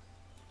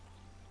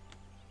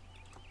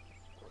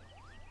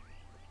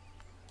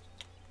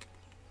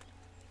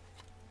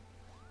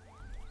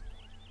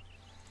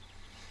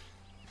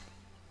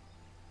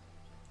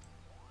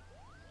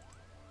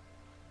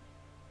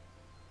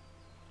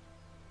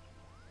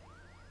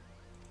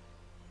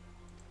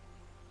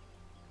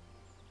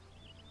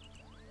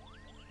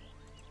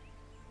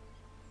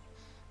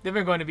 They've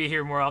been going to be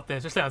here more often,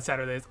 especially on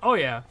Saturdays. Oh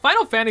yeah,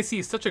 Final Fantasy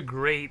is such a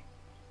great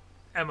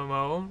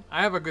MMO.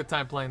 I have a good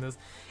time playing this.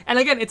 And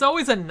again, it's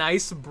always a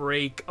nice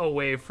break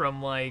away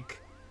from like...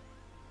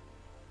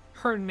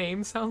 Her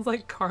name sounds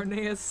like Carne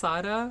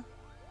Asada?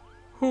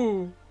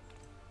 Who?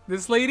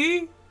 This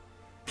lady?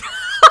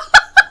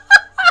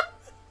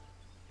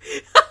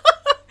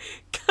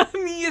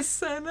 Carne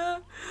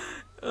Asada?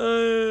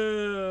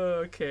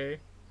 Okay.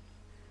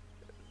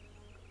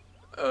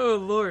 Oh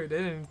lord,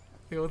 I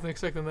wasn't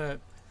expecting that.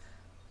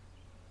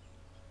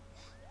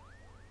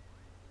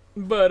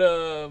 But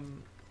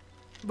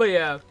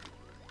yeah,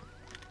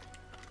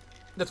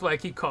 that's why I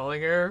keep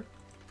calling her.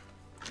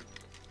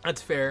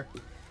 That's fair.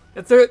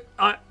 It's the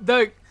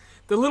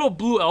little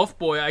blue elf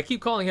boy. I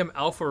keep calling him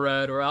Alpha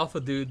Red or Alpha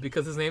Dude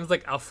because his name's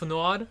like Alpha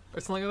Noad or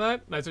something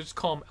like that. And I just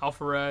call him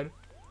Alpha Red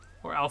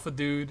or Alpha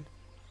Dude,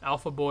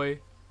 Alpha Boy,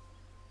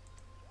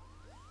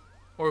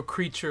 or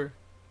Creature.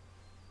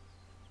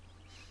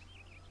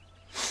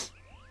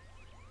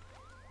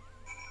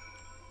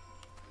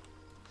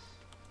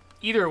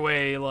 Either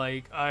way,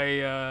 like,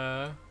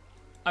 I've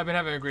been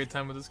having a great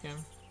time with this game.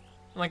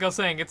 Like I was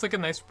saying, it's like a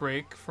nice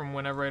break from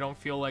whenever I don't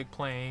feel like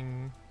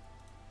playing,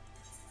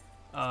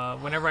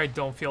 whenever I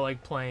don't feel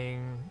like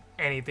playing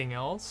anything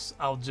else,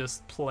 I'll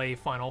just play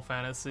Final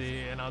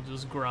Fantasy and I'll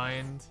just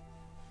grind.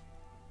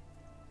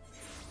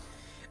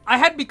 I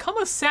had become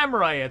a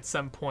samurai at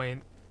some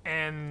point,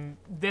 and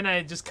then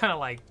I just kind of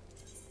like,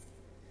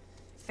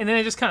 and then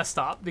I just kind of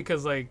stopped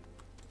because like,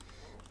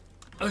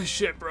 oh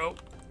shit, bro,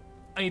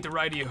 I need to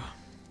ride you.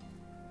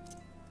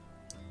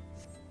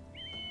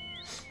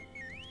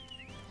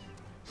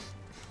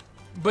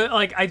 But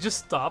like, I just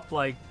stopped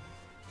like,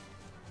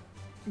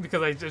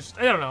 because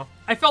I don't know.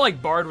 I felt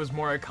like Bard was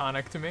more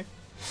iconic to me.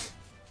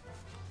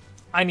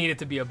 I needed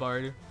to be a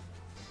Bard.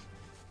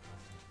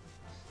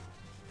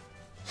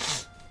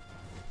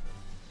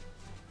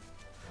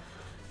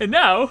 And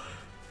now,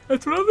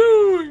 that's what I'm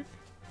doing.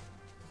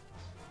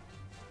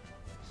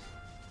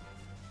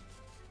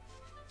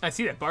 I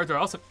see that Bards are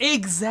awesome.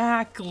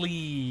 Exactly!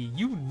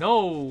 You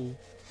know.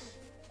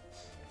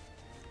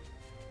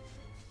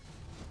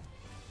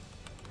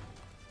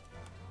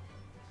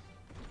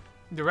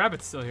 The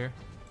rabbit's still here.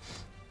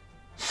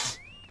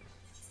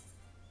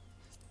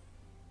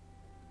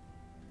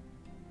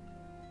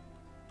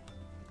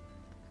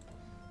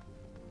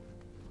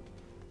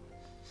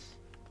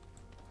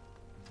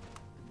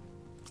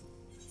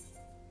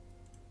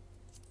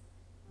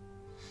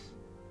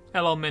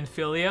 Hello,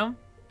 Minfilia.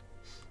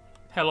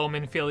 Hello,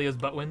 Minfilia's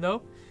butt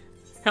window.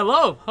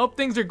 Hello, hope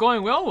things are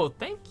going well. Well,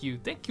 thank you.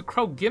 Thank you,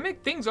 Crow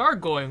Gimmick. Things are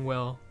going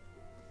well.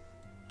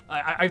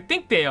 I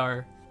think they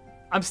are.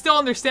 I'm still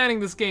understanding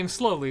this game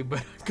slowly,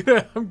 but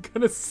I'm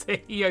gonna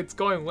say it's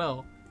going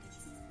well.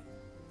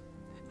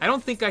 I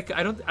don't think I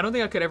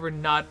could ever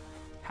not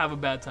have a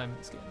bad time in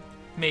this game.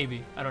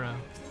 Maybe, I don't know.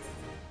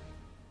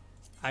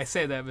 I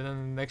say that, but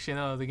then next you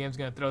know, the game's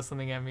gonna throw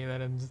something at me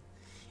that I'm just,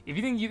 if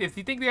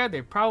you think they are,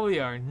 they probably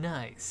are.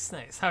 Nice,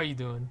 nice. How are you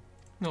doing?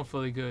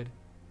 Hopefully good.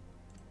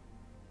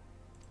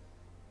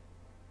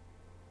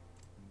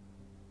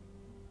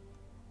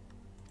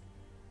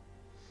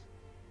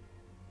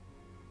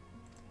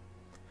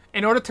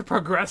 In order to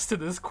progress to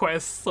this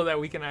quest so that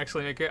we can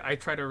actually make it, I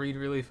try to read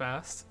really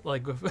fast.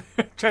 Like,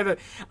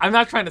 I'm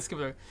not trying to skip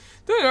it.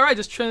 Doing alright,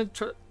 just chilling,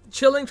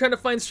 trying to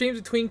find streams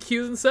between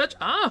queues and such.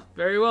 Ah,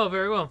 very well,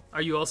 very well.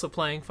 Are you also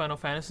playing Final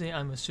Fantasy?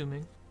 I'm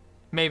assuming.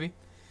 Maybe.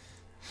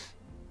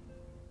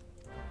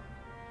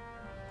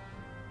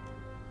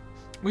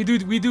 We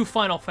do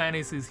Final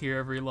Fantasies here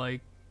every, like,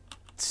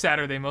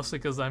 Saturday, mostly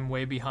because I'm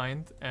way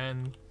behind.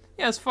 And,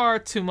 yeah, it's far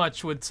too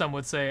much, some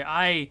would say.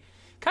 I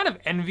kind of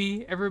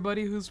envy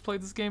everybody who's played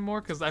this game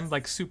more because I'm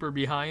like super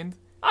behind.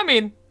 I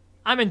mean,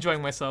 I'm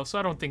enjoying myself, so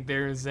I don't think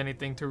there's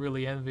anything to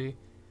really envy.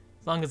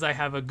 As long as I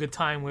have a good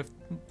time with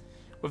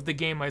the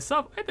game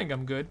myself, I think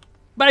I'm good.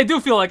 But I do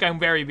feel like I'm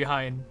very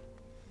behind.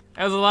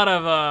 There's a lot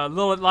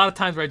of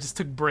times where I just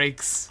took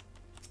breaks,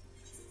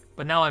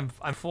 but now I'm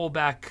full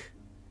back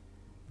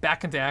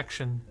into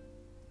action.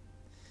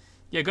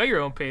 Yeah, go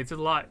your own pace.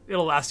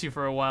 It'll last you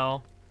for a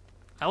while.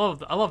 I love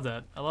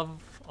that. I love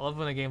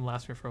when a game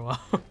lasts me for a while.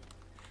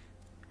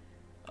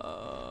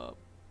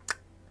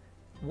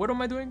 What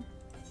am I doing?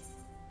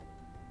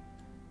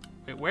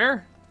 Wait,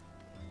 where?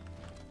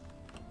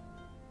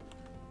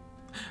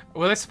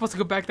 Was I supposed to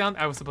go back down?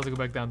 I was supposed to go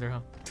back down there, huh?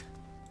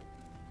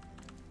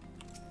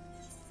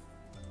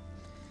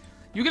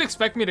 You can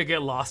expect me to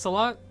get lost a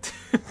lot,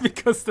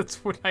 because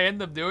that's what I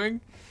end up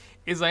doing,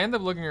 is I end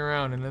up looking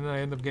around and then I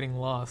end up getting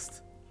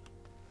lost.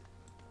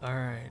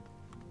 Alright.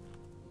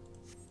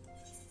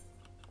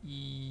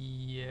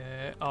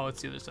 Yeah. Oh, it's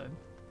the other side.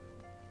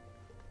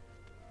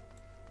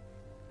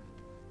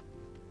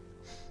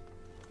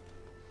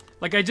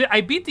 Like, I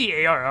beat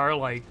the ARR,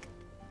 like,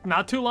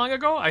 not too long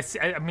ago. I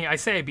mean, I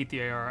say I beat the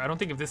ARR. I don't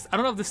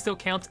know if this still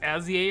counts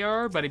as the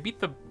ARR, but I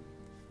beat the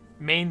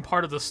main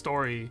part of the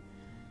story,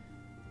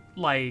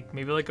 like,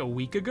 maybe like a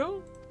week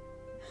ago?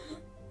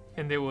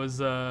 And it was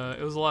a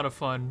lot of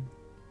fun.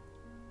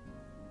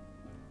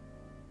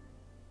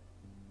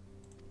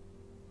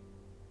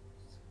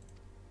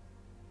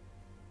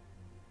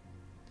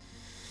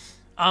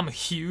 I'm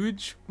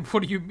huge.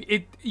 What do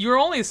you? You're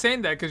only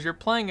saying that because you're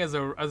playing as a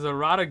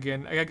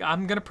Rodigan.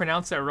 I'm gonna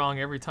pronounce that wrong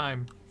every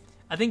time.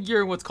 I think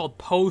you're what's called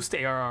post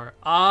ARR.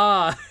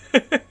 Ah,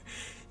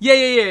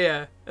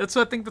 yeah. That's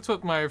what I think. That's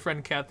what my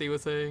friend Kathy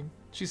was saying.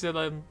 She said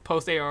I'm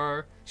post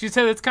ARR. She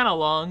said it's kind of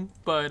long,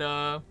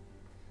 but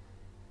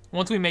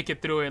once we make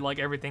it through it, like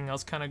everything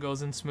else kind of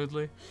goes in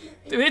smoothly.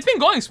 It's been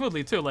going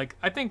smoothly too. Like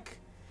I think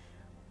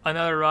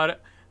another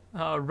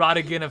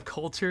Rodigan of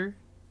culture.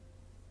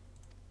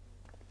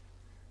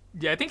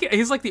 Yeah, I think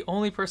he's like the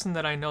only person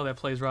that I know that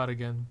plays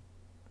Rodigan.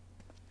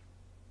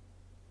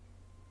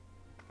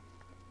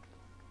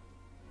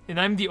 And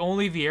I'm the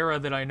only Vieira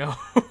that I know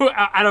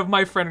out of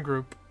my friend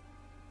group.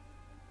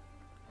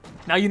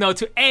 Now you know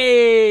too.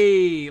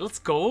 Hey, let's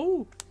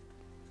go.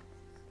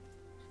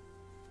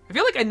 I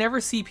feel like I never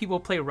see people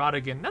play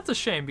Rodigan. That's a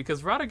shame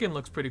because Rodigan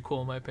looks pretty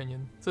cool in my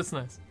opinion. So it's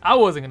nice. I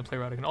wasn't going to play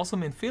Rodigan. Also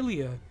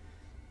Minfilia.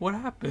 What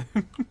happened?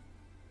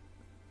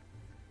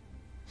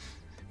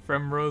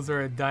 Femros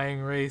are a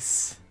dying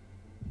race.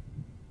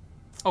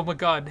 Oh my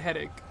god,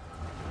 headache.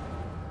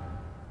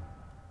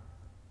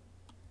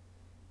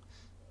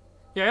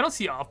 Yeah, I don't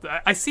see often.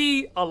 I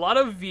see a lot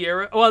of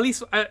Vieira. Well, at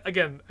least,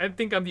 again, I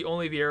think I'm the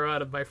only Vieira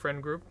out of my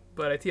friend group.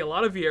 But I see a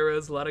lot of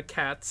Vieras, a lot of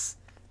cats.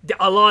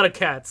 A lot of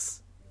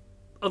cats.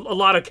 A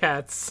lot of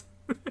cats.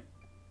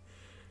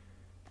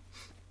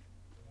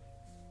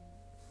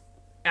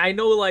 I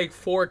know like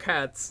 4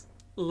 cats.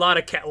 A lot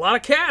of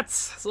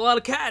cats. It's a lot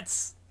of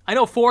cats. I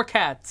know 4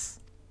 cats.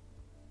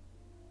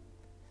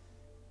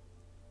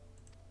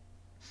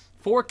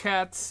 4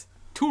 cats.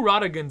 2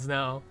 Rodigans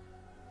now.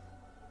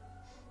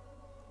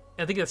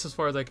 I think that's as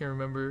far as I can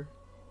remember.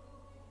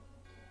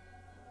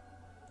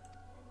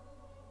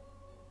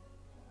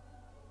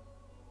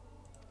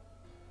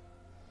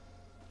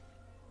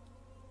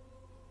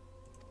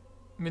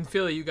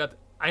 Minfilia, you got...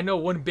 I know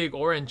 1 big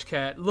orange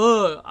cat.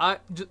 Look,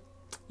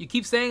 you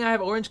keep saying I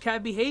have orange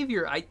cat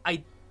behavior.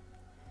 I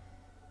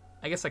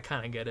guess I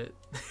kind of get it.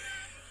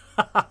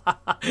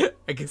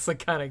 I guess I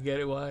kind of get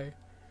it why.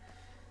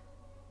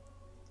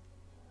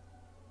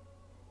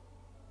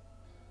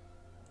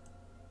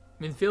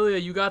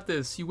 Minfilia, you got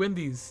this. You win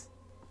these.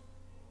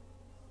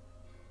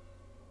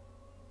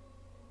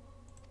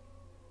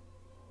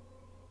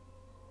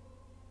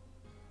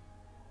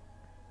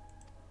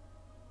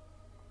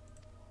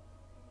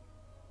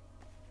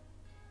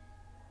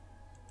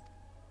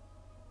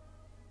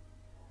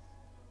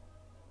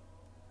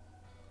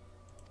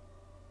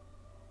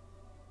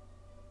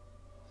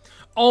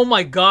 Oh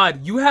my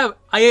god, you have...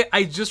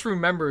 I just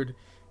remembered.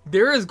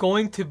 There is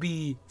going to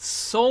be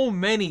so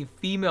many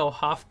female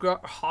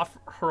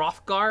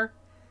Hrothgar.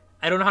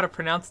 I don't know how to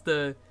pronounce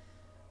the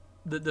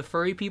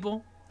furry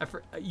people.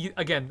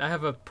 Again, I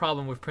have a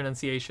problem with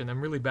pronunciation.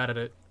 I'm really bad at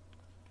it.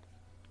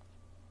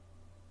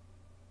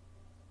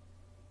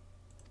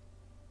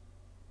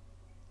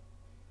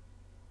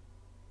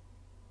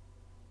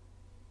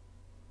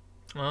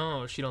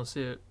 Oh, she don't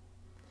see it.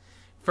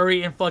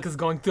 Furry influx is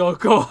going to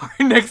go hard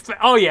next.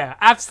 Oh yeah,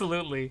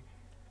 absolutely.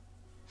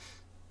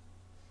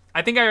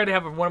 I think I already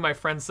have one of my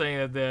friends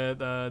saying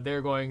that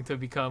they're going to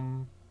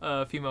become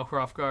female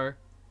Hrothgar.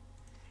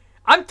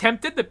 I'm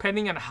tempted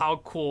depending on how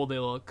cool they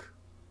look.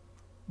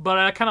 But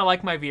I kind of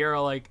like my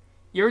Viera. Like,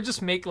 you ever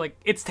just make, like,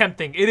 it's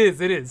tempting. It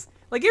is.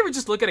 Like, you ever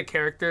just look at a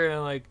character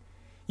and, like,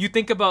 you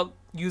think about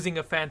using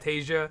a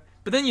Fantasia.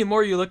 But then the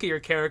more you look at your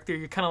character,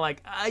 you're kind of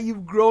like,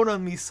 you've grown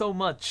on me so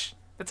much.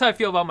 That's how I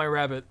feel about my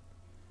rabbit.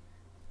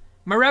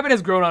 My rabbit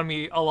has grown on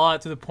me a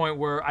lot to the point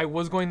where I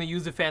was going to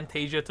use the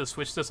Fantasia to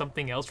switch to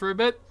something else for a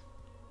bit.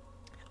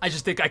 I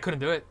just think I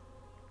couldn't do it.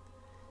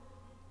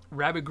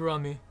 Rabbit grew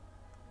on me.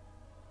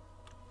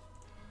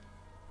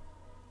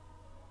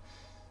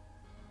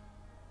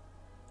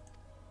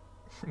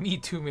 Me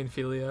too,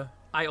 Minfilia.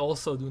 I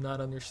also do not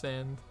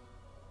understand.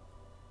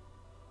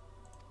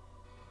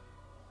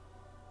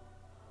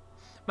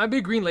 My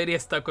big green lady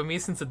has stuck with me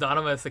since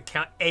Adonymous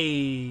account.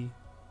 Ayy.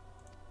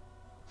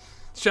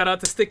 Shout out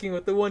to sticking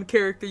with the one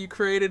character you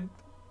created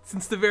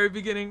since the very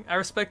beginning. I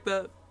respect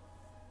that.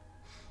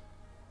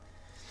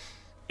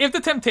 If the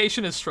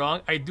temptation is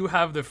strong, I do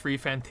have the free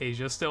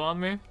Fantasia still on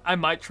me. I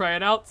might try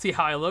it out, see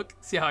how I look,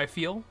 see how I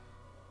feel.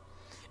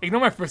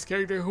 Ignore my first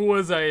character, who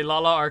was a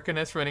Lala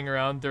Arcanist running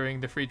around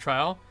during the free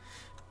trial.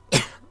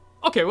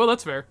 Okay, well,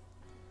 that's fair.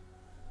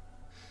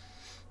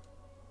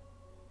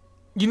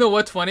 You know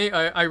what's funny?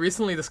 I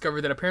recently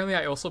discovered that apparently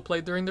I also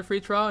played during the free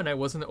trial, and I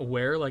wasn't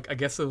aware. Like, I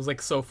guess it was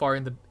like so far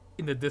in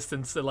the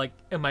distance that, like,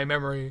 in my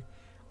memory,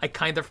 I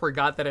kind of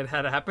forgot that it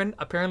had happened.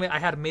 Apparently, I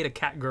had made a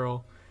cat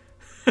girl.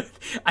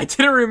 I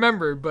didn't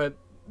remember, but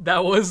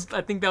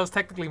I think that was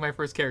technically my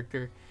first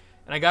character.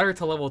 And I got her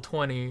to level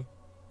 20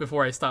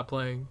 before I stopped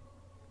playing.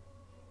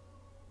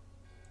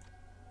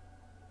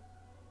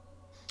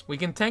 We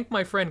can thank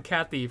my friend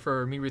Kathy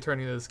for me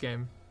returning to this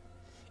game.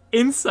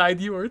 Inside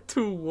you are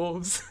 2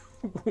 wolves.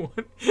 One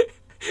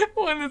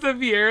is a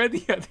Viera,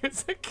 the other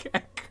is a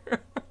cat girl.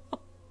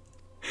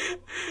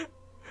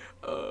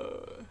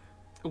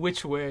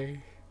 Which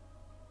way?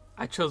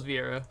 I chose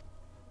Viera.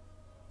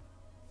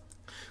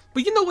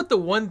 But you know what the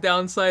one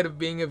downside of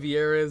being a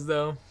Viera is,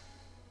 though?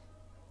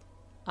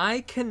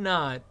 I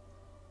cannot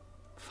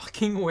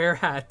fucking wear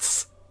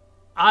hats.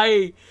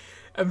 I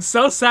am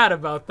so sad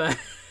about that.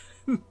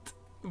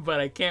 But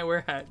I can't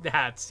wear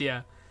hats,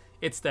 yeah.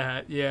 It's the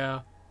hat,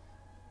 yeah.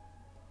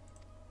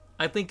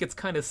 I think it's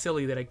kind of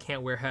silly that I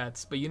can't wear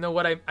hats. But you know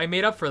what? I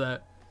made up for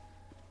that.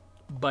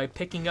 By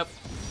picking up...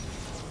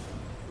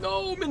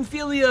 No,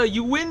 Minfilia,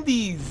 you win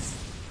these!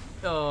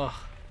 Ugh.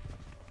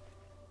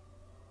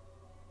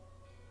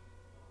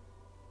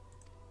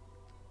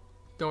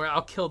 Don't worry,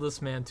 I'll kill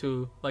this man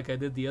too, like I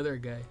did the other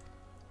guy.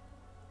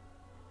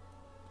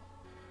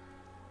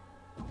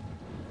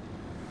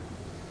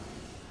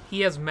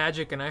 He has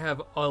magic and I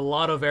have a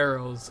lot of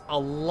arrows. A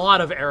lot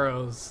of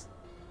arrows.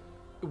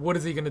 What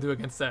is he gonna do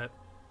against that?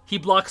 He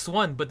blocks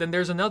one, but then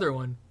there's another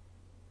one.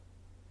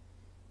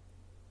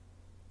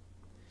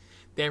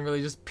 Damn,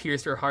 really just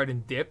pierce her heart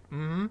and dip.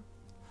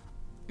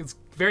 It's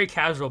very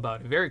casual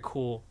about it. Very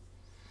cool.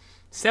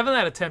 7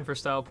 out of 10 for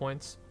style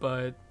points,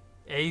 but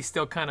he's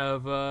still kind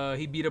of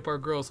he beat up our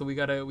girl, so we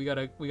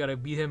gotta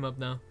beat him up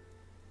now.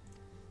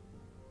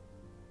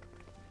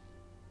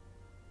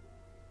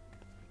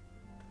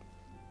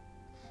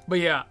 But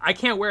yeah, I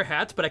can't wear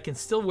hats, but I can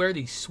still wear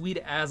these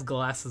sweet-ass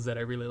glasses that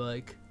I really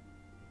like.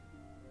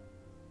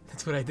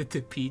 That's what I did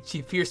to Peach.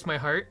 She pierced my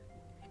heart.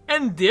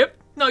 And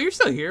dipped. No, you're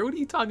still here. What are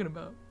you talking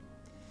about?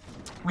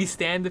 We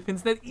stand the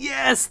Finstead.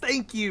 Yes,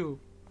 thank you.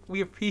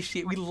 We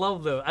appreciate. We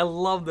love those. I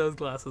love those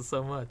glasses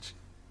so much.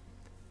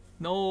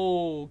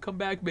 No, come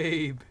back,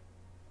 babe.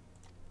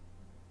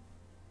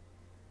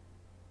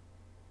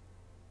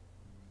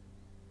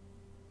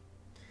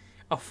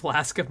 A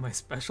flask of my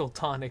special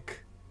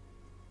tonic.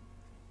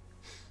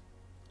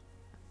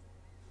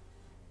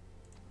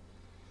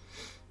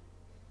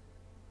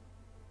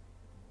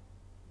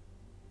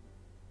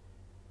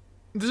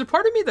 There's a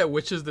part of me that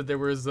wishes that there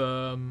was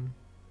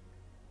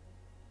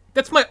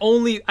that's my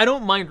only. I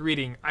don't mind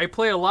reading. I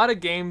play a lot of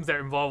games that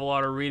involve a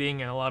lot of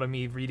reading and a lot of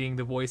me reading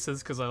the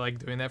voices because I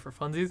like doing that for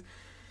funsies.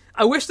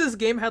 I wish this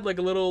game had like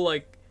a little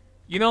like,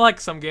 you know,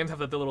 like some games have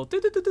that little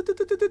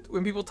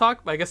when people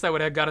talk. I guess that would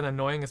have gotten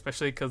annoying,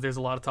 especially because there's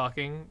a lot of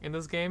talking in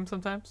this game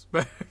sometimes.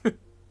 But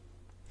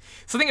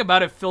something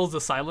about it fills the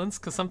silence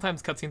because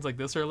sometimes cutscenes like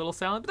this are a little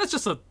silent. But that's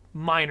just a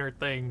minor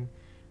thing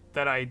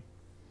that I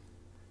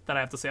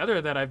have to say. Other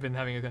than that, I've been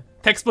having a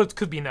text splits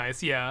could be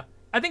nice. Yeah,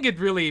 I think it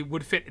really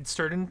would fit in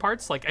certain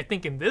parts. Like I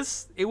think in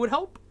this it would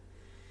help.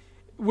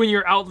 When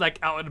you're out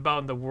and about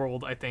in the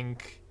world, I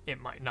think it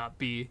might not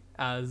be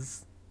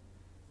as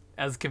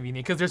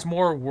convenient because there's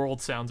more world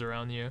sounds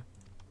around you.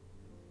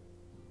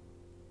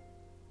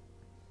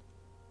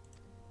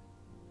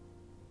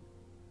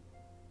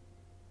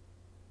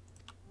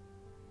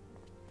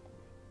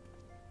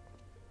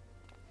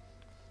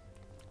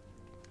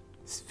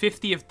 It's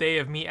 50th day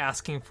of me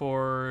asking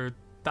for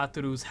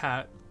Taturu's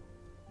hat.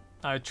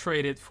 I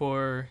trade it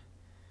for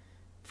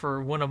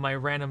one of my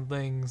random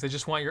things. I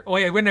just want your. Oh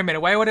yeah, wait a minute.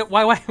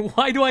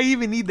 Why do I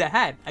even need the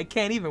hat? I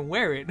can't even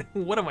wear it.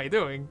 What am I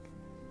doing?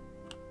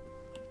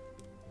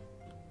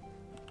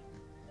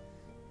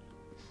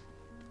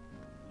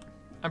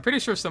 I'm pretty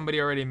sure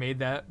somebody already made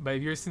that, but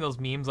have you ever seen those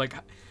memes like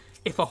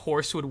if a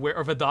horse would wear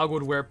or if a dog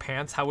would wear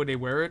pants, how would they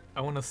wear it?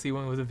 I want to see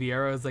one with a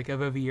Vieira. It's like if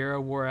a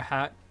Vieira wore a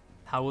hat,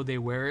 how would they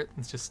wear it?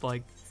 It's just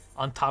like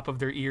on top of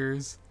their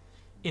ears,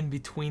 in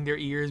between their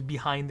ears,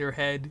 behind their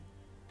head,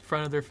 in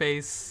front of their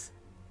face.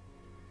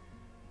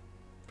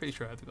 Pretty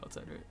sure I have to go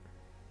outside, right?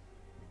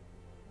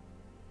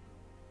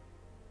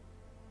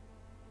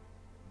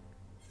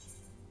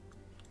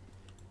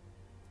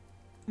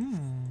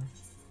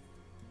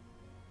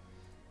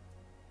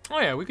 Oh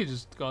yeah, we could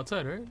just go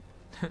outside, right?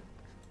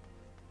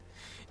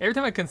 Every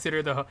time I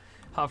consider the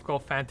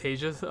Hofcall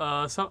Fantasias,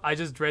 so I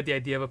just dread the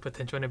idea of a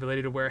potential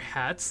inability to wear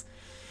hats.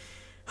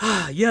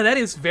 Yeah, that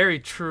is very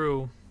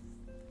true.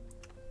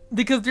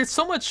 Because there's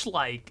so much,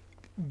 like,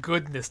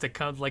 goodness that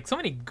comes, like, so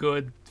many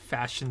good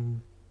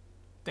fashion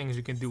things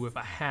you can do with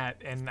a hat,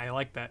 and I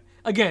like that.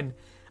 Again,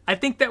 I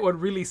think that what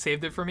really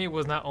saved it for me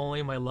was not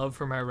only my love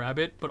for my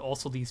rabbit, but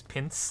also these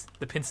pins,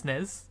 the pince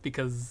nez,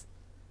 because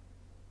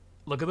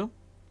look at them.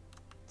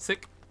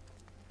 Sick.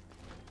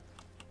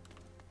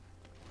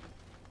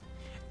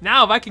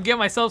 Now, if I could get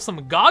myself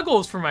some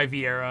goggles for my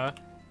Vieira,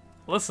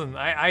 listen,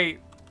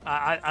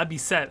 I'd be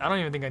set. I don't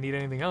even think I need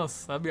anything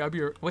else. I'd be.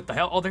 What the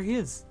hell? Oh, there he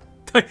is.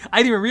 I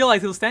didn't even realize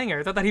he was standing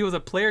there. I thought that he was a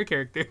player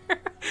character.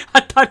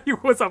 I thought he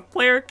was a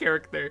player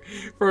character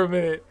for a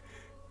minute.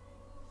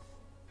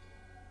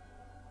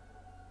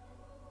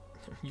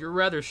 You're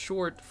rather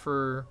short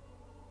for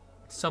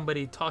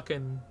somebody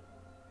talking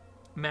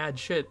mad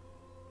shit.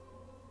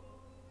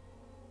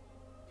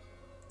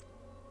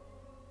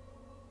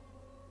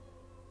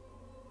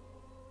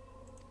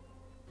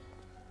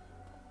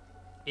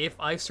 If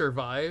I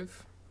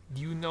survive,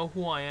 do you know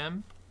who I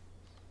am?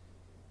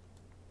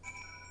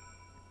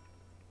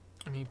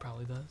 I mean, he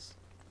probably does.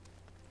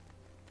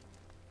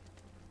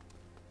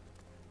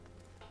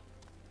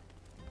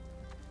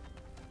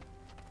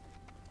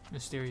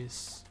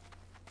 Mysterious.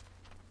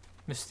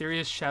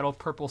 Mysterious shadow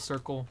purple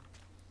circle.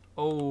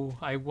 Oh,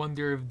 I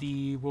wonder if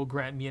D will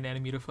grant me an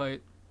enemy to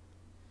fight.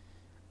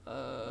 Oh,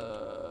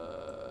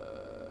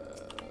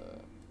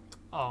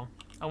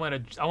 I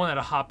wanted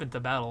to hop into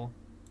battle,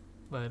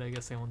 but I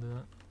guess I won't do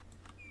that.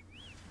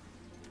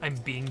 I'm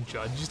being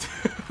judged.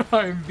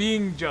 I'm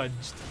being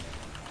judged.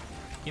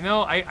 You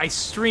know, I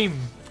stream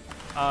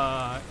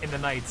in the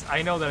nights.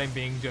 I know that I'm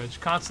being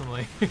judged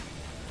constantly. I'm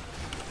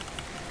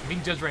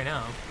being judged right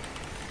now.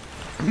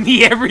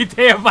 Me every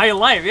day of my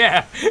life,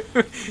 yeah.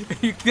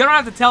 You don't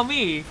have to tell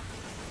me.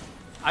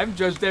 I'm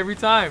judged every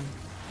time.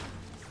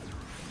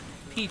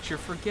 Peach, you're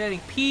forgetting.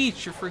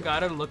 Peach, you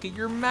forgot to look at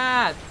your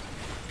mat.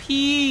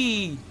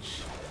 Peach.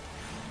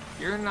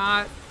 You're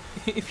not...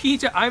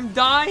 Peach, I'm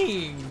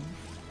dying.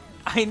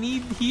 I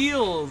need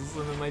heals.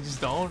 And then I just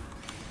don't.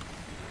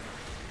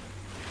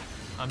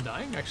 I'm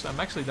dying? Actually, I'm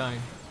actually dying.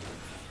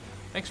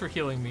 Thanks for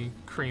healing me,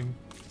 Cream.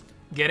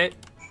 Get it?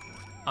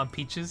 On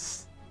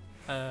Peaches.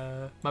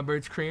 My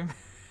bird's cream.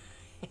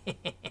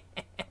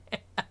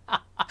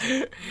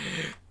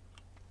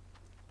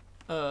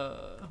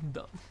 I'm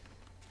dumb.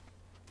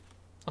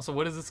 Also,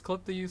 what is this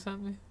clip that you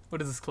sent me?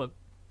 What is this clip?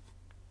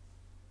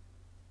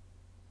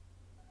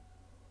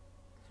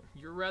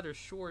 You're rather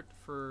short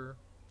for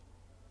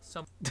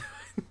some.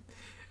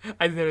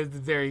 I think it was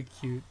very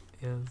cute.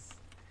 Yes.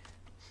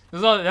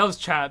 That was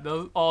chat. That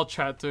was all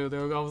chat too.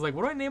 I was like,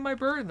 "What do I name my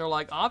bird?" And they're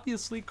like,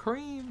 "Obviously,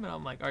 Cream." And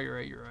I'm like, "Oh, you're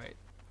right. You're right."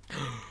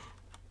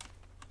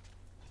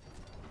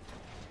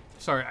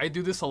 Sorry, I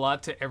do this a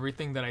lot to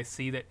everything that I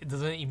see that it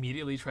doesn't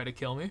immediately try to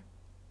kill me.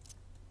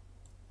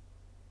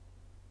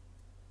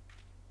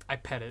 I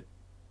pet it.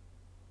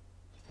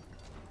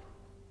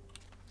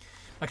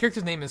 My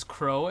character's name is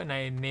Crow, and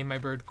I named my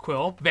bird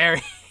Quill.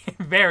 Very,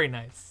 very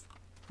nice.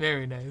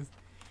 Very nice.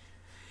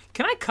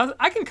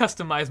 I can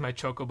customize my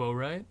chocobo,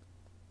 right?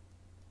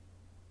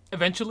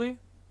 Eventually,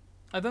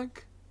 I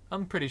think.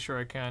 I'm pretty sure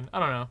I can. I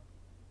don't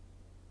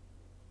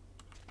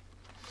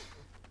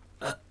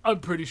know. I'm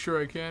pretty sure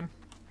I can.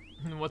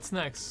 And what's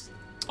next?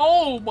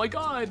 Oh my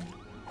god!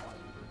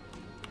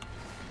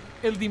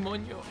 El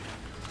demonio.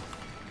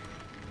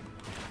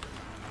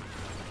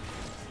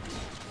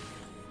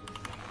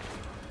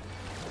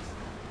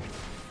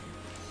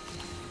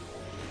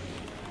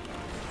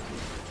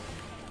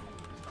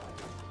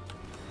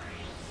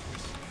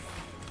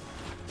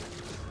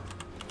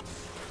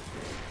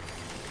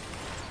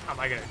 Am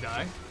I gonna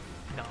die?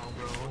 No,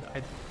 bro.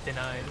 I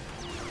denied.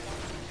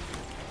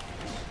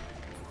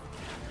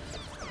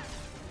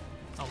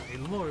 Oh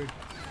my lord.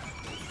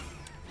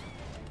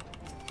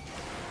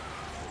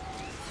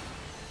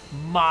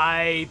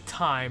 My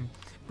time.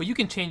 But you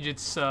can change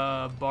its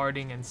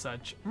barding and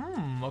such.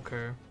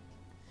 Okay.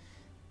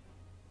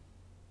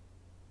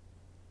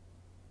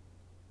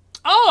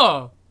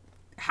 Oh!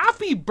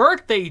 Happy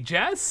birthday,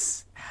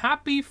 Jess!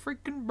 Happy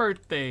freaking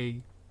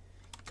birthday.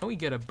 Can we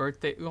get a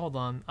birthday? Hold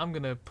on. I'm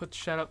gonna put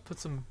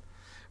some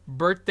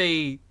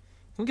birthday. Can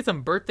we get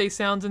some birthday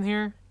sounds in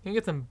here? Can we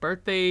get some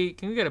birthday?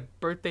 Can we get a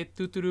birthday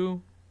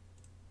doo-doo-doo?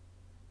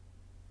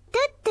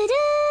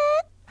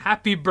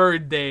 Happy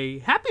birthday.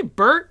 Happy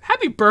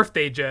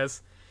birthday,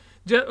 Jess.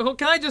 Can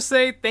I just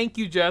say thank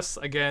you, Jess,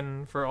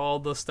 again, for all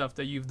the stuff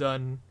that you've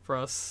done for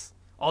us.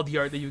 All the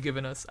art that you've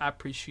given us. I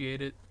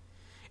appreciate it.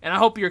 And I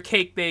hope your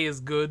cake day is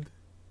good.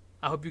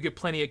 I hope you get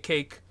plenty of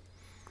cake.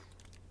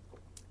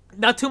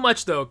 Not too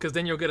much though, because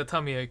then you'll get a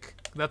tummy ache.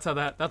 That's how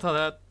that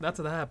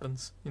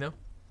happens, you know?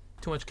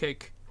 Too much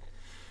cake.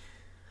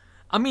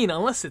 I mean,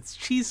 unless it's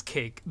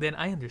cheesecake, then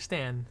I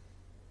understand.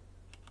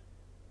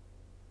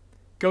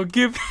 Go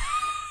give.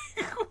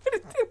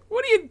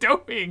 What are you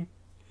doing?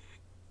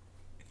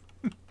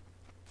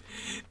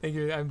 Thank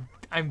you.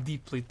 I'm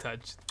deeply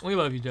touched. We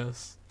love you,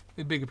 Jess.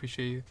 We big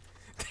appreciate you.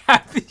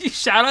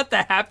 Shout out to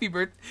Happy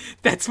Birthday.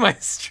 That's my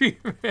stream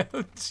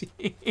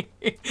LG.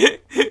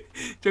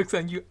 Joke's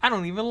on you. I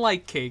don't even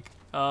like cake.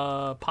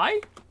 Pie? How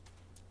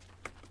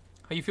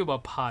you feel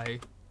about pie?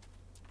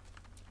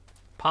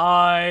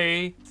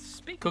 Pie.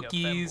 Speaking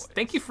Cookies.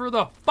 Thank you for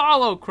the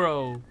follow,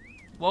 Crow.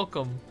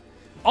 Welcome.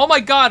 Oh my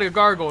god, a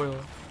gargoyle.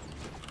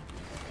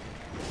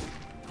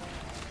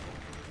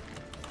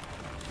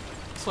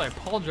 So I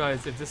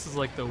apologize if this is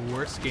like the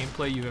worst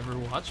gameplay you've ever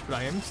watched, but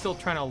I am still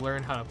trying to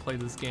learn how to play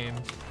this game.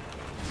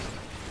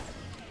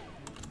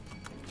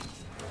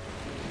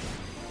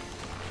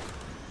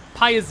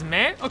 Pie is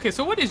meh? Okay,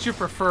 so what is your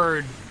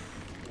preferred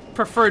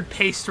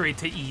pastry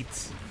to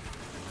eat?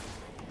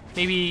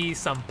 Maybe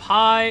some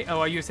pie.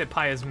 Oh, you said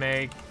pie is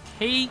meh.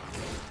 Cake.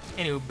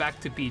 Anyway, back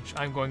to beach.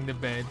 I'm going to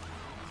bed.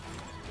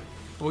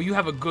 Well, you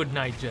have a good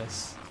night,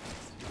 Jess.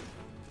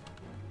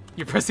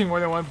 You're pressing more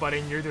than one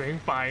button. You're doing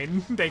fine.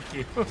 Thank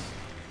you.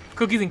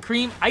 Cookies and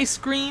cream. Ice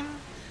cream.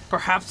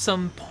 Perhaps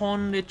some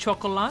pain de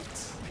chocolat.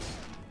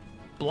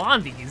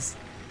 Blondies?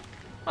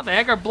 What the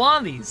heck are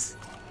blondies?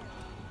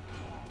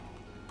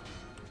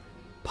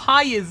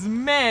 Pie is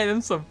mad.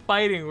 Them some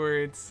fighting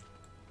words.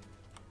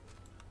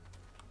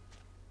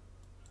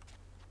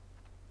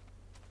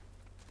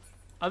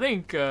 I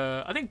think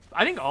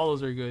all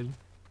those are good.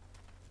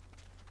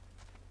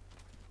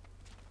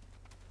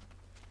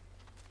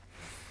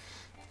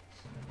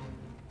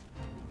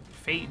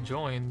 Fate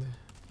joined.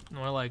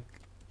 More like,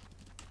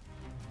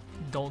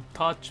 don't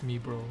touch me,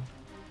 bro.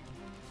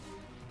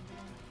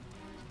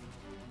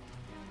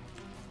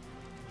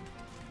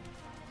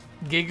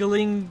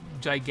 Giggling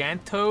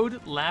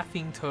Gigantoad,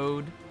 Laughing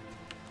Toad.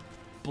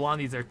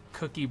 Blondies are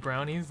cookie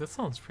brownies. That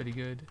sounds pretty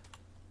good.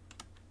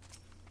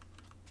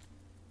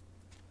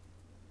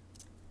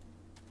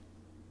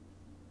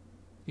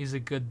 He's a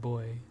good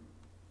boy.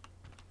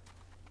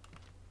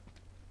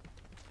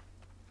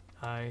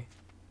 Hi.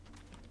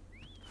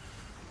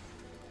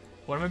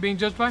 What am I being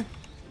judged by?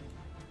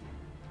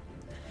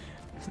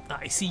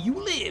 I see you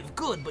live.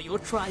 Good, but your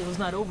trial's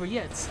not over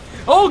yet.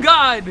 Oh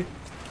god!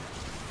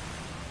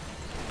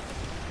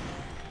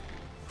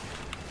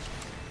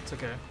 It's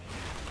okay.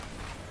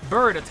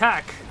 Bird,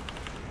 attack!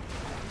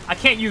 I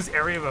can't use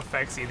area of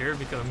effects either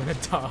because I'm gonna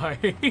die.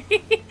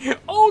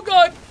 Oh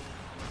god!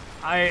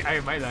 I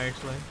might die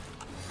actually.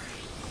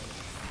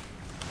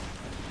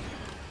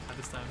 Not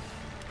this time.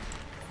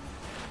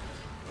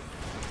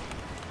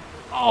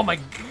 Oh my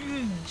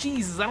god,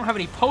 Jesus, I don't have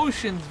any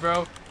potions,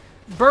 bro.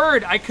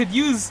 Bird, I could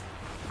use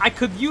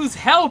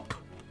help.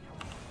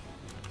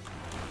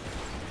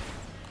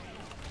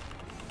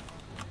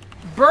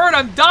 Bird,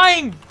 I'm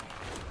dying!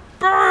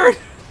 Bird!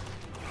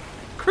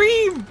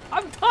 Cream!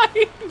 I'm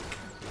dying!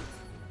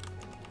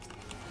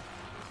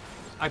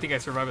 I think I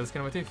survived the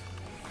skin of my teeth.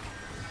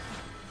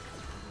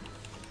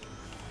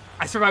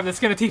 I survived the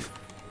skin of teeth.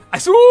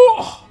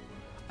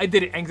 I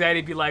did it.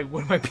 Anxiety be like,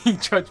 what am I being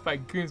judged by?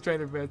 Cream's trying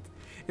their best.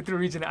 Into the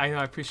region, I know,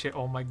 I appreciate.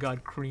 Oh my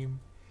god, Cream.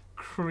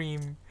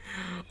 Cream.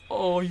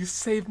 Oh, you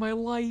saved my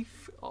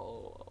life.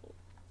 Oh.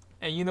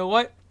 And you know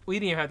what? We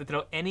didn't even have to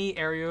throw any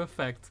area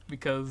effect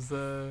because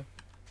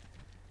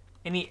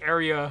any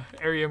area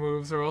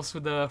moves, or else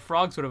the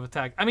frogs would have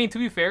attacked. I mean, to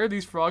be fair,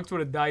 these frogs would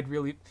have died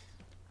really. Are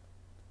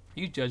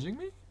you judging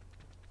me?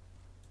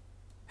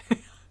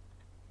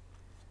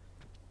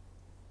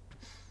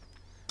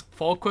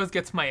 Falquez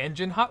gets my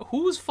engine hot.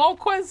 Who's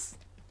Falquez?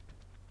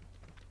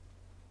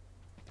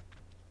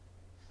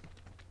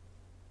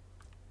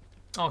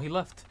 Oh, he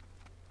left.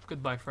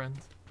 Goodbye,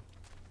 friends.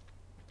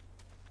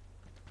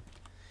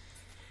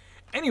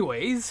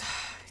 Anyways,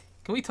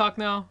 can we talk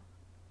now?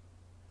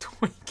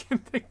 Twink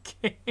in the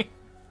game.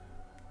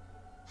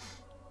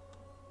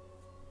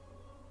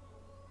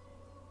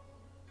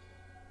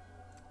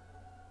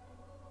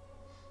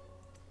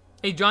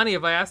 Hey Johnny,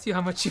 if I asked you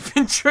how much you've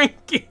been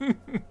drinking,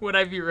 would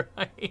I be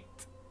right?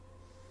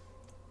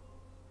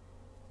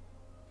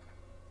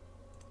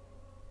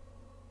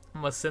 I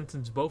must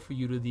sentence both of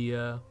you to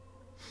the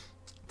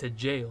to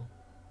jail.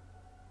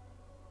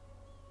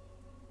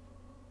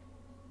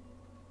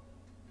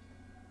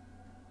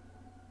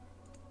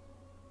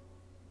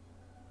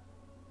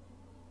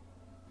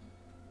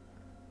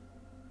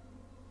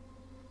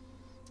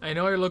 I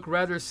know I look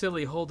rather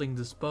silly holding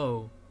this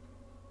bow,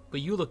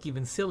 but you look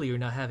even sillier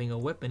not having a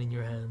weapon in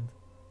your hand.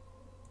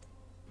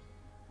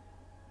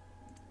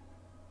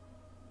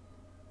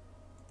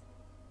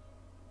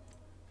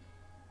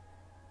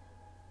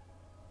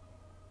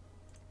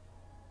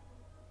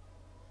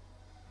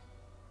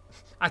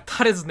 I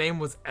thought his name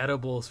was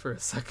Edibles for a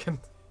second.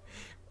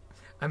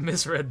 I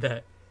misread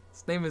that.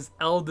 His name is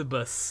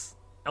Eldibus.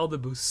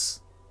 Eldibus.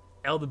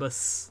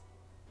 Eldibus.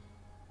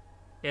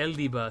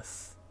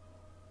 Eldibus.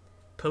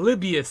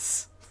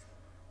 Polybius.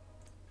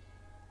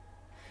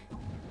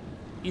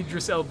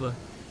 Idris Elba.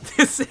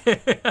 This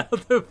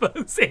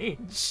Eldibus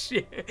ain't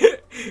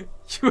shit.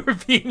 You are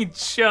being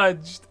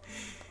judged.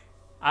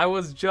 I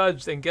was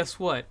judged, and guess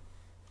what?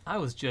 I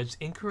was judged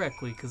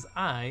incorrectly because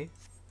I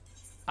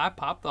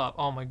popped off.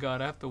 Oh my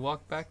god, I have to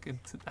walk back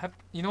into...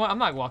 you know what? I'm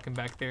not walking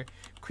back there.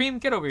 Cream,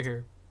 get over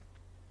here.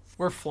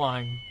 We're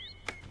flying.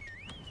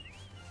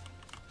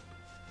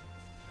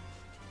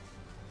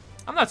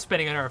 I'm not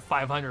spending another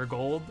 500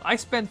 gold. I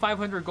spend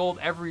 500 gold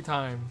every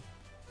time.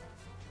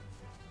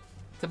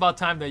 It's about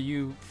time that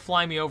you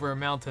fly me over a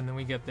mountain and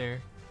we get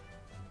there.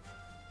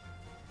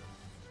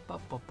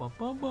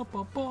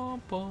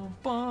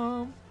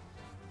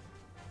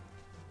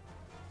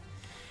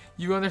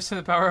 You understand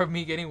the power of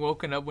me getting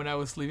woken up when I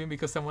was sleeping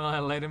because someone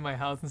had light in my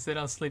house and said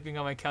I'm sleeping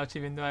on my couch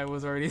even though I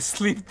was already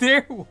asleep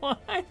there?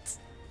 What?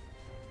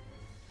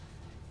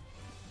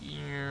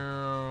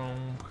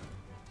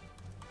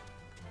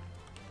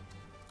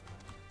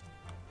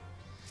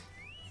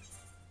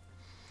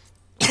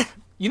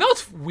 You know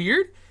what's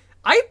weird?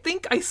 I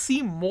think I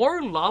see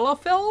more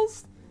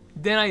Lalafels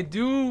than I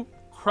do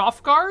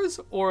Hrothgars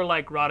or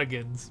like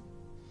Rodigans.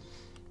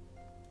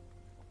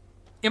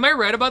 Am I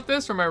right about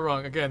this or am I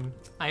wrong? Again,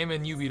 I am a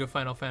newbie to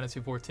Final Fantasy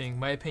XIV.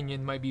 My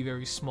opinion might be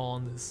very small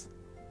on this,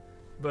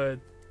 but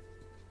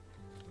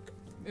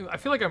I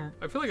feel like I'm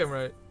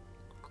right.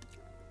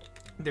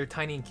 They're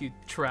tiny and cute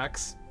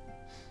tracks.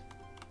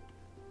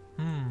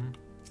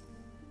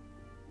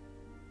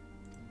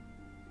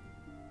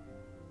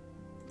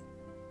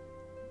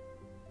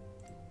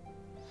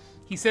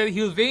 He said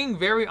he was being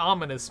very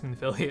ominous,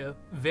 Minfilia.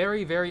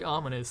 Very, very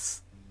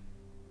ominous.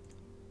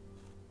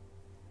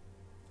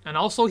 And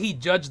also he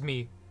judged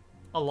me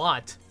a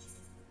lot.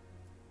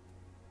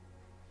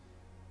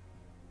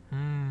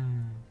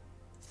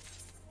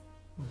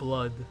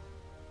 Blood.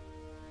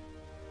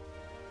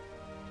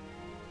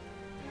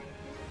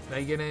 Did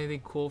I get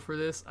anything cool for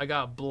this? I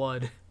got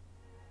blood.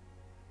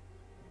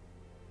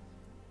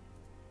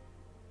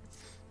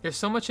 There's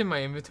so much in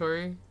my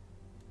inventory.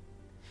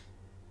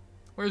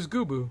 Where's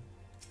Gubu?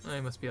 Oh, he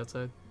must be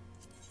outside.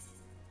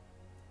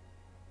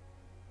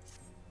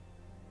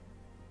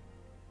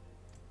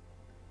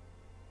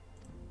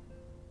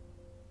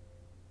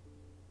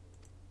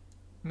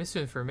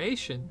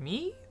 Misinformation?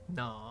 Me?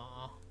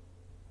 Nah.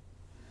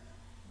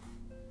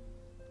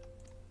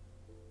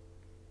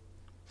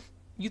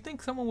 You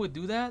think someone would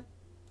do that?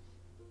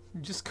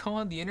 Just go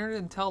on the internet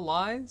and tell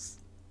lies?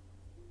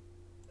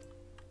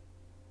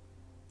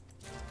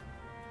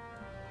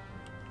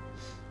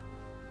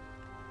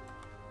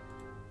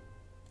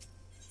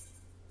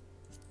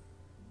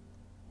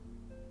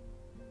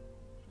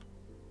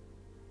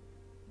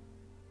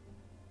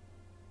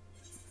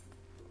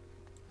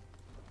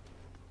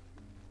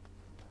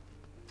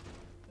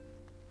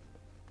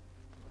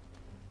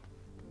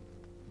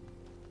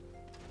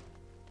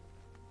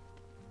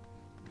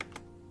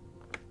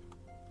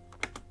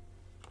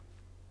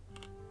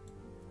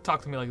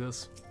 talk to me like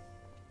this.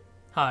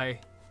 Hi.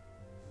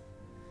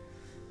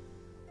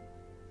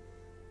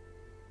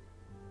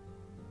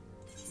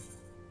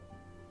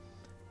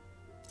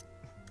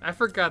 I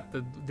forgot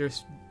that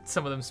there's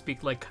some of them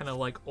speak like kind of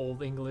like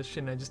old English,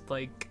 and I just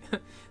like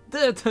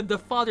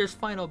the father's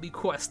final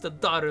bequest, the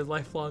daughter's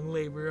lifelong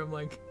labor. I'm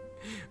like,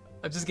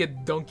 I just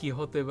get Don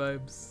Quixote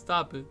vibes.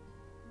 Stop it.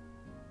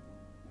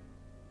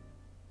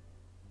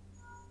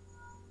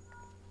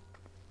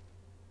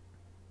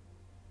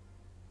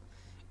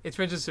 It's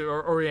registered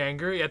or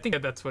anger. Yeah, I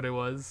think that's what it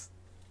was.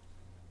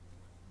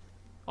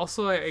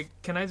 Also,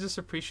 can I just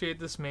appreciate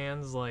this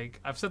man's,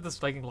 like, I've said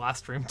this like in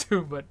last stream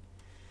too, but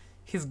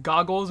his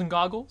goggles and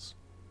goggles.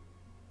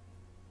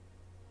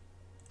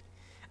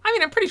 I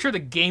mean, I'm pretty sure the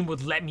game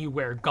would let me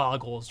wear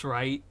goggles,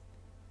 right?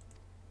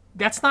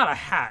 That's not a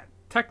hat.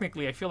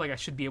 Technically, I feel like I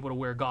should be able to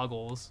wear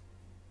goggles.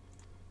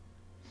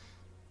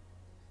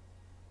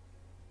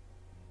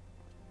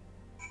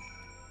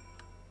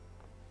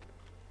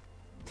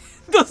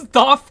 Does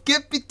Dolph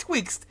get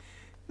betwixt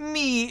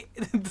me?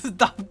 Does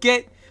Dolph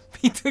get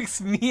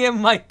betwixt me and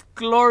my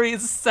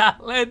glorious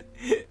salad?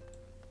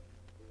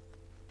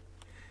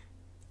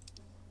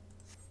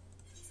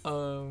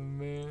 Oh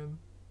man.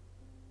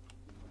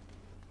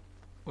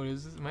 What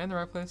is this? Am I in the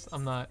right place?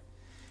 I'm not.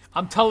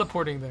 I'm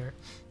teleporting there.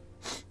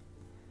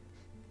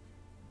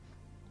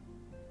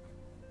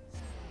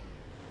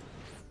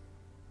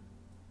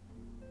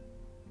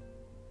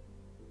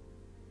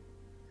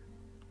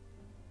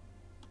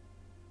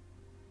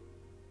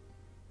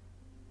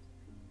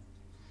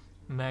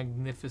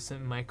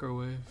 Magnificent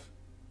microwave.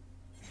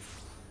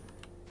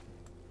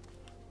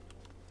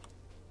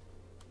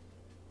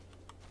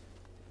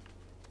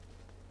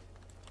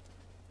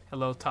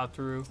 Hello,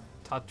 Tataru.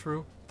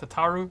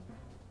 Tataru?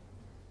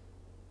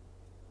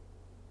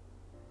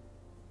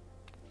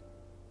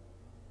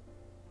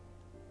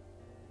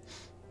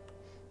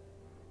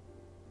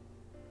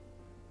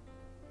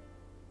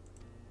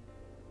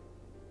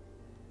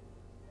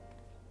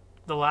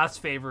 The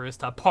last favor is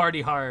to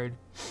party hard.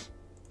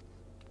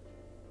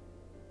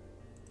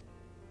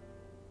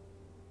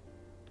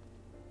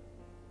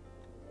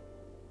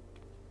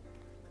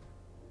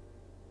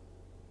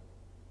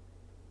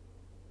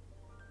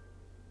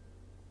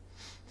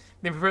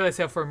 They prepare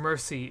themselves for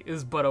mercy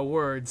is but a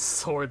word,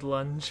 sword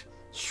lunge.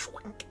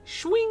 Swing,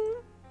 swing,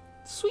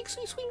 swing,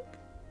 swing, swing.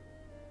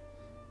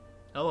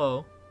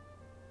 Hello.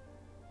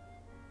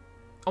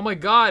 Oh my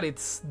god,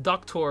 it's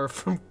Doctor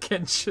from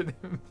Genshin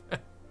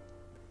Impact.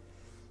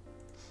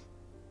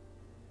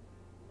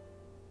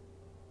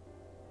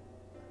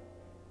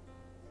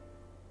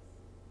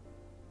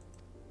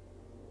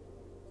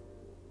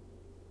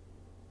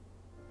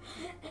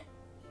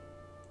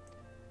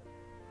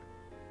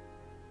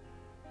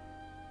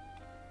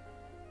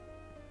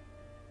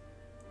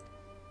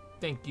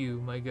 Thank you,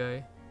 my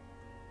guy.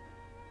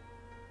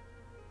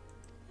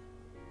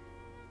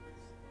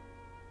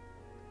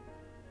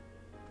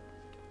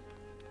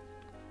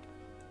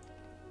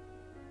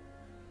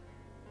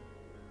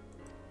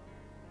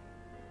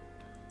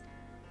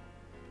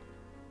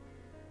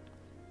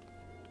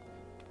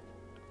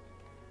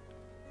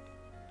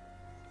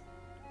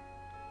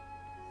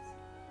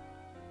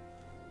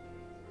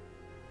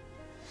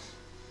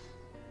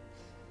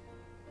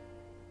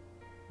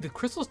 The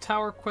Crystal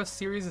Tower quest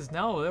series is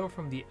now available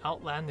from the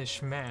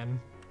Outlandish Man.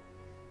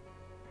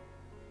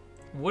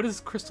 What is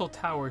Crystal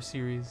Tower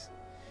series?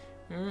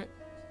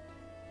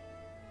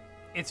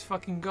 It's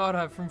fucking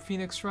Godha from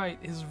Phoenix Wright,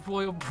 his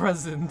royal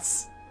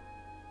presence.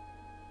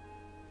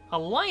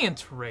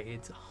 Alliance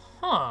raids?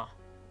 Huh.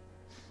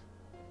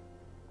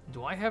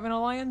 Do I have an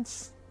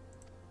alliance?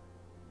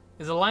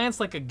 Is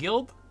alliance like a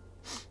guild?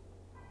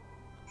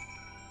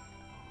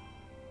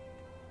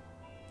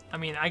 I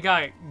mean, I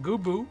got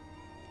Gubu.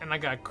 And I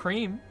got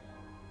Cream.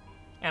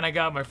 And I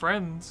got my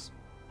friends.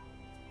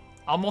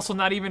 I'm also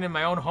not even in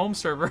my own home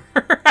server.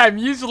 I'm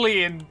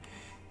usually in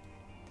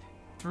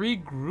 3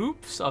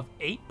 groups of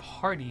 8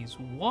 parties.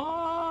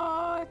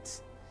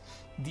 What?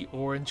 The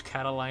Orange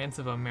Cat Alliance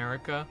of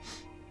America.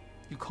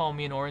 You call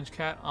me an orange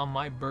cat on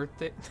my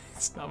birthday?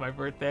 It's not my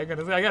birthday. I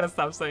gotta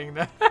stop saying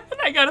that.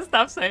 I gotta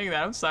stop saying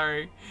that. I'm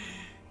sorry.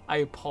 I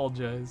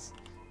apologize.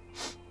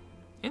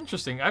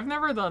 Interesting. I've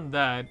never done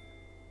that.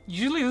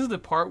 Usually this is the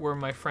part where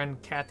my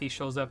friend Kathy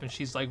shows up and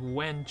she's like,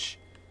 wench,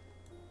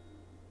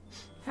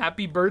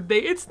 happy birthday.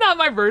 It's not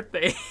my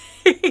birthday.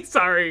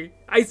 Sorry.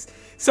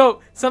 So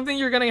something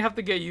you're gonna have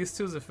to get used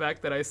to is the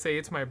fact that I say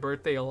it's my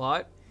birthday a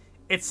lot.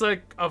 It's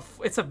like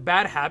it's a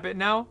bad habit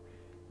now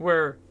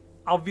where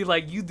I'll be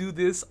like, you do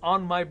this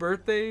on my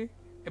birthday,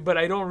 but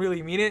I don't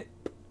really mean it.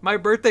 My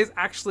birthday's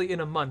actually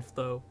in a month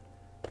though.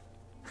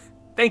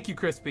 Thank you,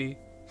 Crispy.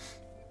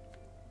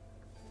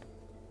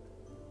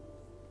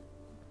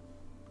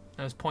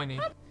 I was pointing.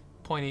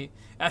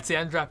 That's it,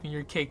 I'm dropping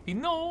your cake.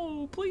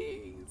 No,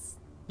 please.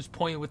 Just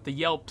pointing with the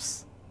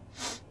yelps.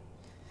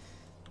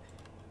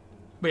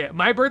 But yeah,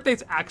 my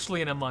birthday's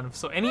actually in a month.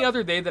 So any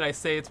other day that I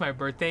say it's my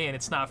birthday and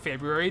it's not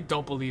February,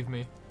 don't believe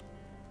me.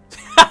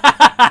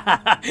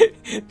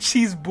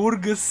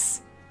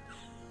 Cheeseburgers.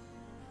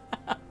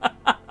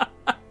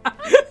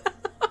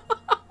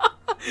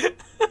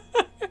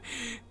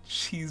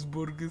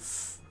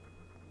 Cheeseburgers.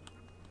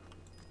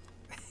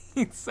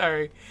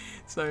 Sorry.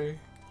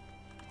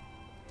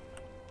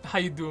 How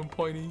you doing,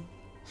 Pointy?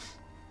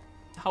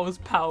 How was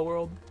Power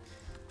World?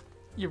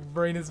 Your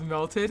brain is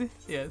melted?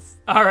 Yes.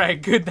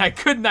 Alright, good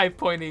night,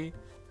 Pointy.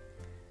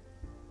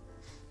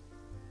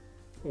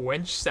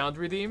 Wench sound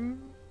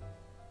redeem?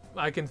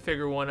 I can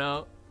figure one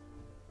out.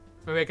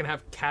 Maybe I can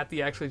have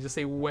Kathy actually just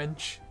say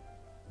wench.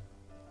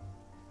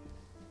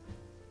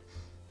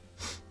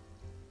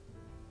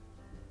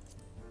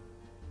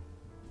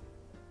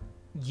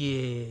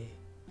 Yeah.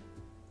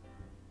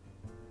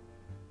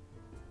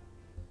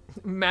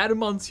 Madam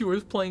Monsieur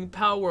is playing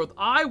Power World.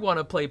 I want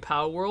to play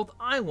Power World.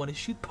 I want to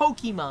shoot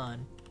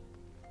Pokemon.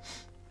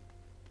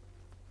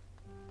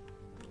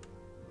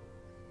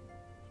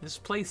 This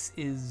place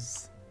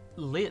is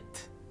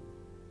lit.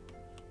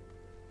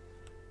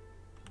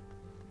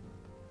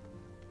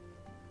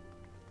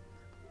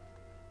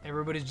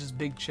 Everybody's just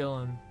big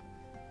chillin'.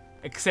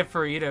 Except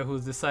for Ida,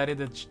 who's decided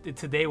that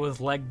today was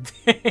leg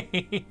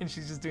day. And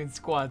she's just doing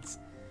squats.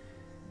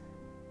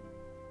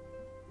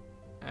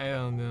 I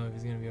don't know if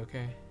he's gonna be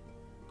okay.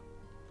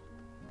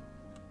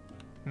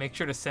 Make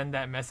sure to send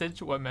that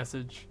message. What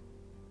message?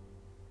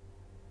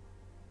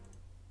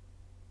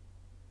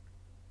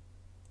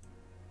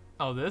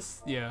 Oh,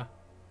 this? Yeah.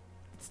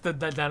 It's the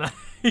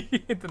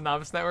the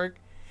novice network.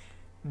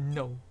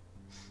 No.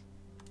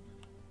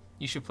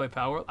 You should play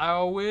Power.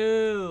 I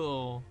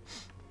will.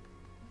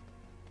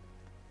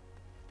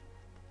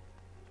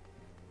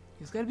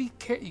 You gotta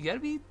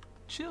be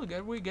chill.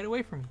 Get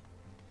away from me.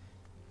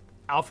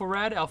 Alpha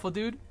Rad, Alpha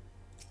Dude,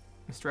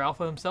 Mr.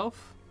 Alpha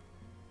himself.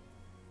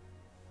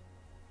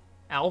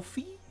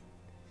 Alfie?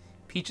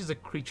 Peach is a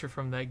creature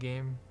from that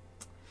game.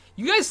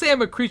 You guys say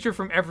I'm a creature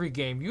from every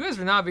game. You guys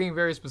are not being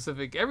very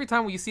specific. Every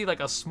time we see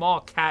like a small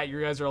cat, you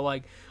guys are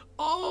like,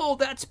 "Oh,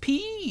 that's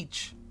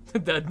Peach."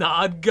 The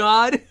nod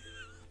god.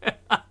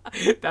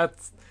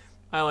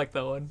 I like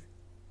that one.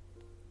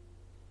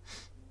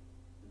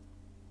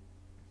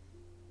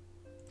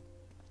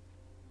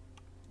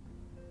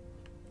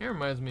 It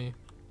reminds me.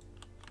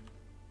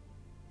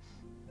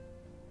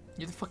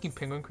 You're the fucking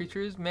penguin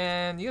creatures?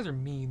 Man, you guys are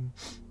mean.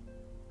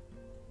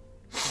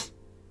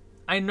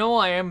 I know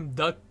I am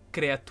the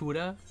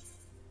criatura.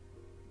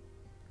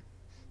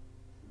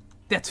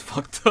 That's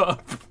fucked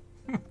up.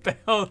 What the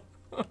hell?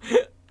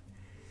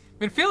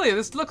 Minfilia,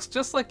 this looks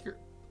just like your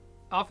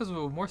office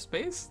with more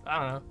space? I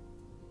don't know.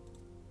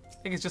 I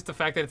think it's just the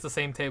fact that it's the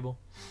same table.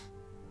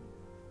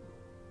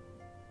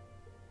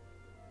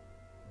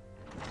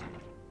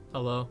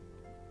 Hello?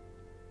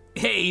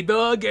 Hey,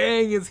 the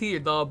gang is here.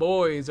 The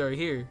boys are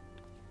here.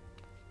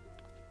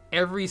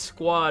 Every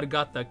squad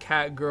got the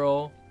cat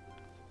girl,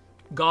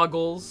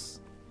 goggles,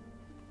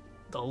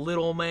 the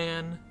little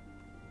man,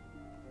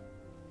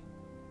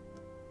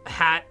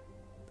 hat.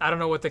 I don't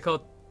know what they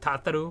call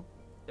Tataru.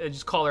 I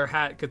just call her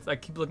hat because I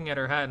keep looking at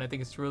her hat and I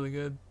think it's really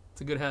good.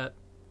 It's a good hat.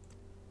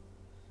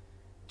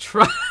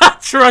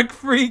 Truck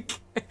freak.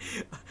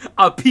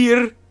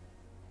 Appear.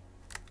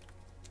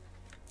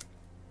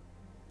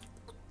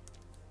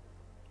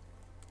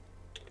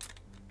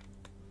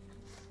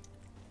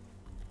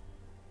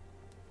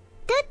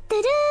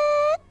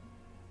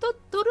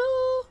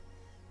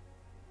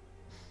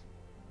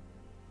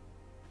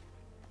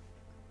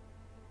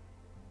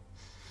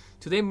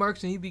 Today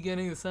marks a new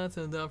beginning. The sun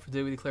and down for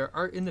today. We declare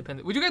art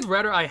independent. Would you guys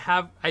rather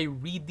I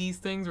read these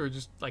things or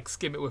just like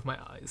skim it with my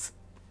eyes?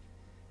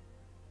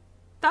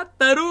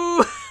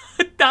 Tataru.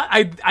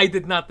 I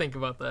did not think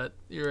about that.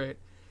 You're right.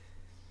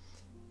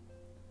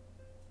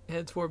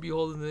 Henceforth,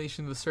 behold, the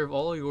nation will serve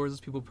all yours as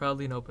people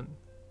proudly and open.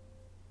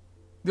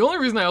 The only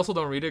reason I also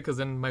don't read it because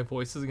then my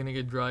voice is gonna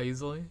get dry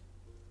easily.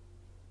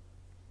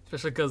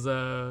 Especially because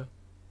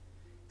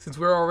since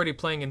we're already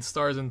playing in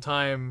Stars in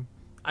Time,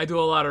 I do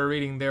a lot of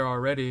reading there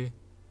already.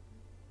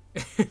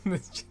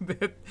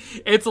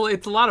 it's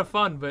a lot of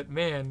fun, but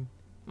man,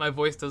 my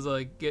voice does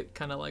like get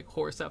kind of like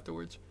hoarse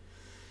afterwards.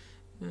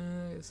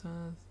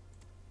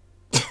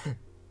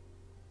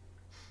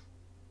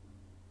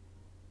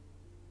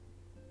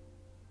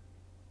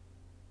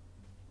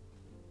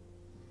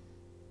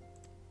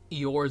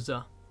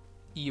 Eorza.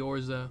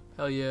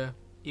 Hell yeah.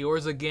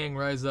 Eorza gang,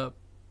 rise up.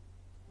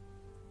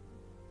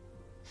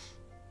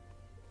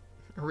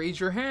 Raise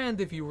your hand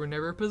if you were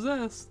never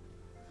possessed.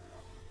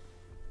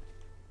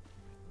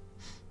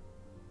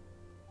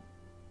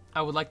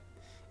 I would like...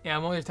 Yeah,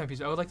 I'm only a 10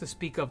 piece. I would like to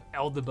speak of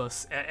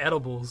Eldibus,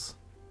 edibles.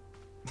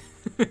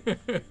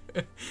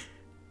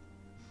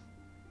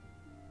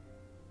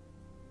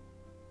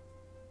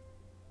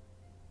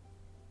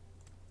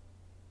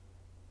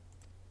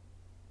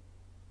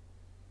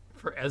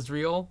 For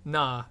Ezreal?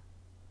 Nah.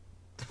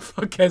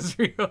 Fuck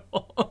Ezreal.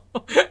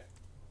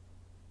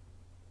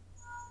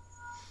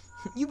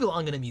 You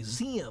belong in a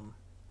museum.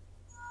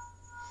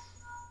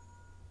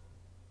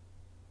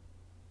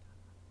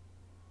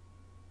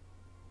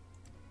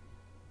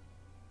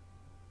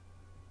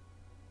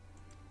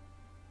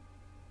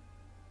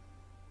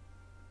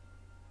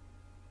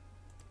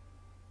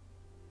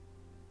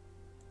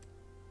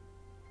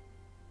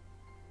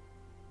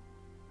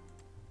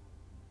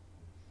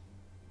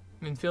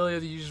 Minfilia,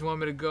 do you just want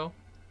me to go?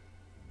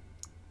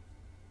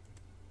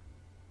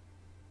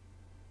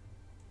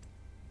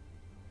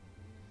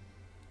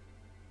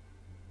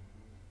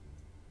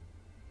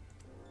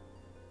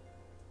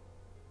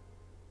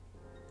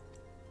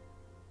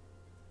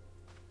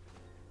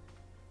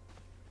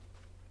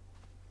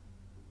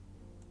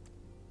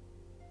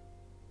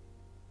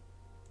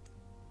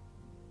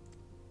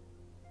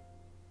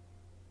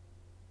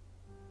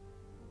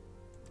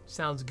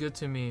 Sounds good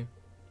to me.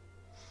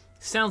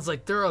 Sounds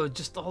like there are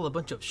just all a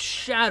bunch of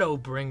shadow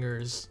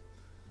bringers.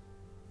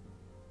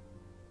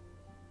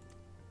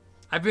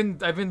 I've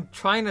been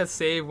trying to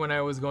save when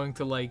I was going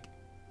to like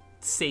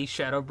say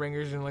shadow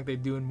bringers and like they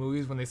do in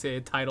movies when they say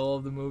a title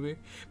of the movie.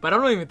 But I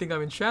don't even think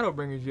I'm in shadow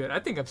bringers yet. I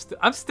think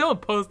I'm still in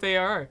post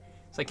AR,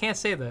 so I can't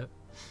say that.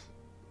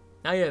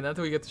 Not yet. Not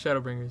until we get to shadow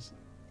bringers.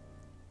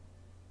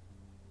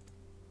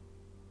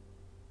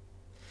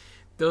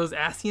 Those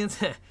Asians.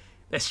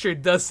 That sure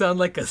does sound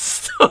like a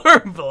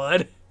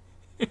Stormblood.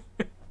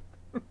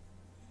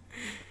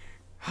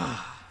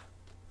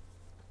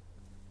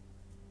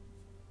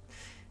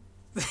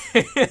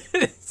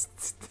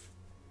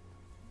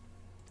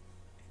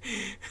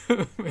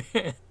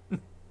 Man.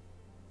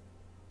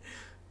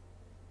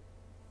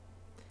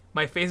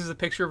 My face is a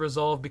picture of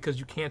resolve because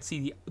you can't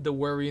see the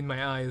worry in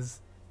my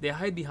eyes. They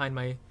hide behind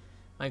my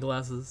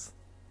glasses.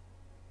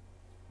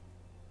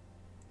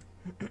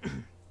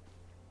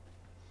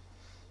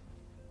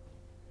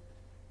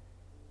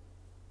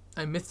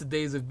 I miss the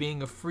days of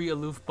being a free,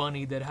 aloof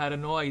bunny that had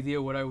no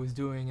idea what I was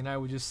doing, and I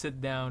would just sit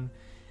down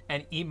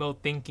and emote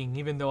thinking,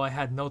 even though I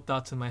had no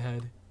thoughts in my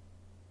head.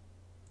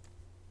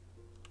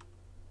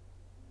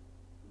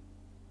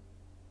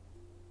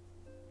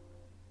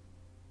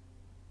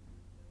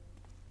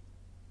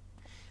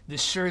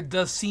 This sure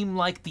does seem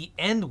like the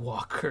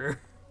Endwalker.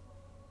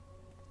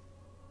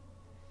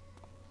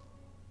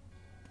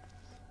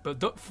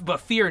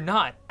 But fear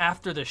not,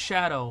 after the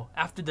shadow,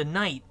 after the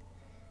night,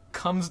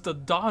 comes the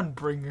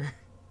Dawnbringer.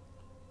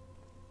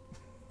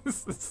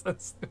 This is so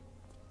stupid.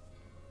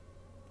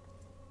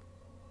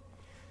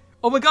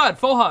 Oh my god,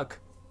 Fohawk!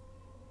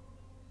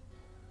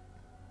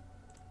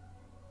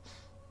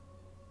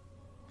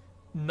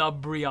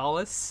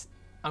 Nabrialis?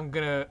 I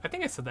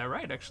think I said that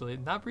right actually.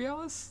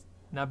 Nabrialis?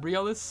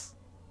 Nabrialis?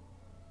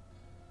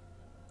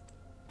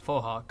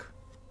 Fohawk.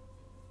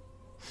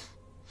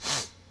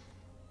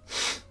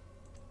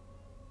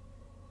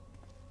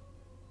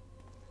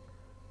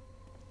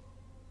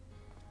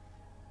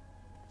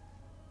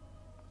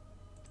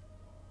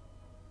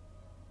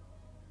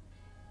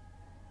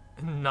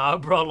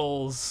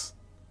 Nabralos.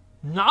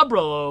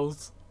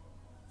 Nabralos?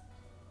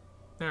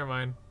 Never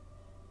mind.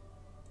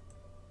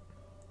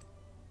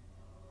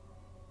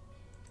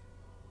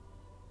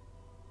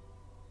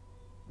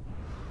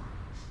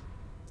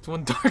 It's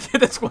one dark.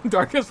 That's one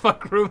dark as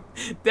fuck room.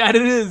 That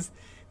it is.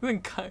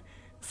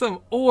 Some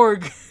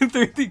org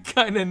 13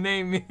 kind of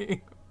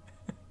naming.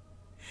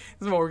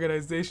 Some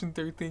organization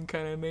 13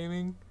 kind of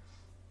naming.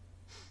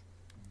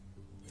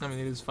 I mean,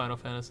 it is Final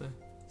Fantasy.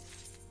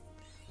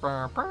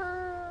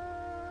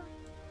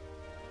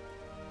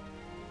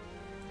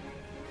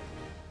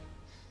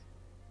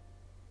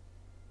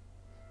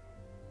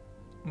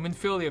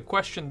 Minfilia,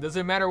 question. Does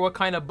it matter what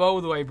kind of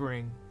bow do I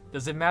bring?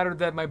 Does it matter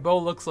that my bow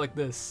looks like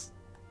this?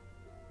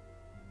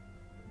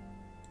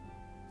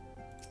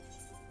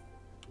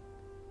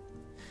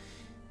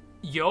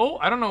 Yo,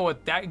 I don't know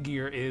what that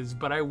gear is,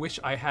 but I wish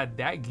I had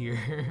that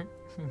gear.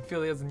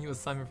 Minfilia has a new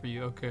assignment for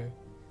you. Okay.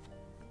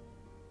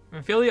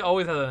 Minfilia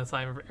always has an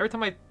assignment. Every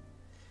time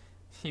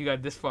you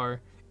got this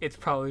far, it's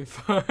probably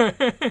fine.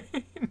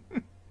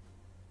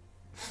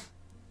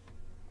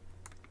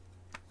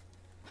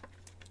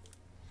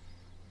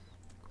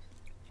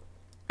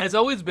 It's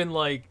always been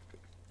like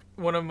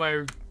one of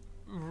my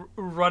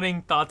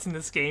running thoughts in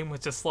this game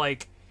was just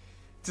like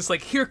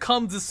here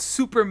comes this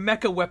super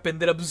mecha weapon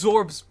that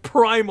absorbs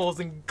primals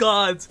and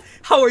gods.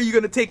 How are you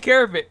gonna take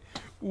care of it?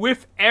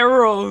 With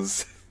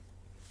arrows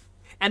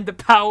and the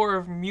power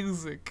of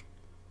music.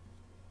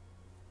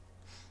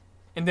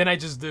 And then I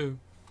just do.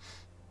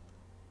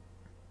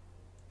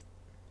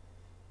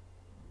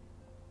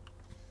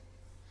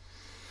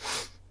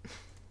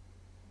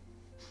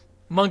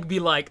 Monk be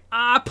like,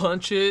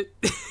 punch it.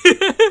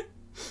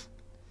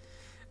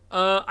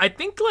 I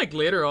think like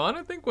later on,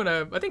 I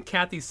think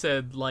Kathy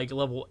said like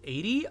level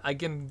 80, I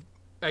can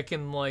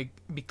like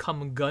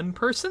become a gun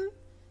person.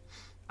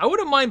 I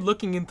wouldn't mind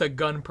looking into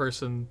gun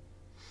person.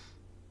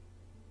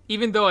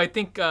 Even though I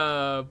think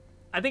I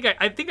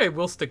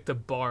will stick to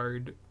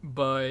Bard,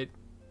 but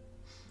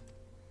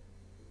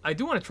I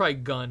do want to try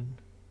gun.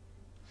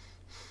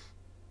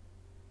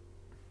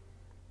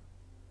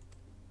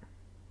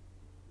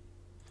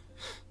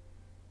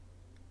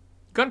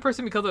 Gun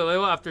person becomes a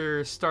level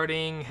after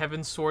starting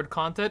Heaven's Sword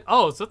content.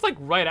 Oh, so it's like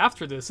right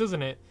after this,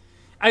 isn't it?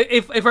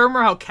 If I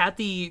remember how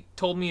Kathy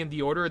told me in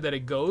the order that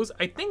it goes,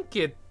 I think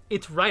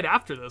it's right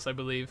after this, I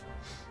believe.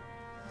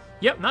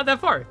 Yep, not that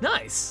far.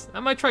 Nice.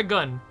 I might try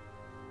gun.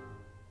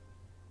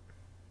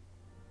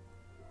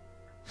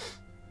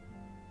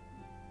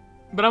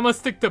 But I'm gonna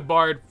stick to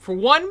Bard. For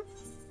one,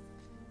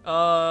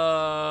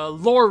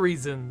 lore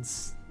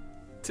reasons.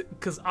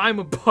 Because I'm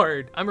a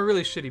Bard. I'm a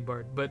really shitty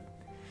Bard, but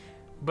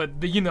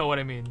you know what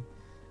I mean.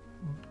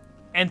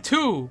 And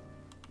two,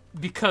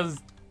 because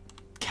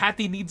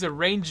Kathy needs a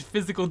ranged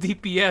physical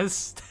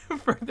DPS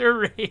for their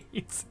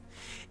raids.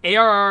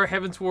 ARR,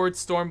 Heavensward,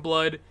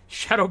 Stormblood,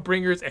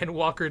 Shadowbringers, and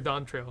Walker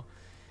Dawntrail.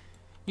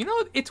 You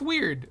know, it's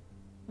weird.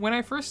 When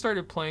I first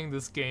started playing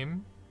this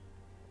game,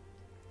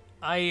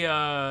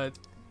 I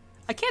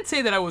can't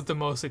say that I was the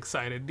most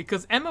excited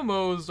because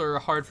MMOs are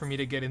hard for me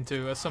to get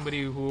into as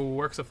somebody who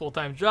works a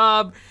full-time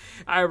job.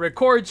 I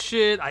record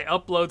shit, I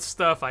upload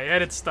stuff, I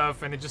edit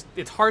stuff, and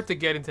it's hard to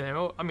get into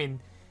MMO.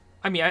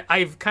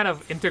 I've kind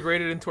of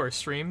integrated into our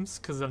streams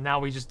because now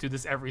we just do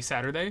this every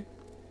Saturday.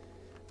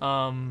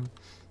 But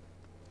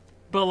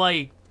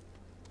like,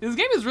 this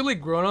game has really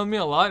grown on me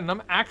a lot, and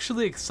I'm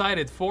actually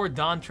excited for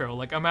Dawntrail.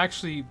 Like, I'm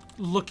actually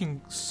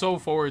looking so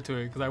forward to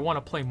it because I want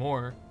to play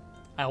more.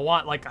 I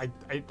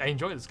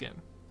enjoy this game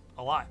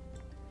a lot.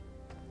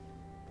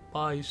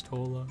 Bye,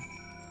 Stola.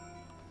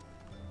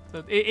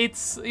 So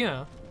it's, you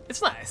know,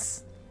 it's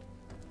nice.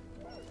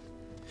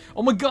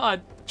 Oh my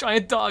god,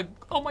 giant dog.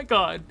 Oh my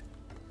god,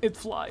 it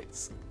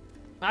flies.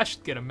 I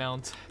should get a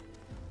mount.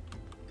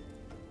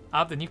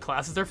 The new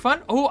classes are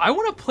fun. Oh, I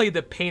want to play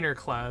the painter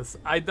class.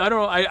 I don't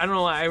know.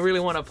 I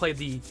really want to play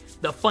the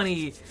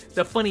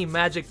funny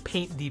magic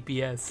paint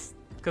DPS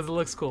because it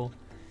looks cool.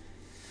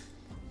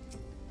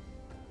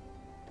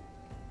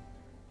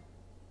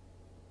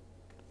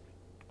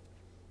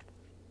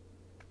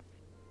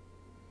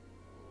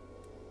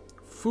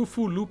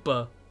 Fufu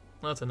Lupa.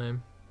 That's a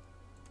name.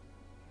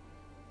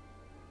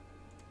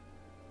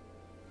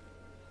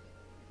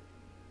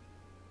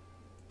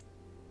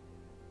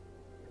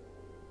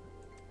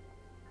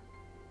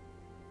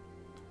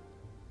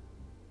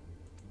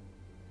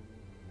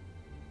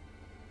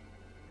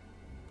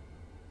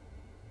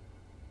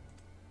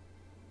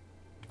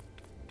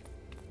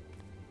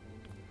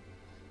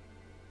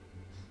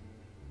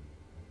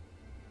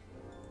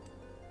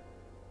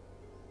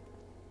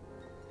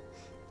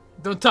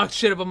 Don't talk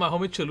shit about my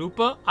homie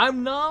Chalupa.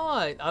 I'm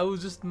not. I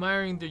was just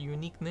admiring their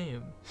unique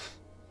name.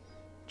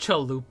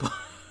 Chalupa.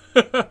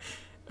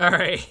 All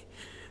right.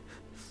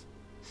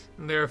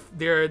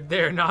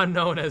 They're not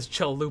known as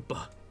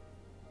Chalupa.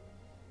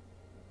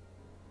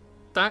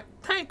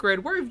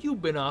 Tancred, where have you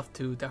been off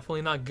to?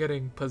 Definitely not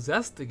getting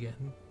possessed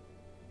again.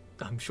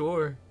 I'm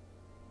sure.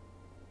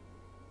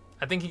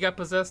 I think he got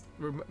possessed.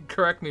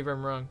 Correct me if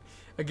I'm wrong.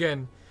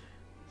 Again,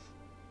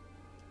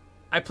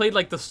 I played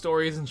like the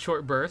stories in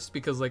short bursts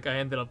because like I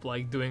ended up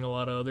like doing a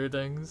lot of other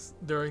things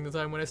during the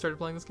time when I started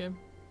playing this game.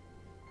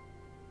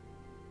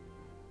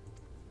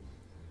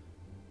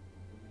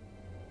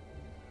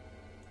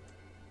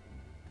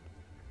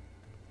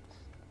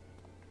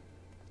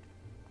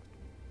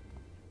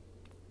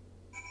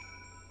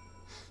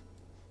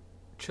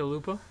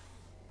 Chalupa.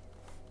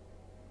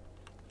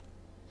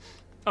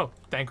 Oh,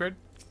 Tancred.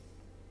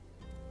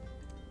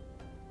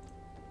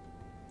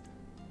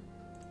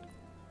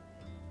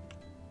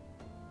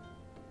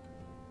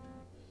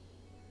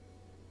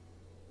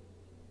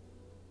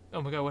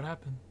 Oh my god, what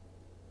happened?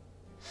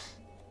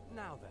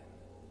 Now then.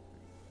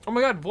 Oh my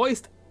god,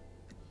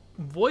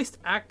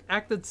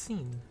 acted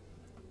scene.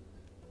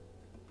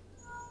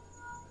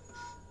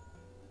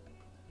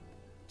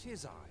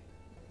 Tis I.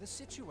 The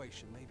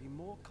situation may be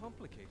more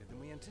complicated than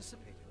we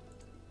anticipated.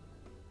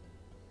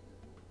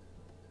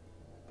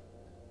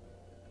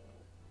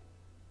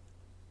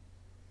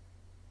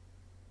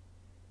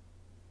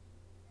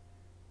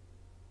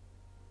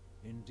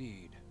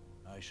 Indeed,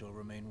 I shall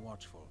remain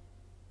watchful.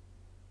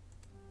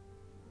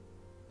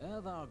 Ere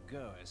thou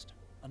goest,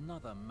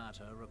 another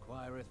matter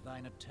requireth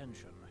thine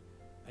attention.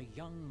 A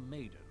young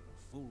maiden,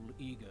 full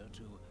eager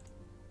to...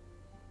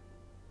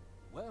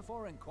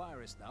 Wherefore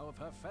inquirest thou of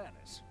her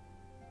fairness?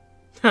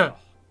 Oh,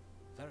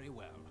 very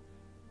well.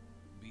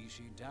 Be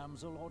she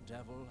damsel or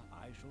devil,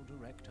 I shall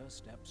direct her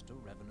steps to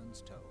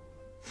Revenant's Toll.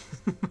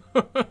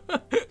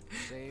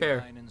 Save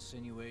thine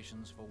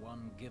insinuations for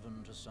one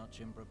given to such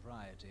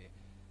impropriety.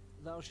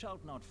 Thou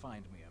shalt not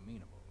find me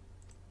amenable.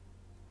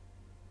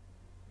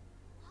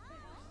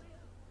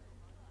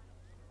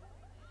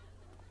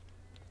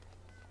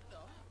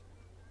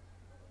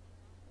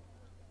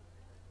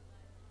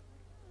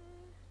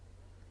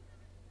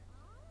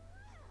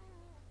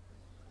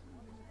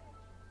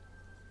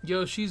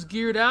 Yo, she's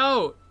geared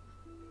out.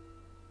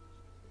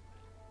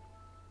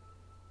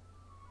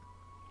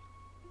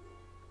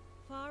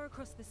 Far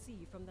across the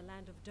sea from the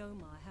land of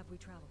Domar have we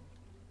traveled.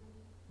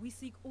 We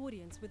seek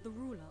audience with the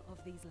ruler of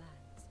these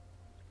lands.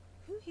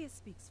 Who here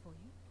speaks for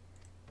you?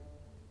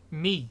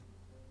 Me.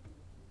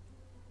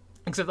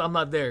 Except I'm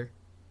not there.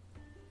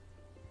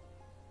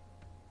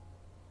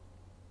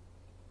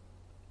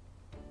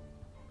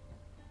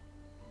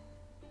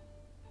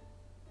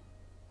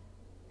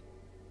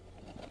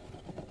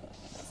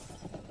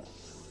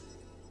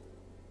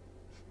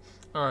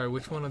 Alright,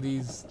 which one of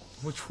these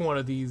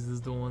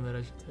is the one that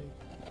I should take?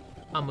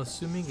 I'm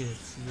assuming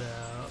it's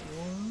that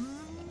one.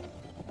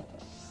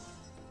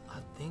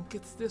 think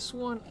it's this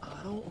one.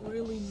 I don't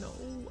really know.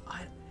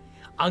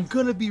 I'm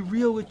gonna be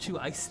real with you.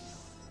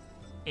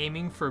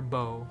 Aiming for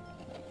bow.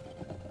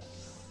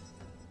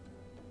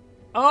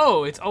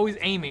 Oh, it's always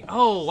aiming.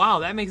 Oh, wow,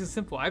 that makes it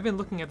simple. I've been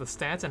looking at the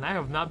stats and I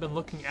have not been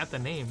looking at the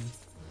name.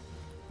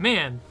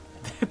 Man,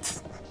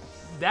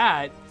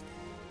 that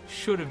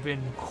should have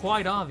been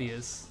quite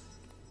obvious.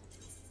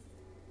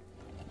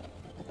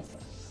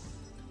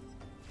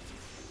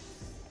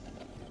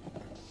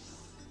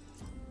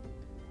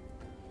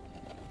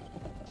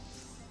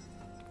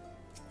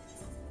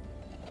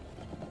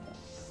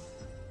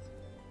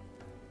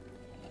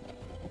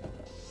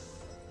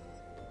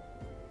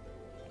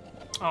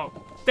 Oh,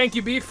 thank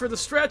you, Beef, for the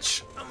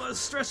stretch. I'm gonna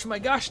stretch my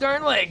gosh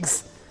darn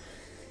legs.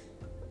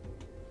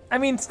 I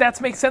mean,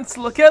 stats make sense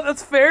to look at.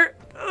 That's fair.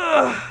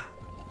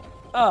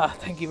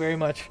 Thank you very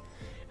much.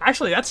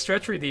 Actually, that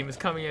stretch redeem is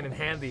coming in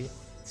handy.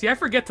 See, I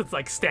forget to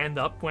like stand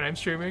up when I'm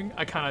streaming.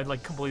 I kind of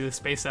like completely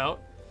space out.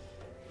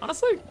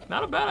 Honestly,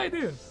 not a bad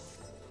idea.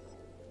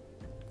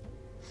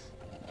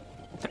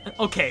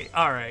 Okay,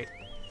 all right.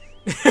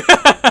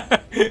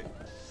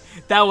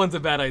 That one's a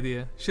bad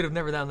idea. Should have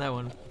never done that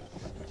one.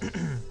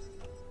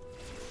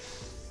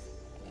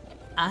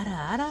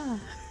 Ara.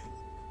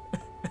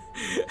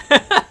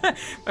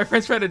 My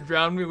friends try to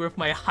drown me with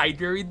my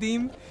Hydra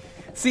redeem.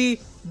 See,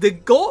 the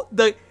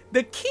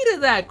key to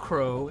that,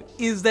 Crow,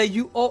 is that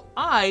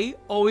I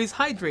always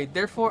hydrate.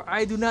 Therefore,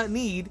 I do not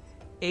need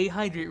a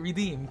hydrate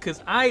redeem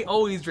because I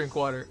always drink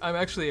water. I'm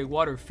actually a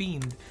water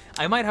fiend.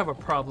 I might have a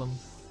problem.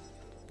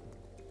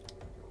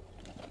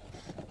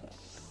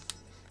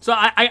 So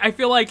I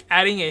feel like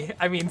adding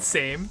I mean,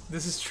 same.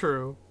 This is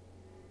true.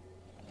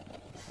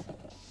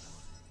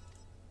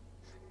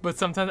 But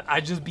sometimes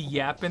I just be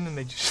yapping and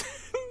they just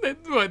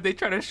they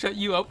try to shut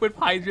you up with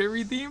hydrate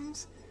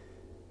redeems.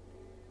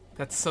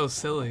 That's so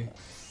silly.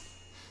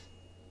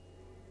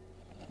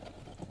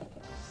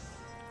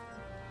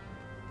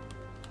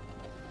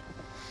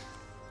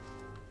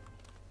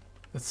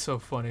 That's so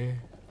funny.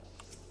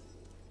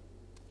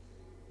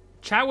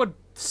 Chat would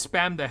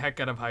spam the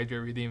heck out of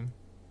hydrate redeem.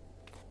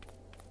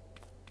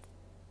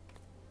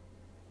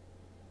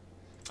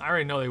 I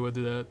already know they would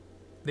do that.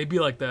 They'd be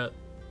like that.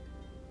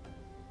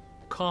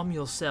 Calm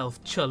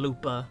yourself,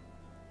 chalupa.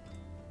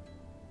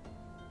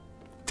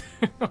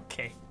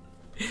 Okay.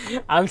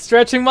 I'm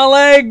stretching my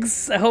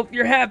legs. I hope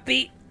you're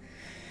happy.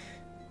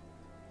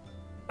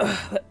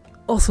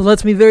 Also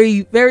lets me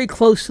very, very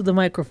close to the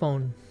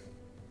microphone.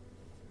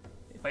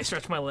 If I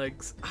stretch my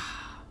legs.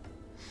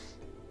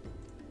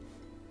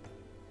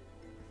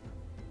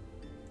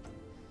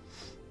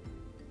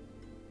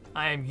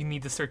 You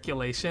need the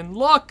circulation.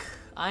 Look!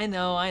 I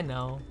know.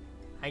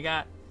 I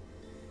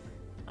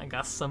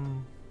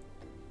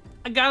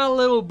got a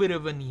little bit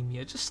of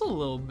anemia, just a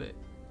little bit.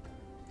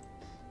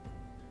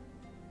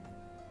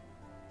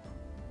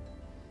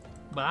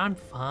 But I'm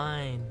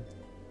fine.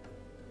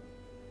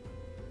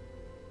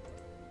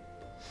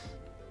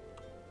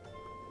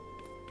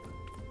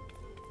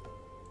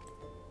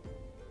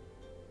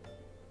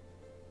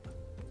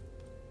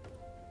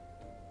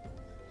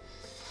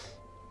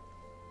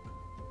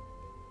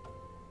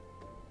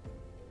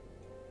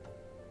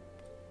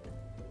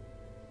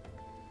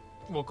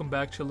 Welcome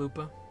back,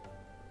 chalupa.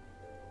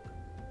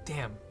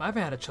 Damn, I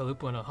haven't had a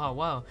chalupa in a hot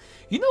while.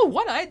 You know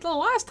what? The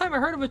last time I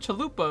heard of a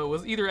chalupa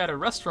was either at a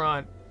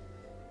restaurant,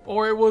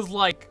 or it was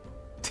like,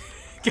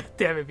 God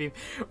damn it, Beef.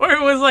 Or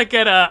it was like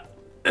at a,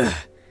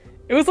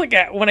 it was like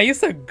when I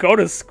used to go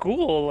to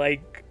school.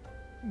 Like,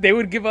 they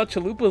would give out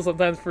chalupas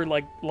sometimes for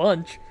like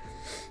lunch.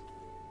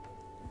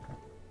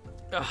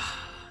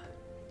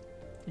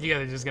 You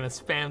guys are just gonna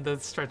spam the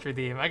stretch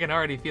redeem. I can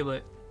already feel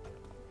it.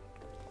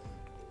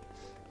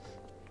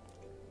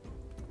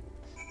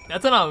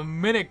 That's on a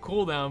minute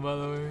cooldown, by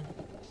the way.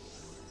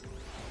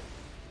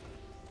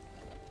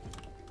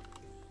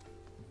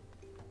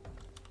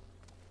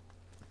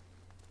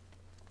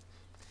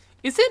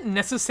 Is it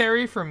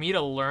necessary for me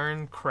to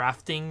learn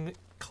crafting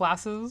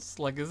classes?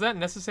 Like, is that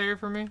necessary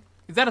for me?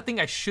 Is that a thing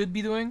I should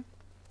be doing?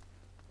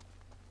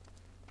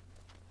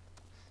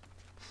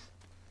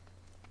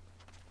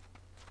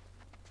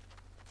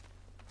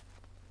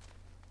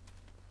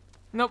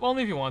 Nope,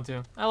 only if you want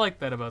to. I like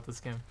that about this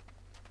game.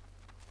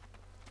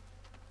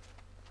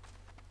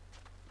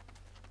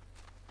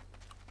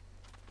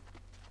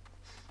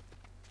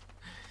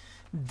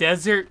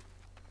 Desert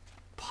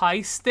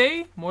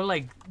Paiste? More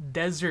like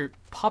desert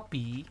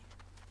puppy.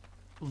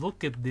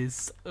 Look at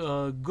this.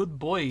 Good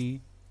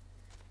boy.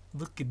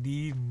 Look at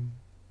him.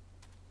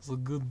 It's a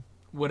good,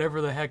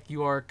 whatever the heck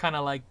you are, kind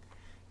of like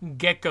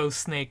gecko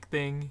snake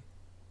thing.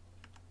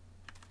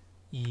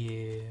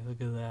 Yeah,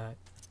 look at that.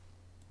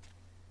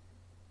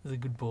 He's a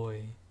good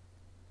boy.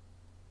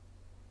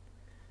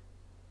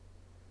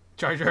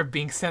 Jar Jar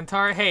Binks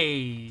Centaur?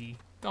 Hey,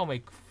 don't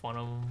make fun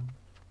of him.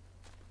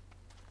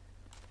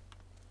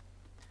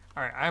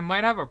 Alright, I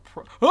might have a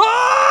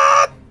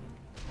Ah!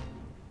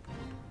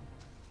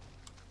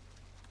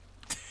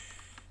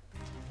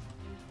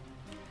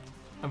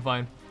 I'm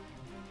fine.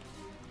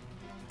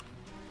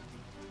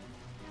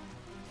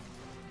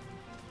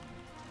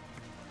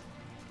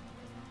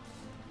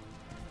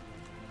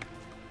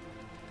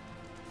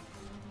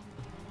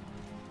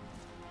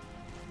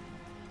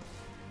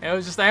 It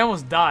was just, I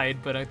almost died,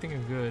 but I think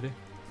I'm good.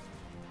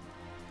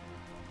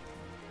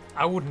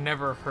 I would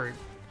never hurt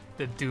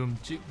the doomed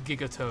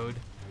Gigatoad.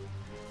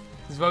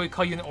 This is why we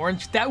call you an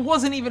orange. That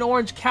wasn't even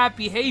orange cat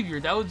behavior.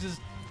 That was just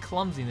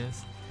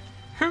clumsiness.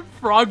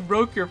 Frog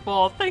broke your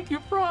fall. Thank you,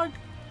 Frog.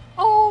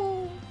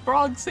 Oh,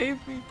 Frog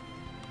saved me.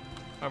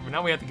 Alright, but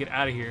now we have to get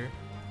out of here.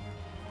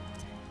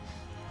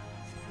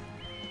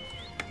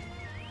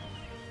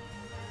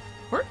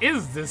 Where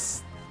is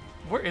this?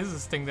 Where is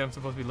this thing that I'm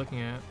supposed to be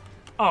looking at?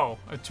 Oh,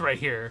 it's right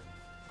here.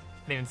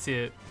 I didn't even see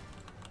it.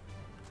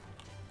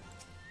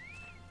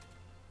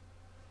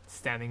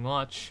 Standing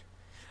watch.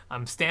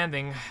 I'm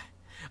standing.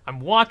 I'm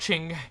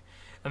watching.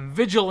 I'm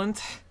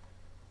vigilant.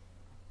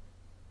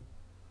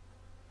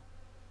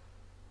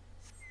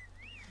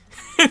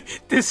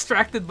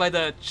 Distracted by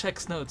the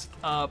checks notes.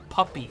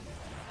 Puppy.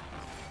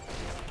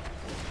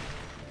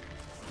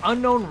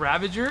 Unknown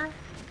Ravager?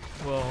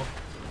 Well,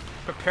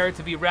 prepare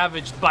to be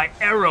ravaged by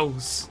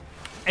arrows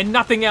and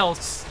nothing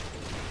else.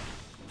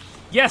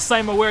 Yes,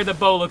 I'm aware the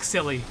bow looks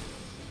silly.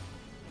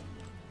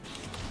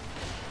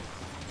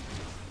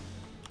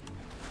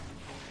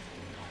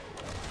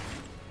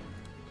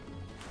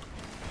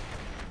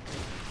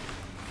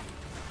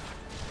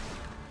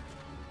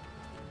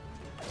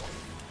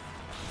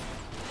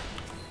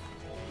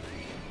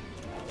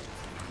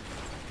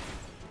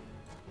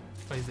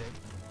 What is it?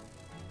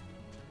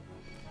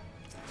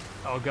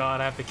 Oh god,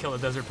 I have to kill a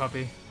desert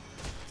puppy.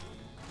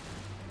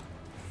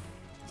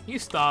 You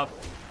stop.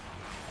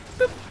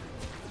 Boop.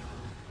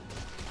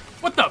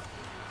 What the?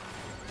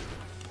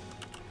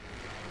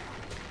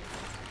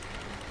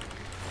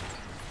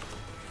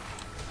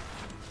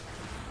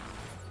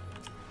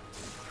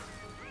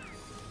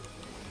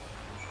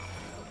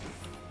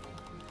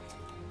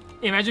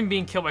 Imagine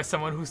being killed by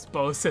someone whose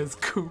bow says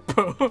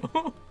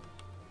Kupo.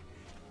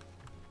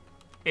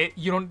 They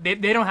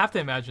don't have to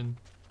imagine.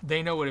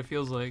 They know what it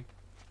feels like.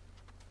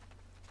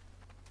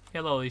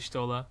 Hello,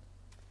 Ishtola.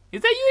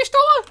 Is that you,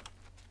 Ishtola?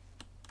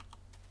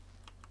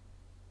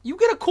 You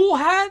get a cool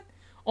hat?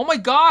 Oh my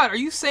god, are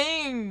you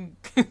saying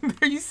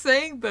are you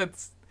saying that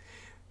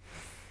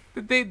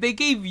they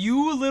gave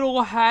you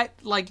little hat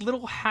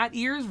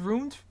ears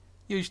roomed?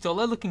 Yo,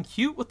 Ishtola looking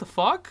cute? What the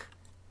fuck?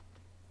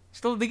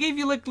 Ishtola, they gave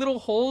you like little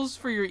holes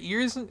for your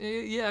ears?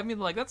 Yeah, I mean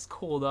like that's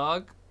cool,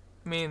 dog.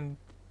 I mean,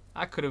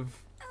 I could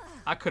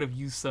have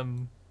used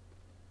some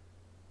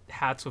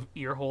hats with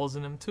ear holes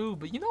in them too,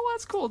 but you know what?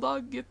 It's cool,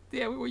 dog. Yeah,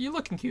 you're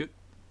looking cute.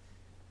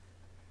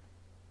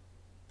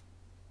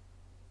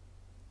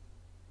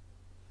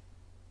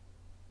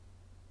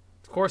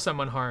 Of course I'm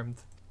unharmed.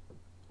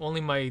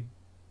 Only my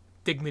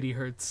dignity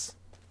hurts.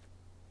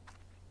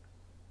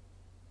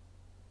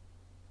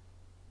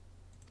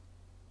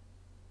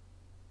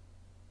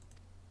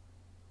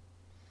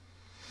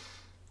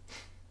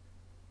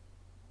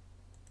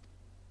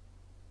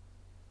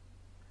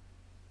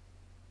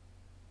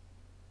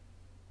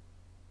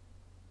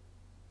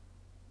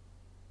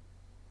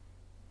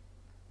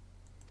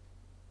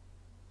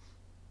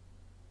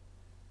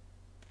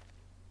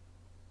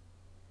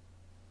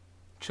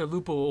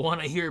 Chalupa will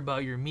want to hear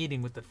about your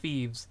meeting with the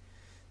thieves.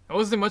 It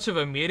wasn't much of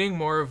a meeting,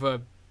 more of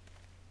a...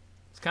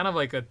 It's kind of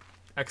like a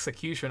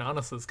execution,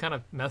 honestly. It's kind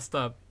of messed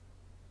up.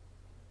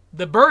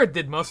 The bird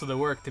did most of the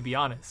work, to be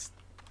honest.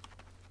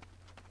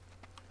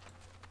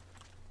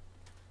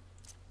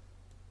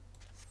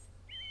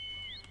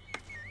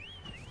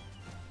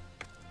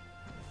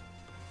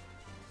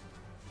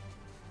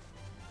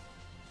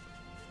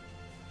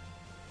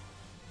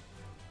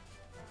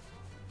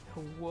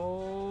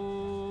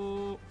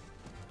 Whoa.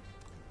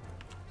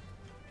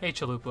 Hey,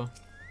 Chalupa.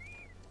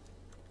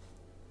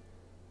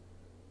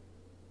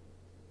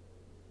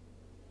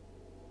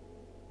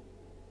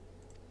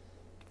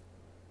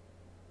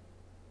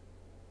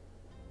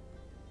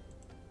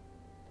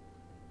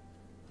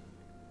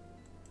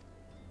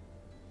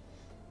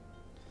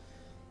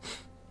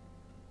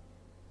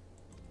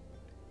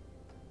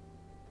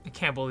 I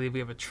can't believe we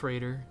have a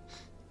traitor.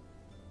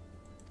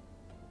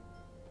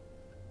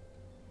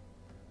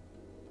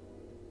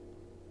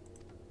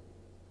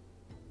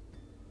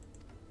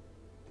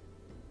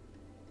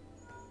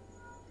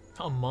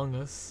 Among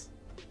Us.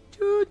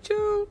 Choo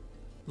choo.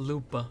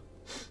 Lupa.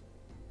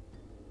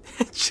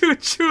 Choo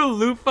choo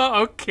Lupa?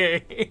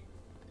 Okay.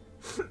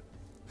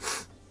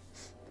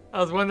 I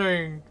was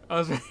wondering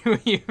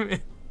what you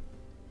meant.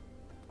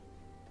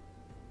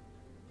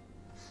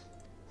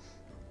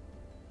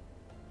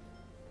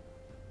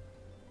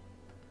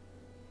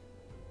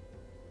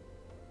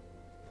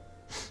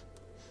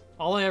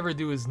 All I ever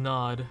do is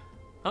nod.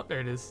 Oh, there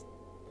it is.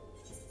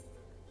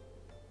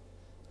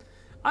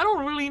 I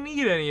don't really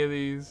need any of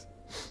these.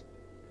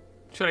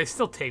 Should I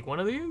still take one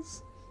of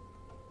these?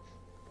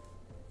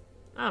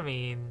 I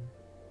mean...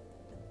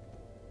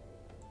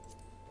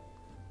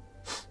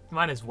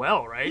 might as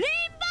well, right?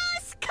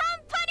 Nimbus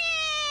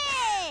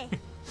Company!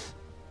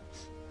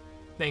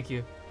 Thank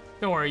you.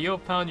 Don't worry, you'll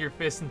pound your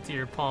fist into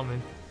your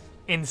palm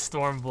in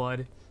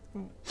Stormblood.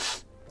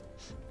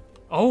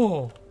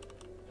 Oh!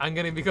 I'm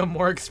gonna become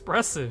more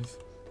expressive.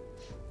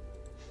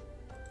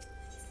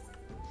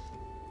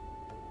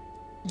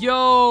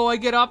 Yo, I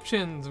get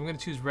options. I'm gonna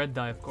choose red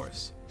dye, of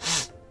course.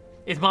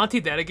 Is Monty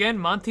dead again?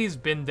 Monty's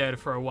been dead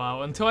for a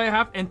while. Until I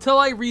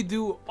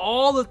redo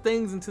all the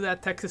things into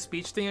that text-to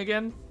speech thing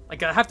again.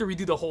 Like, I have to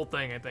redo the whole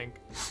thing, I think.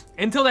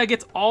 Until that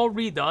gets all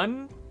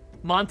redone,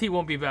 Monty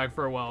won't be back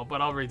for a while,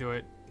 but I'll redo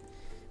it.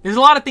 There's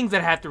a lot of things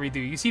that I have to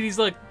redo. You see these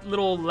like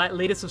little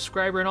latest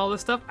subscriber and all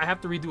this stuff? I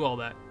have to redo all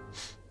that.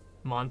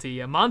 Monty,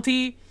 yeah.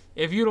 Monty,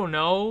 if you don't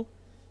know,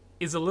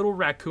 is a little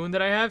raccoon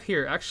that I have.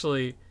 Here,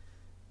 actually,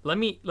 let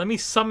me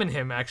summon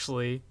him,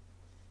 actually.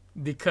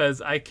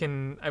 Because I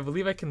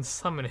believe I can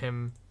summon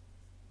him.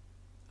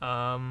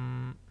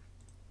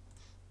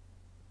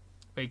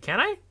 Wait,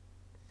 can I?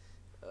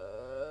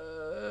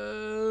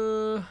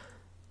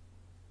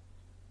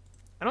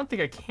 I don't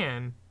think I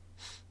can.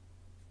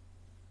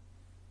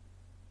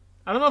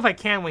 I don't know if I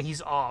can when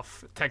he's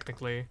off,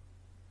 technically.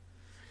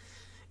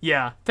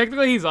 Yeah,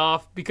 technically he's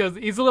off because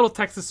he's a little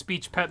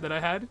text-to-speech pet that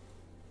I had.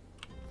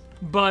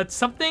 But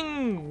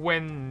something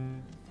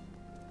when...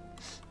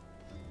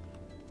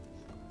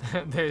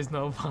 There's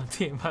no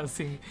Monty and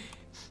Monty.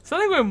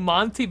 Something when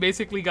Monty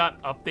basically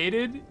got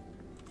updated,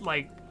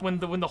 like when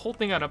the whole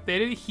thing got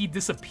updated, he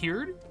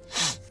disappeared.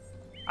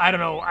 I don't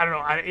know.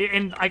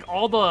 And like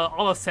all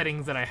the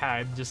settings that I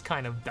had just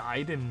kind of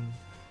died, and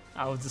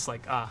I was just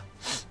like, I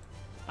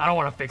don't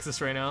want to fix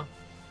this right now.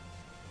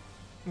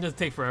 It's gonna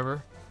take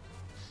forever.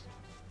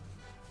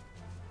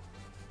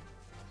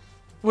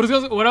 What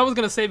I was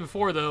gonna say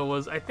before though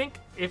was I think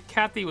if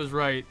Kathy was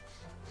right.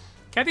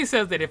 Kathy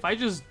says that if I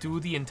just do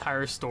the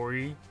entire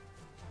story,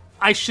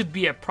 I should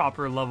be at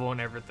proper level and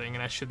everything,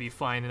 and I should be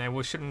fine, and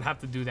I shouldn't have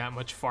to do that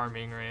much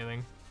farming or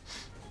anything.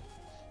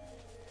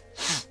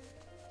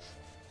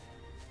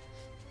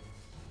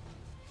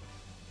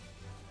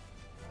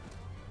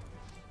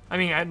 I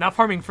mean, not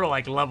farming for,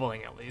 like,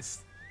 leveling, at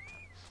least.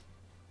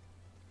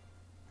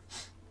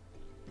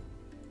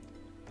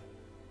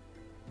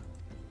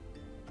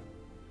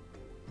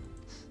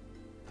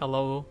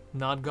 Hello,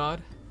 Nod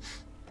God?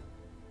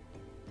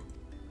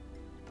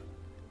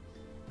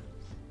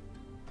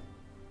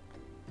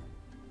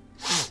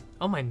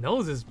 Oh, my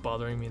nose is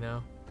bothering me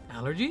now.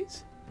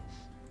 Allergies?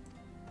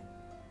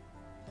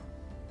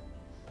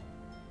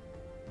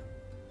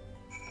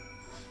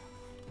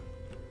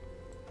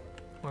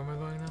 Where am I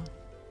going now?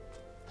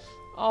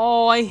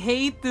 Oh, I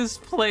hate this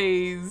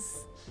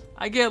place.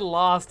 I get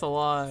lost a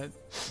lot.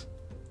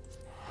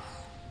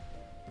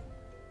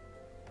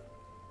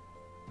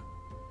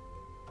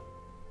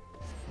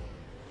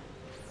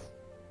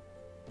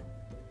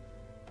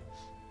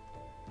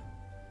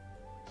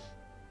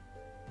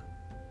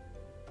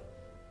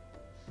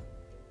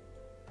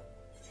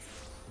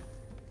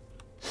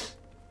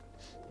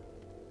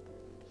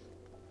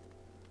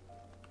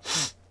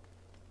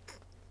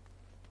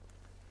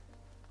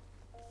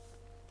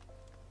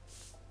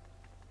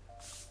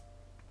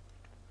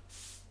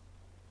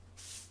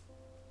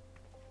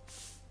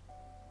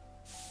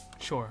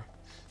 Sure.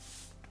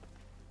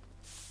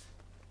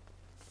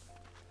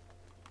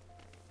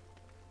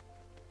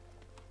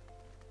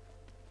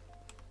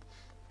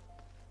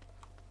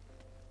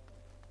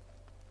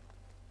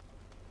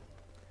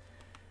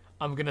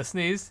 I'm gonna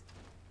sneeze.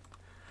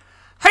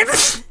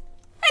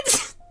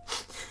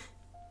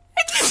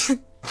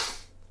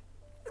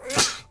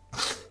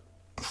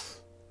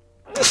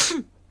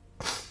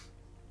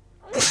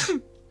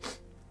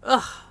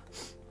 Ugh.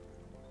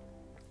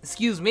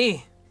 Excuse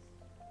me.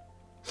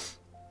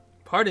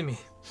 Pardon me.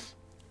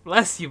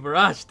 Bless you,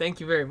 Barrage. Thank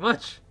you very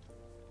much.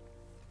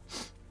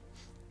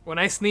 When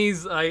I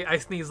sneeze, I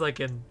sneeze like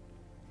in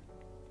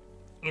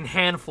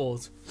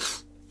handfuls.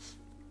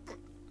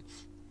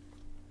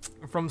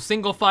 From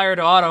single fire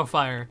to auto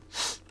fire.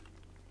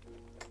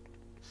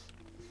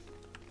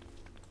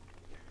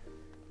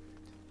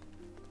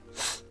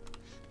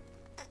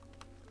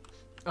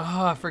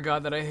 Oh, I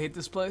forgot that I hate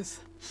this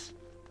place.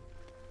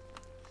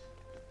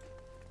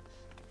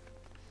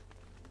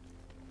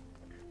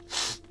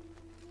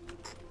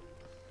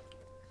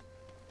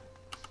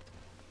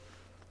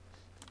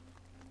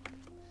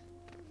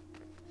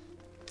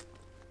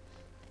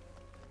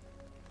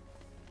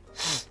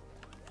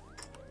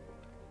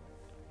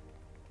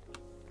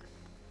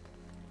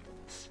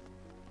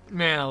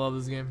 Man, I love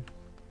this game.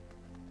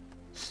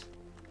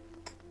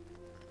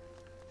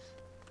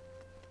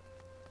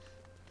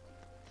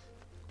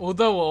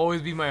 Ulda will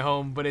always be my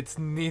home, but it's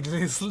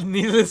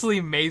needlessly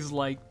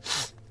maze-like.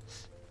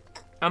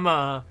 I'm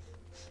a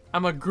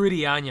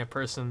gritty Anya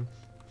person.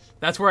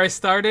 That's where I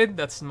started.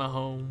 That's my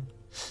home.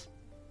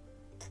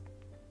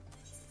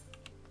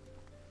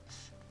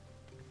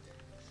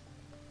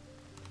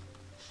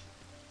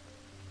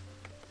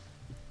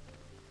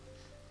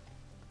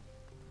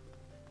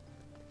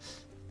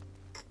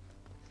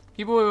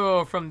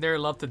 People from there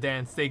love to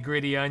dance. They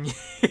gritty on you.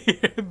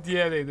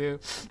 Yeah, they do.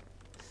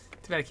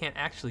 Too bad I can't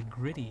actually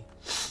gritty.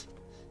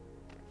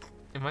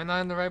 Am I not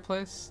in the right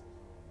place?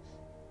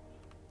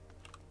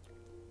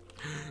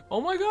 Oh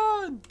my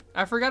god!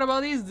 I forgot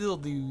about these little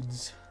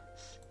dudes.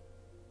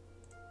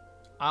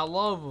 I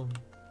love them.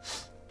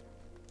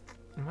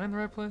 Am I in the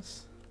right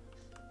place?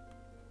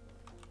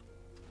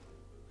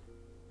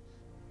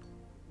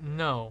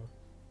 No.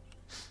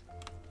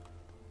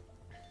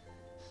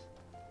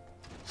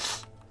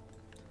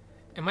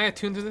 Am I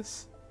attuned to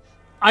this?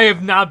 I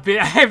have not been.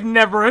 I have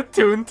never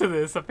attuned to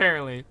this,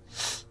 apparently.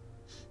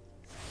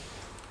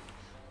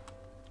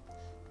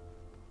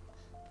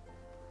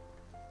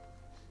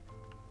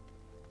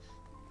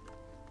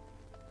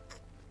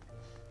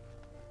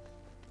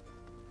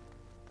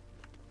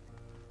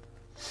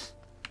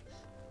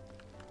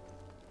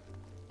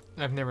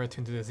 I've never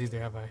attuned to this either,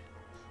 have I?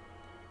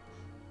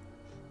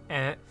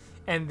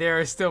 And there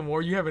are still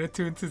more you haven't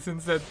attuned to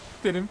since I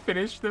didn't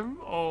finish them.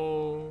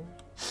 Oh,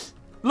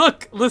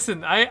 look!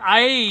 Listen,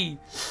 I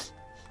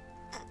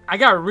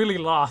got really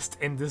lost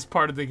in this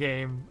part of the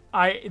game.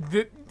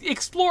 The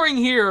exploring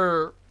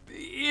here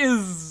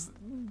is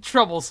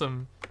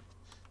troublesome.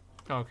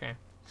 Okay.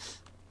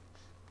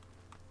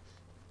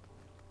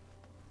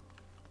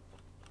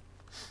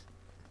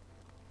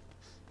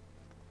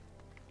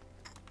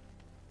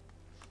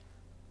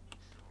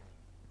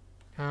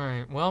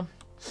 Alright, well,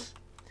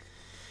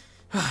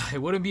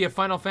 it wouldn't be a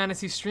Final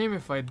Fantasy stream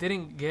if I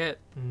didn't get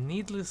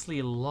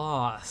needlessly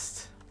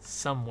lost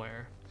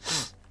somewhere.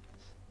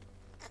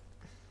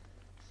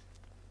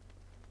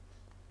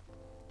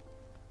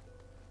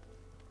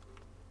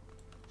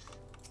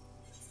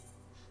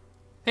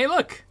 Hey,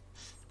 look!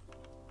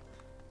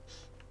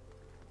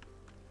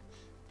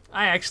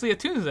 I actually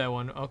attuned to that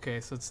one. Okay,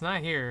 so it's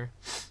not here.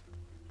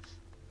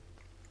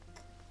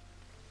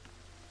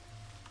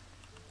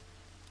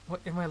 What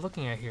am I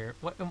looking at here?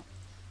 What?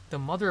 The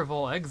mother of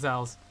all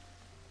exiles.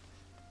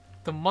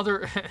 The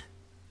mother...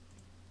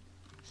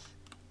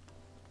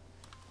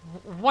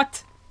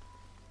 What?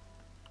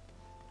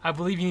 I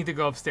believe you need to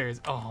go upstairs.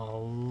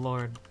 Oh,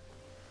 Lord.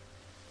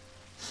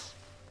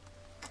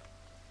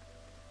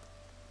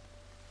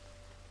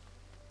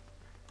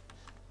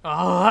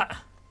 How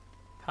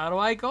do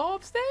I go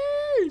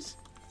upstairs?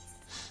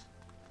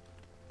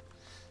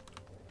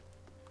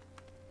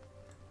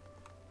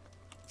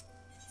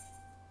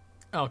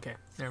 Okay,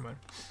 never mind.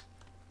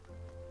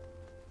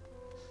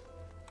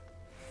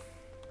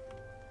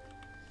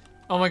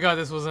 Oh my god,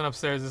 this wasn't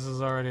upstairs. This was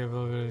already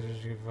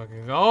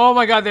fucking. Oh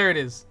my god, there it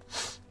is.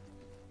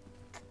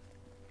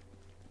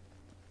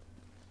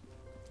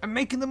 I'm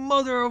making the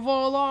mother of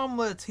all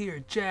omelets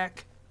here,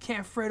 Jack.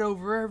 Can't fret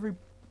over every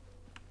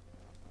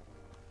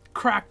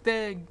cracked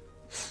egg.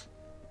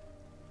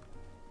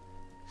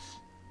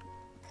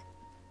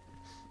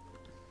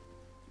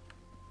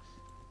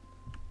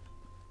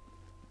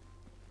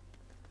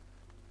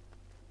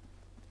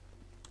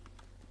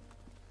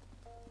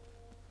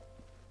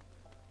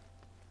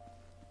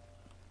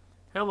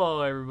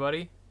 Hello,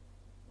 everybody.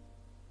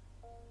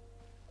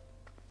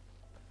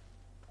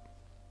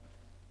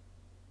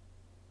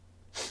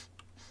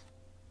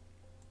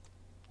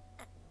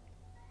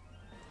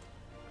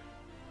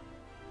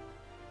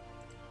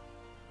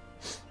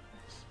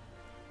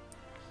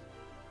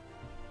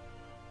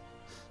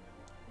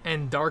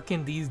 And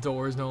darken these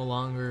doors no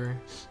longer.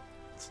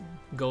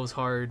 Goes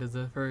hard as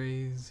a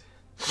phrase.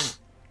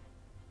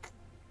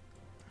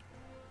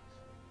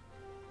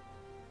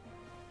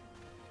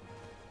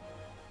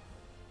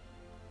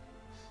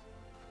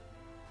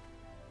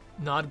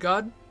 Nod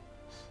God?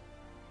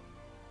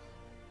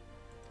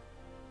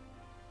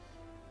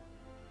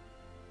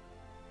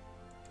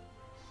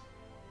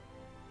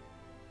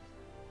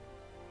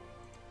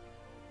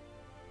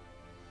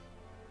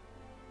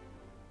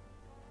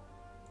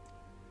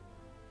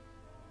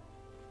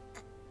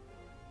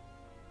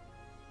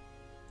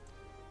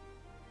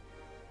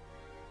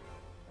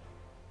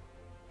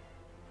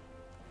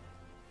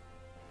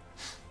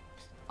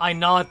 I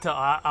nod to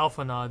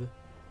Alpha Nod.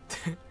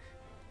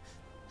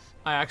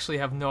 I actually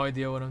have no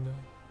idea what I'm doing.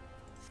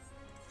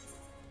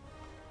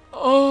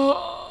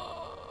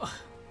 Oh,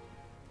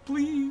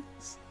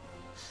 please.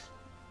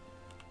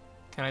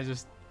 Can I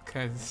just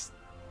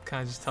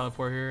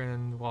teleport here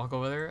and walk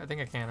over there? I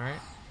think I can,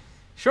 right?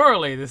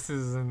 Surely this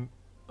isn't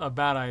a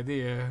bad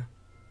idea.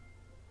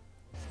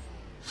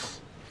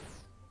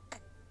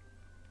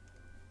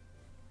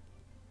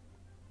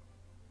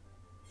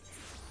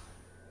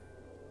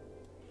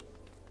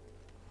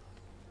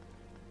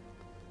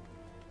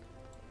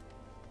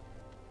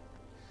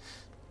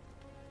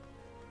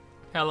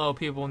 Hello,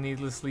 people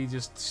needlessly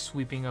just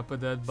sweeping up a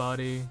dead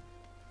body.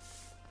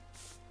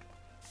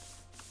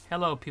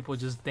 Hello, people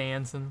just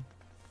dancing.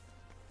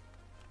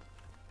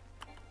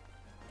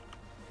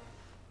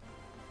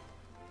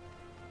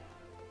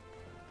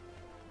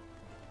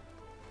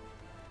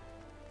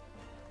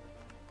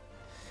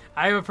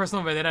 I have a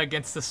personal vendetta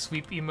against the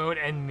sweep emote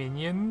and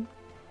minion.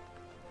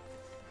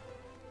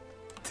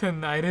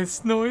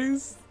 Tinnitus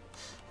noise.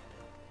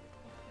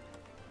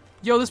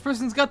 Yo, this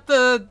person's got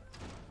the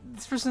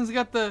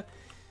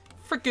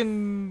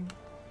freaking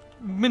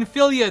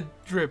Minfilia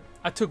drip.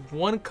 I took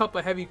 1 cup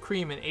of heavy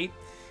cream and 8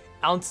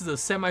 ounces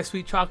of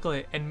semi-sweet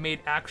chocolate and made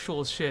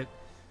actual shit.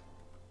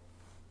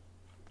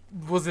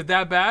 Was it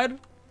that bad?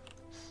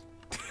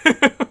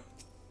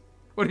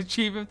 What did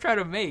she even try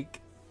to make?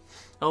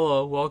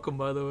 Hello, welcome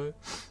by the way.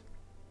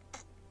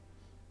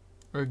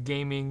 Or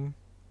gaming.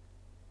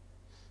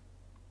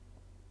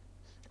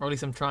 Or at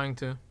least I'm trying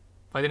to.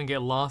 If I didn't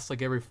get lost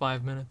like every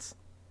 5 minutes.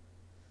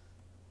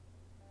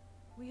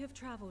 We have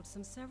traveled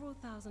some several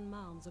thousand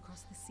miles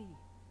across the sea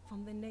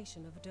from the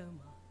nation of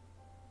Doma,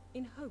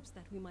 in hopes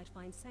that we might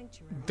find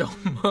sanctuary.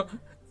 Doma.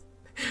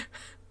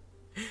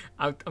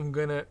 I'm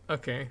gonna.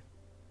 Okay.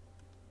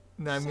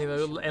 No, I mean,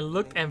 it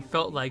looked and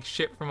felt like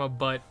shit from a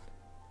butt.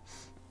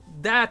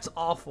 That's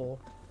awful.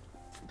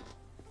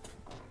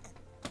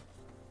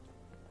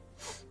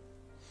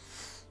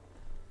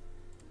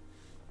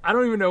 I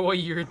don't even know what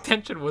your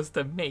intention was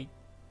to make.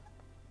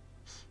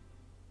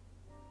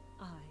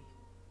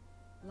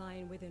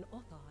 Lying within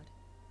Othard,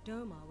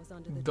 Doma was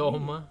under the Doma.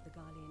 dominion of the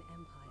Garlean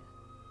Empire,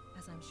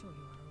 as I'm sure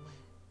you are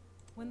aware.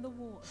 When the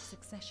War of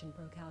Succession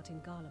broke out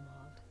in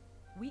Garlemald,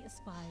 we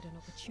espied an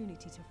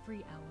opportunity to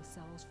free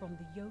ourselves from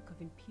the yoke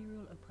of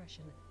imperial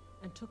oppression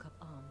and took up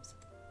arms.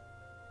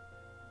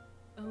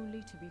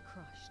 Only to be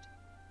crushed.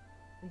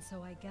 And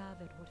so I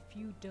gathered what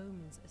few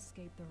Domans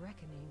escaped the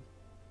reckoning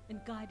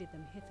and guided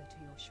them hither to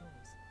your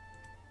shores.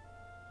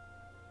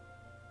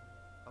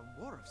 A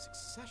war of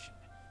succession?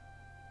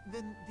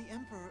 Then the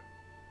Emperor...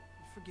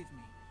 Forgive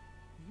me.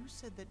 You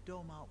said that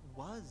Doma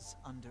was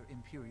under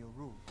Imperial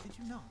rule, did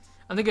you not?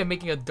 I think I'm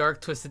making a dark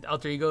twisted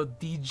alter ego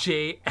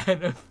DJ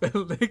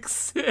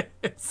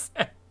Anaphylaxis.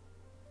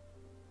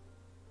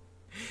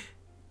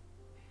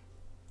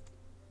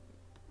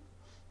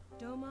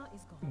 Doma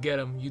is gone. Get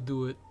him, you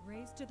do it.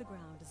 Raised to the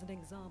ground as an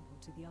example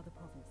to the other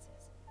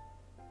provinces.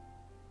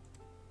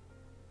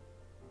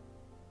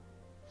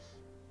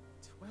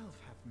 12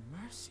 have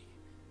mercy.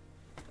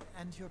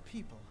 And your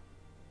people?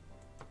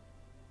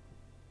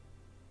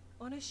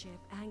 On a ship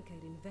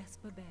anchored in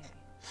Vesper Bay,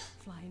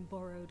 flying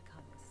borrowed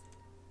colors.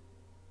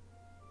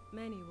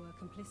 Many were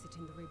complicit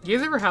in the rebellion. You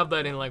guys ever have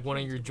that in like one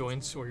of your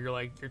joints where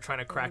you're trying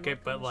to crack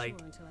it, but like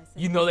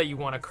you know that you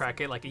want to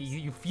crack it, like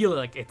you feel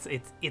like it's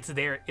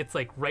there, it's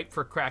like ripe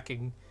for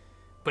cracking,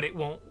 but it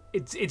won't.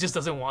 It just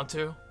doesn't want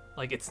to.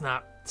 Like it's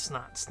not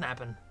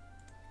snapping.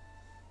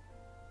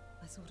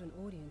 I sought an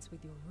audience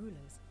with your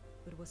rulers,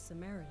 but was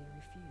summarily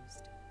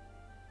refused.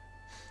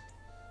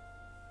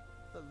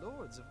 The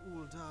lords of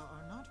Ul'dah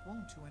are not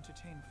wont to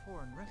entertain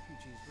foreign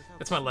refugees without...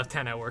 That's my left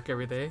hand at work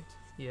every day.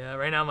 Yeah,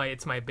 right now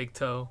it's my big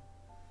toe.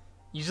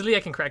 Usually I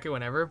can crack it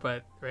whenever,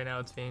 but right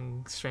now it's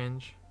being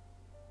strange.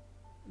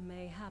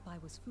 Mayhap I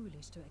was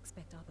foolish to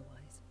expect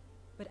otherwise,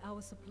 but our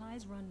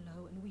supplies run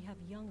low and we have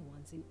young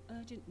ones in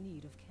urgent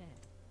need of care.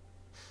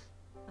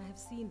 I have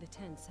seen the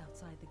tents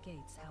outside the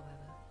gates,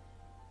 however.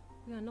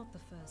 We are not the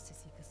first to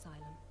seek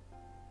asylum,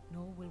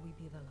 nor will we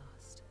be the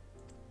last.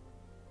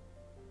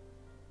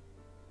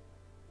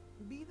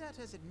 Be that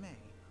as it may.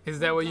 Is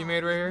that what you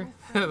made right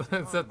here?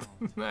 That's what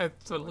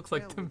it looks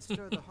like to me.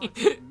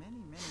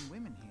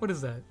 What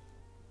is that?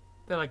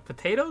 They're like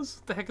potatoes?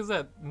 What the heck is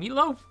that?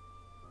 Meatloaf?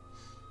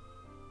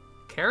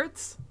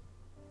 Carrots?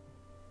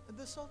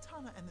 The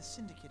Sultana and the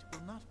Syndicate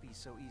will not be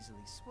so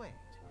easily swayed.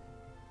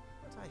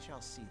 But I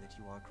shall see that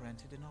you are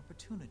granted an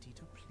opportunity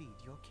to plead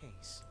your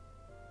case.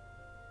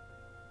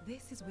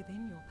 This is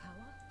within your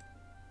power?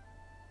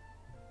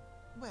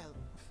 Well,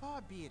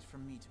 far be it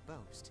from me to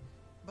boast,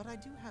 but I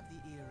do have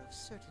the ear of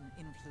certain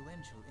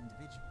influential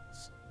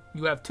individuals.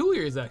 You have 2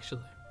 ears,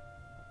 actually.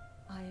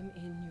 I am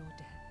in your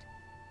debt.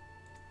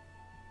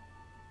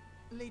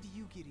 Lady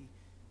Yugiri,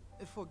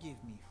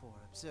 forgive me for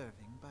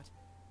observing, but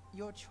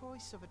your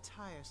choice of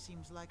attire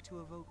seems like to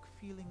evoke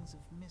feelings of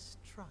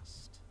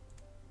mistrust.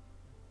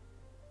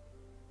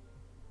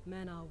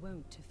 Men are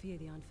wont to fear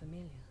the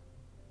unfamiliar.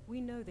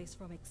 We know this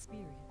from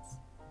experience.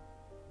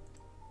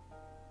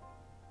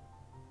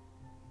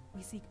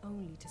 We seek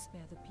only to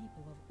spare the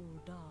people of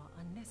Ul'dah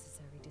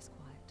unnecessary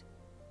disquiet.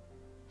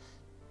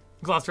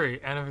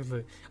 Glossary,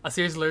 anaphylaxis. A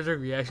serious allergic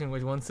reaction in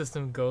which one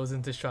system goes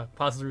into shock,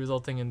 possibly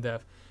resulting in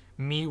death.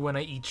 Me when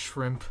I eat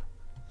shrimp.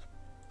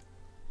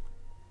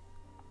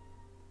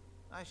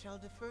 I shall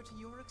defer to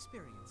your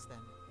experience,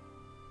 then.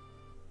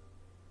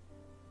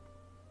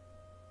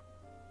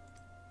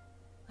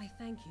 I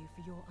thank you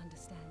for your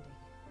understanding.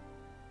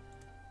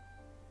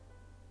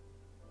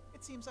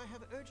 It seems I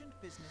have urgent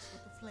business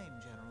with the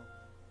Flame General.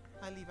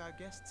 I leave our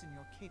guests in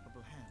your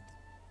capable hand.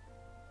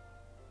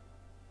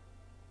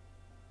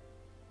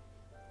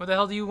 What the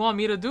hell do you want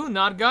me to do,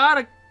 Not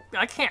God?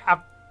 I can't.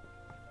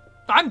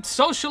 I'm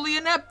socially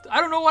inept.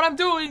 I don't know what I'm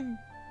doing.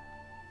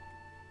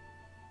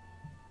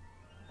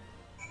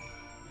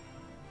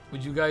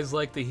 Would you guys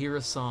like to hear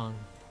a song?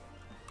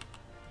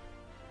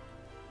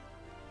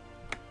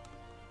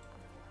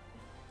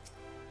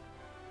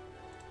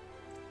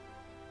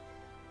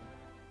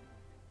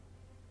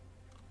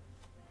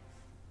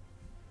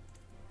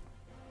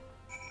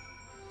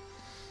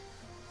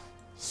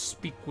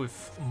 Speak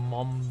with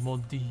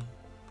Momodi.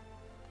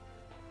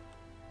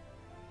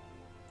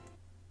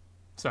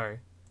 Sorry.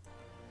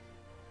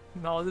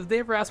 No, if they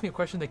ever ask me a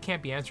question that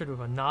can't be answered with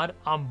a nod,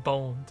 I'm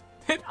boned.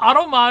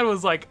 Automod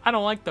was like, I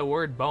don't like the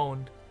word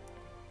boned.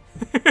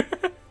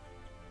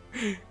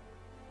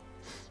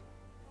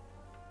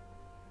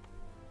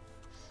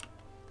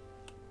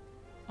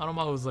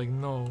 Automod was like,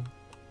 no.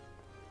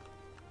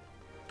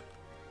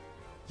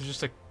 It's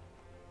just a...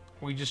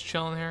 We just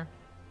chilling here?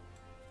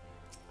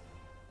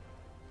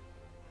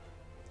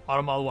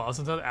 Automodel Wilds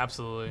and stuff?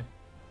 Absolutely.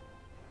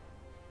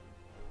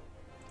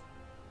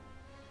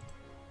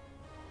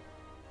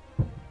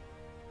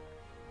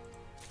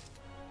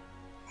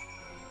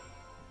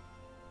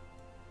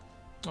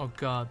 Oh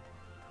god.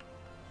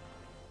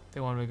 They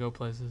want me to go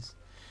places.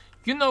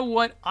 You know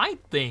what? I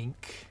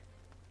think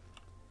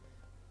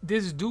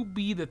this do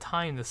be the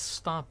time to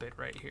stop it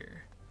right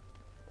here.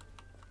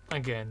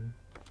 Again,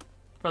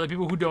 for the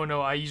people who don't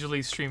know, I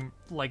usually stream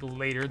like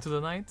later into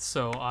the night,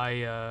 so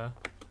I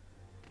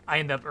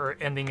end up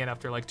ending it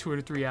after like 2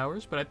 or 3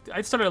 hours. But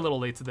I started a little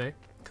late today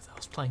because I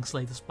was playing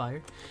Slay the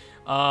Spire.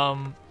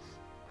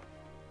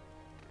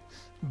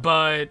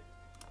 But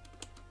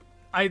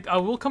I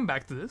will come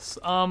back to this.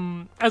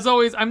 As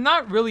always, I'm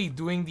not really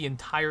doing the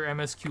entire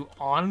MSQ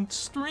on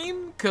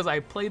stream because I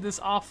play this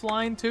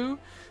offline too.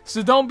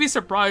 So don't be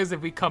surprised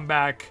if we come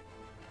back,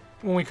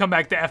 when we come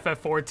back to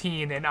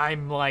FF14 and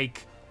I'm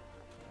like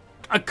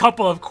a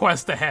couple of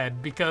quests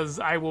ahead because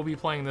I will be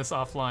playing this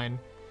offline.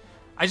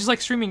 I just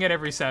like streaming it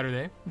every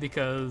Saturday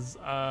because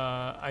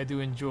I do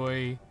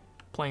enjoy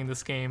playing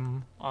this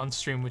game on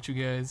stream with you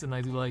guys, and I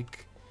do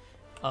like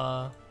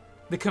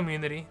the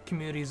community.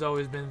 Community has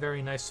always been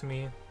very nice to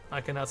me.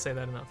 I cannot say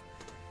that enough.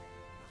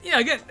 Yeah,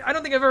 again, I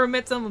don't think I've ever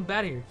met someone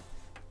bad here.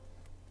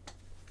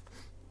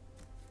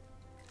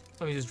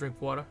 Let me just drink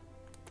water.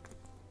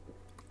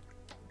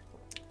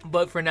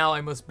 But for now,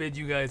 I must bid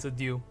you guys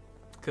adieu,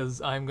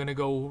 because I'm gonna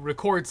go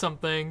record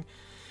something.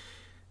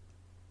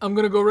 And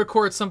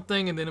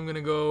then I'm gonna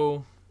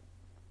go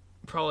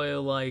probably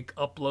like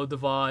upload the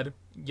VOD,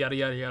 yada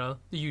yada yada,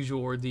 the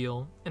usual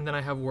ordeal, and then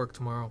I have work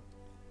tomorrow.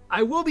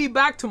 I will be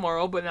back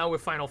tomorrow, but now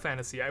with Final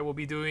Fantasy. I will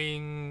be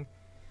doing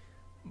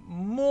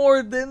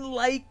more than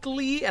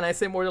likely, and I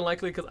say more than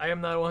likely because I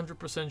am not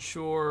 100%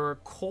 sure,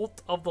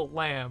 Cult of the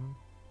Lamb.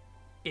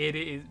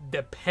 It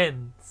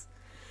depends.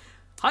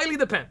 Highly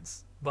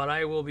depends. But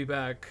I will be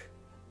back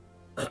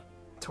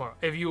tomorrow.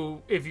 If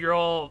you're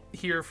all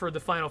here for the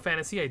Final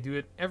Fantasy, I do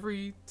it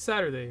every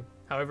Saturday.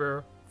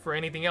 However, for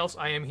anything else,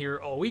 I am here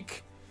all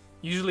week,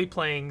 usually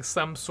playing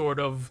some sort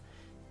of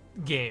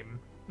game.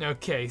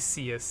 Okay,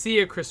 see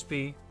ya,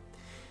 Crispy.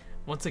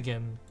 Once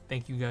again,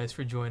 thank you guys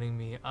for joining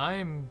me.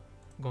 I'm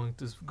going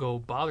to go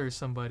bother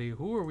somebody.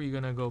 Who are we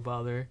gonna go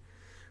bother?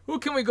 Who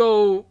can we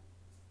go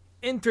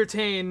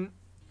entertain?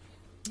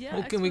 Yeah,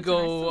 Who can we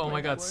go? Oh my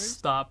god,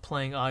 stop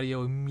playing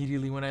audio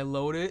immediately when I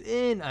load it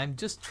in. I'm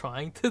just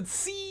trying to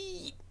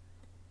see.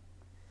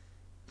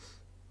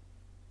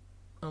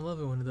 I love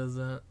it when it does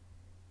that.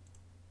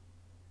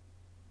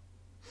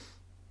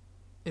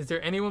 Is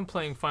there anyone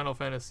playing Final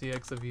Fantasy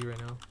XV right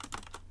now?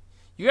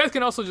 You guys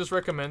can also just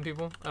recommend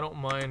people. I don't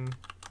mind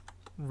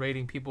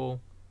rating people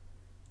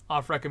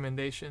off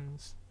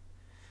recommendations.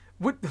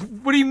 What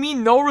do you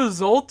mean no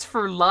results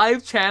for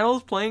live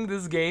channels playing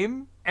this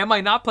game? Am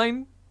I not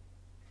playing?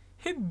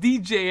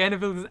 DJ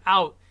Annabelle is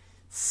out.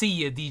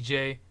 See ya,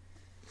 DJ.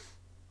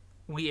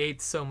 We ate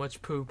so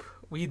much poop.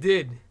 We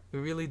did. We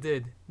really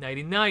did.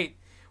 Nighty night.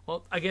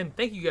 Well, again,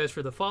 thank you guys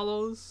for the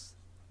follows,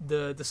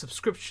 the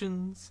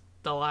subscriptions,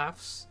 the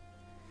laughs.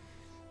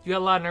 You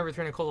got a lot of nerve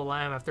returning to Call the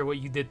Lamb after what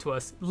you did to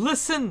us.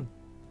 Listen!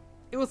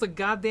 It was a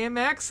goddamn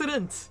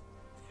accident.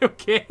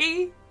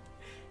 Okay?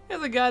 It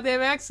was a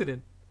goddamn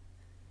accident.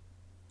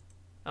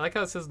 I like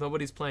how it says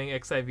nobody's playing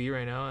XIV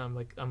right now.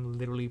 I'm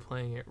literally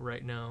playing it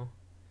right now.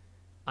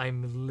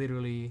 I'm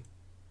literally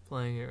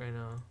playing it right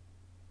now.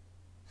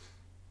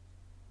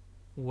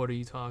 What are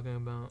you talking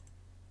about?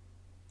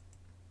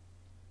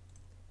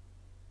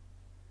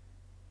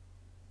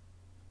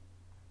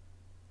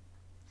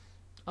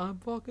 I'm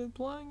fucking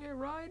playing it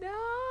right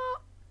now.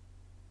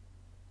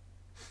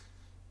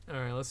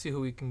 Alright, let's see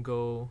who we can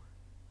go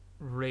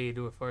raid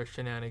with our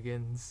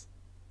shenanigans.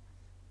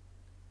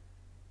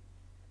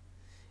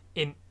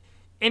 In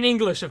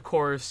English, of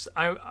course.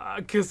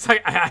 Because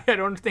I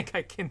don't think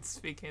I can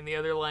speak any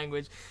other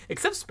language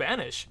except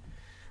Spanish.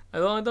 I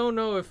don't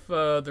know if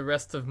the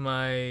rest of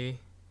my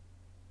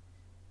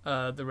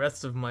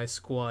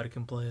squad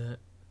can play it.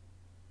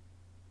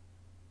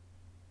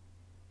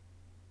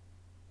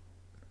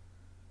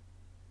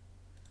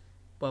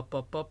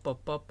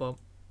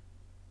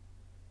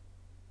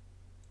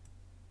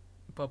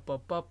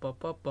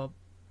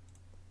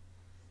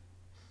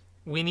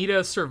 We need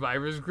a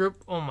survivors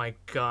group. Oh my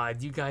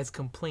god, you guys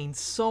complain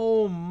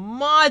so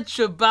much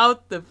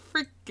about the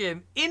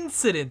freaking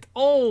incident.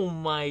 Oh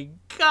my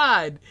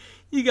god,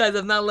 you guys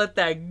have not let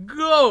that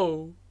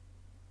go.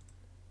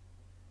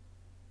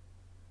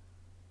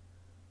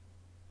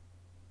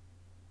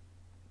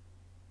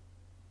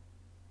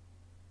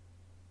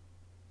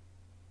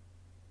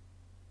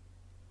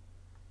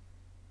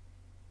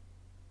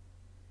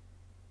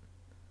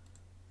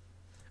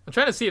 I'm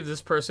trying to see if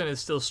this person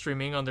is still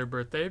streaming on their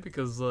birthday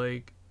because,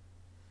 like,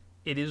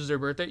 it is their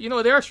birthday. You know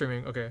what? They are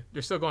streaming. Okay,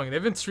 they're still going.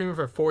 They've been streaming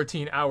for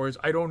 14 hours.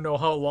 I don't know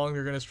how long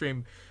they're going to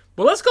stream.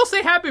 But let's go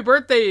say happy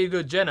birthday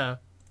to Jenna.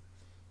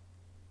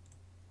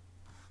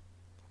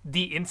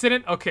 The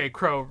incident? Okay,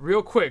 Crow,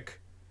 real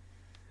quick.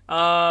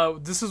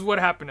 This is what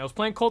happened. I was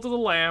playing Cult of the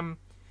Lamb.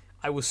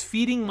 I was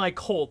feeding my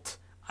Colt.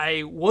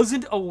 I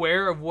wasn't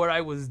aware of what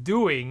I was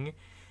doing,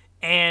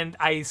 and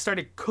I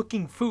started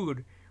cooking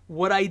food.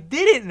 What I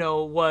didn't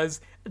know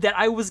was that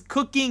I was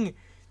cooking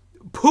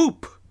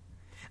poop.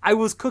 I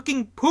was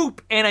cooking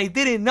poop, and I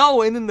didn't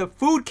know, and then the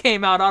food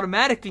came out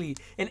automatically,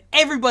 and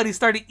everybody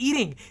started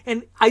eating,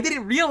 and I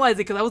didn't realize it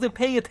because I wasn't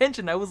paying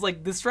attention. I was,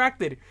 like,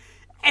 distracted.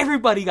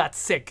 Everybody got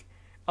sick.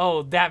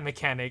 Oh, that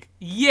mechanic.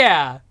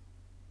 Yeah.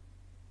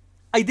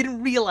 I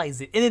didn't realize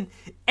it. And then,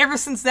 ever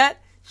since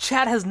that,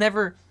 chat has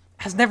never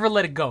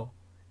let it go.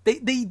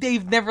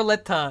 They've never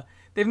learned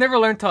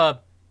to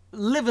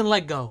live and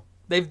let go.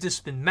 They've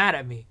just been mad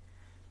at me.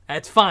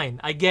 That's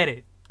fine. I get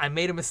it. I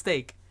made a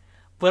mistake.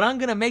 But I'm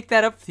going to make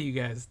that up to you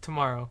guys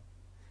tomorrow.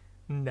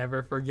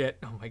 Never forget.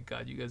 Oh my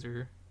god, you guys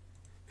are...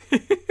 What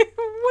do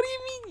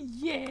you mean,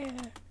 yeah?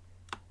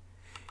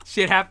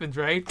 Shit happens,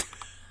 right?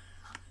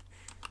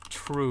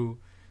 True.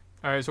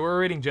 Alright, so we're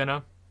rating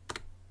Jenna.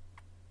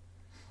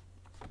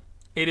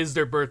 It is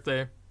their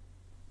birthday.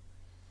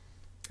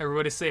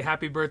 Everybody say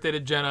happy birthday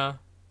to Jenna.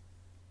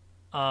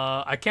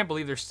 I can't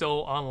believe they're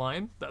still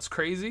online. That's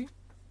crazy.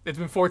 It's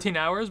been 14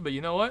 hours, but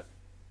you know what?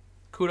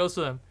 Kudos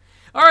to them.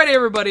 Alright,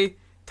 everybody.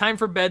 Time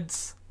for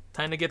beds.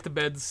 Time to get to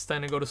beds.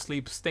 Time to go to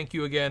sleep. Thank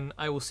you again.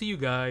 I will see you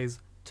guys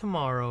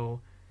tomorrow.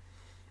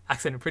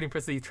 Accident. Pretty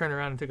impressive that you turned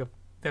around and took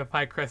a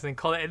pie crest and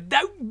called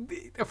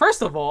it.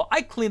 First of all,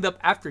 I cleaned up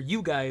after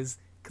you guys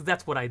because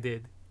that's what I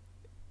did.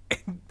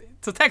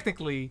 So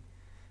technically,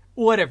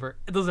 whatever.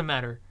 It doesn't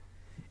matter.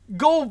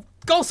 Go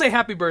say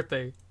happy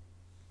birthday.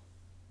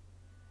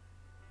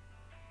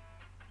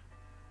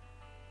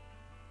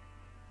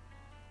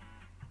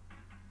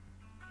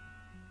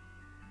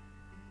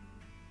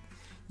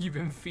 You've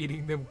been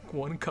feeding them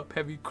 1 cup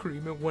heavy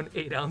cream and 1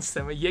 8-ounce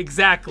semi. Yeah,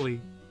 exactly.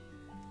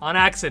 On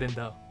accident,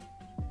 though.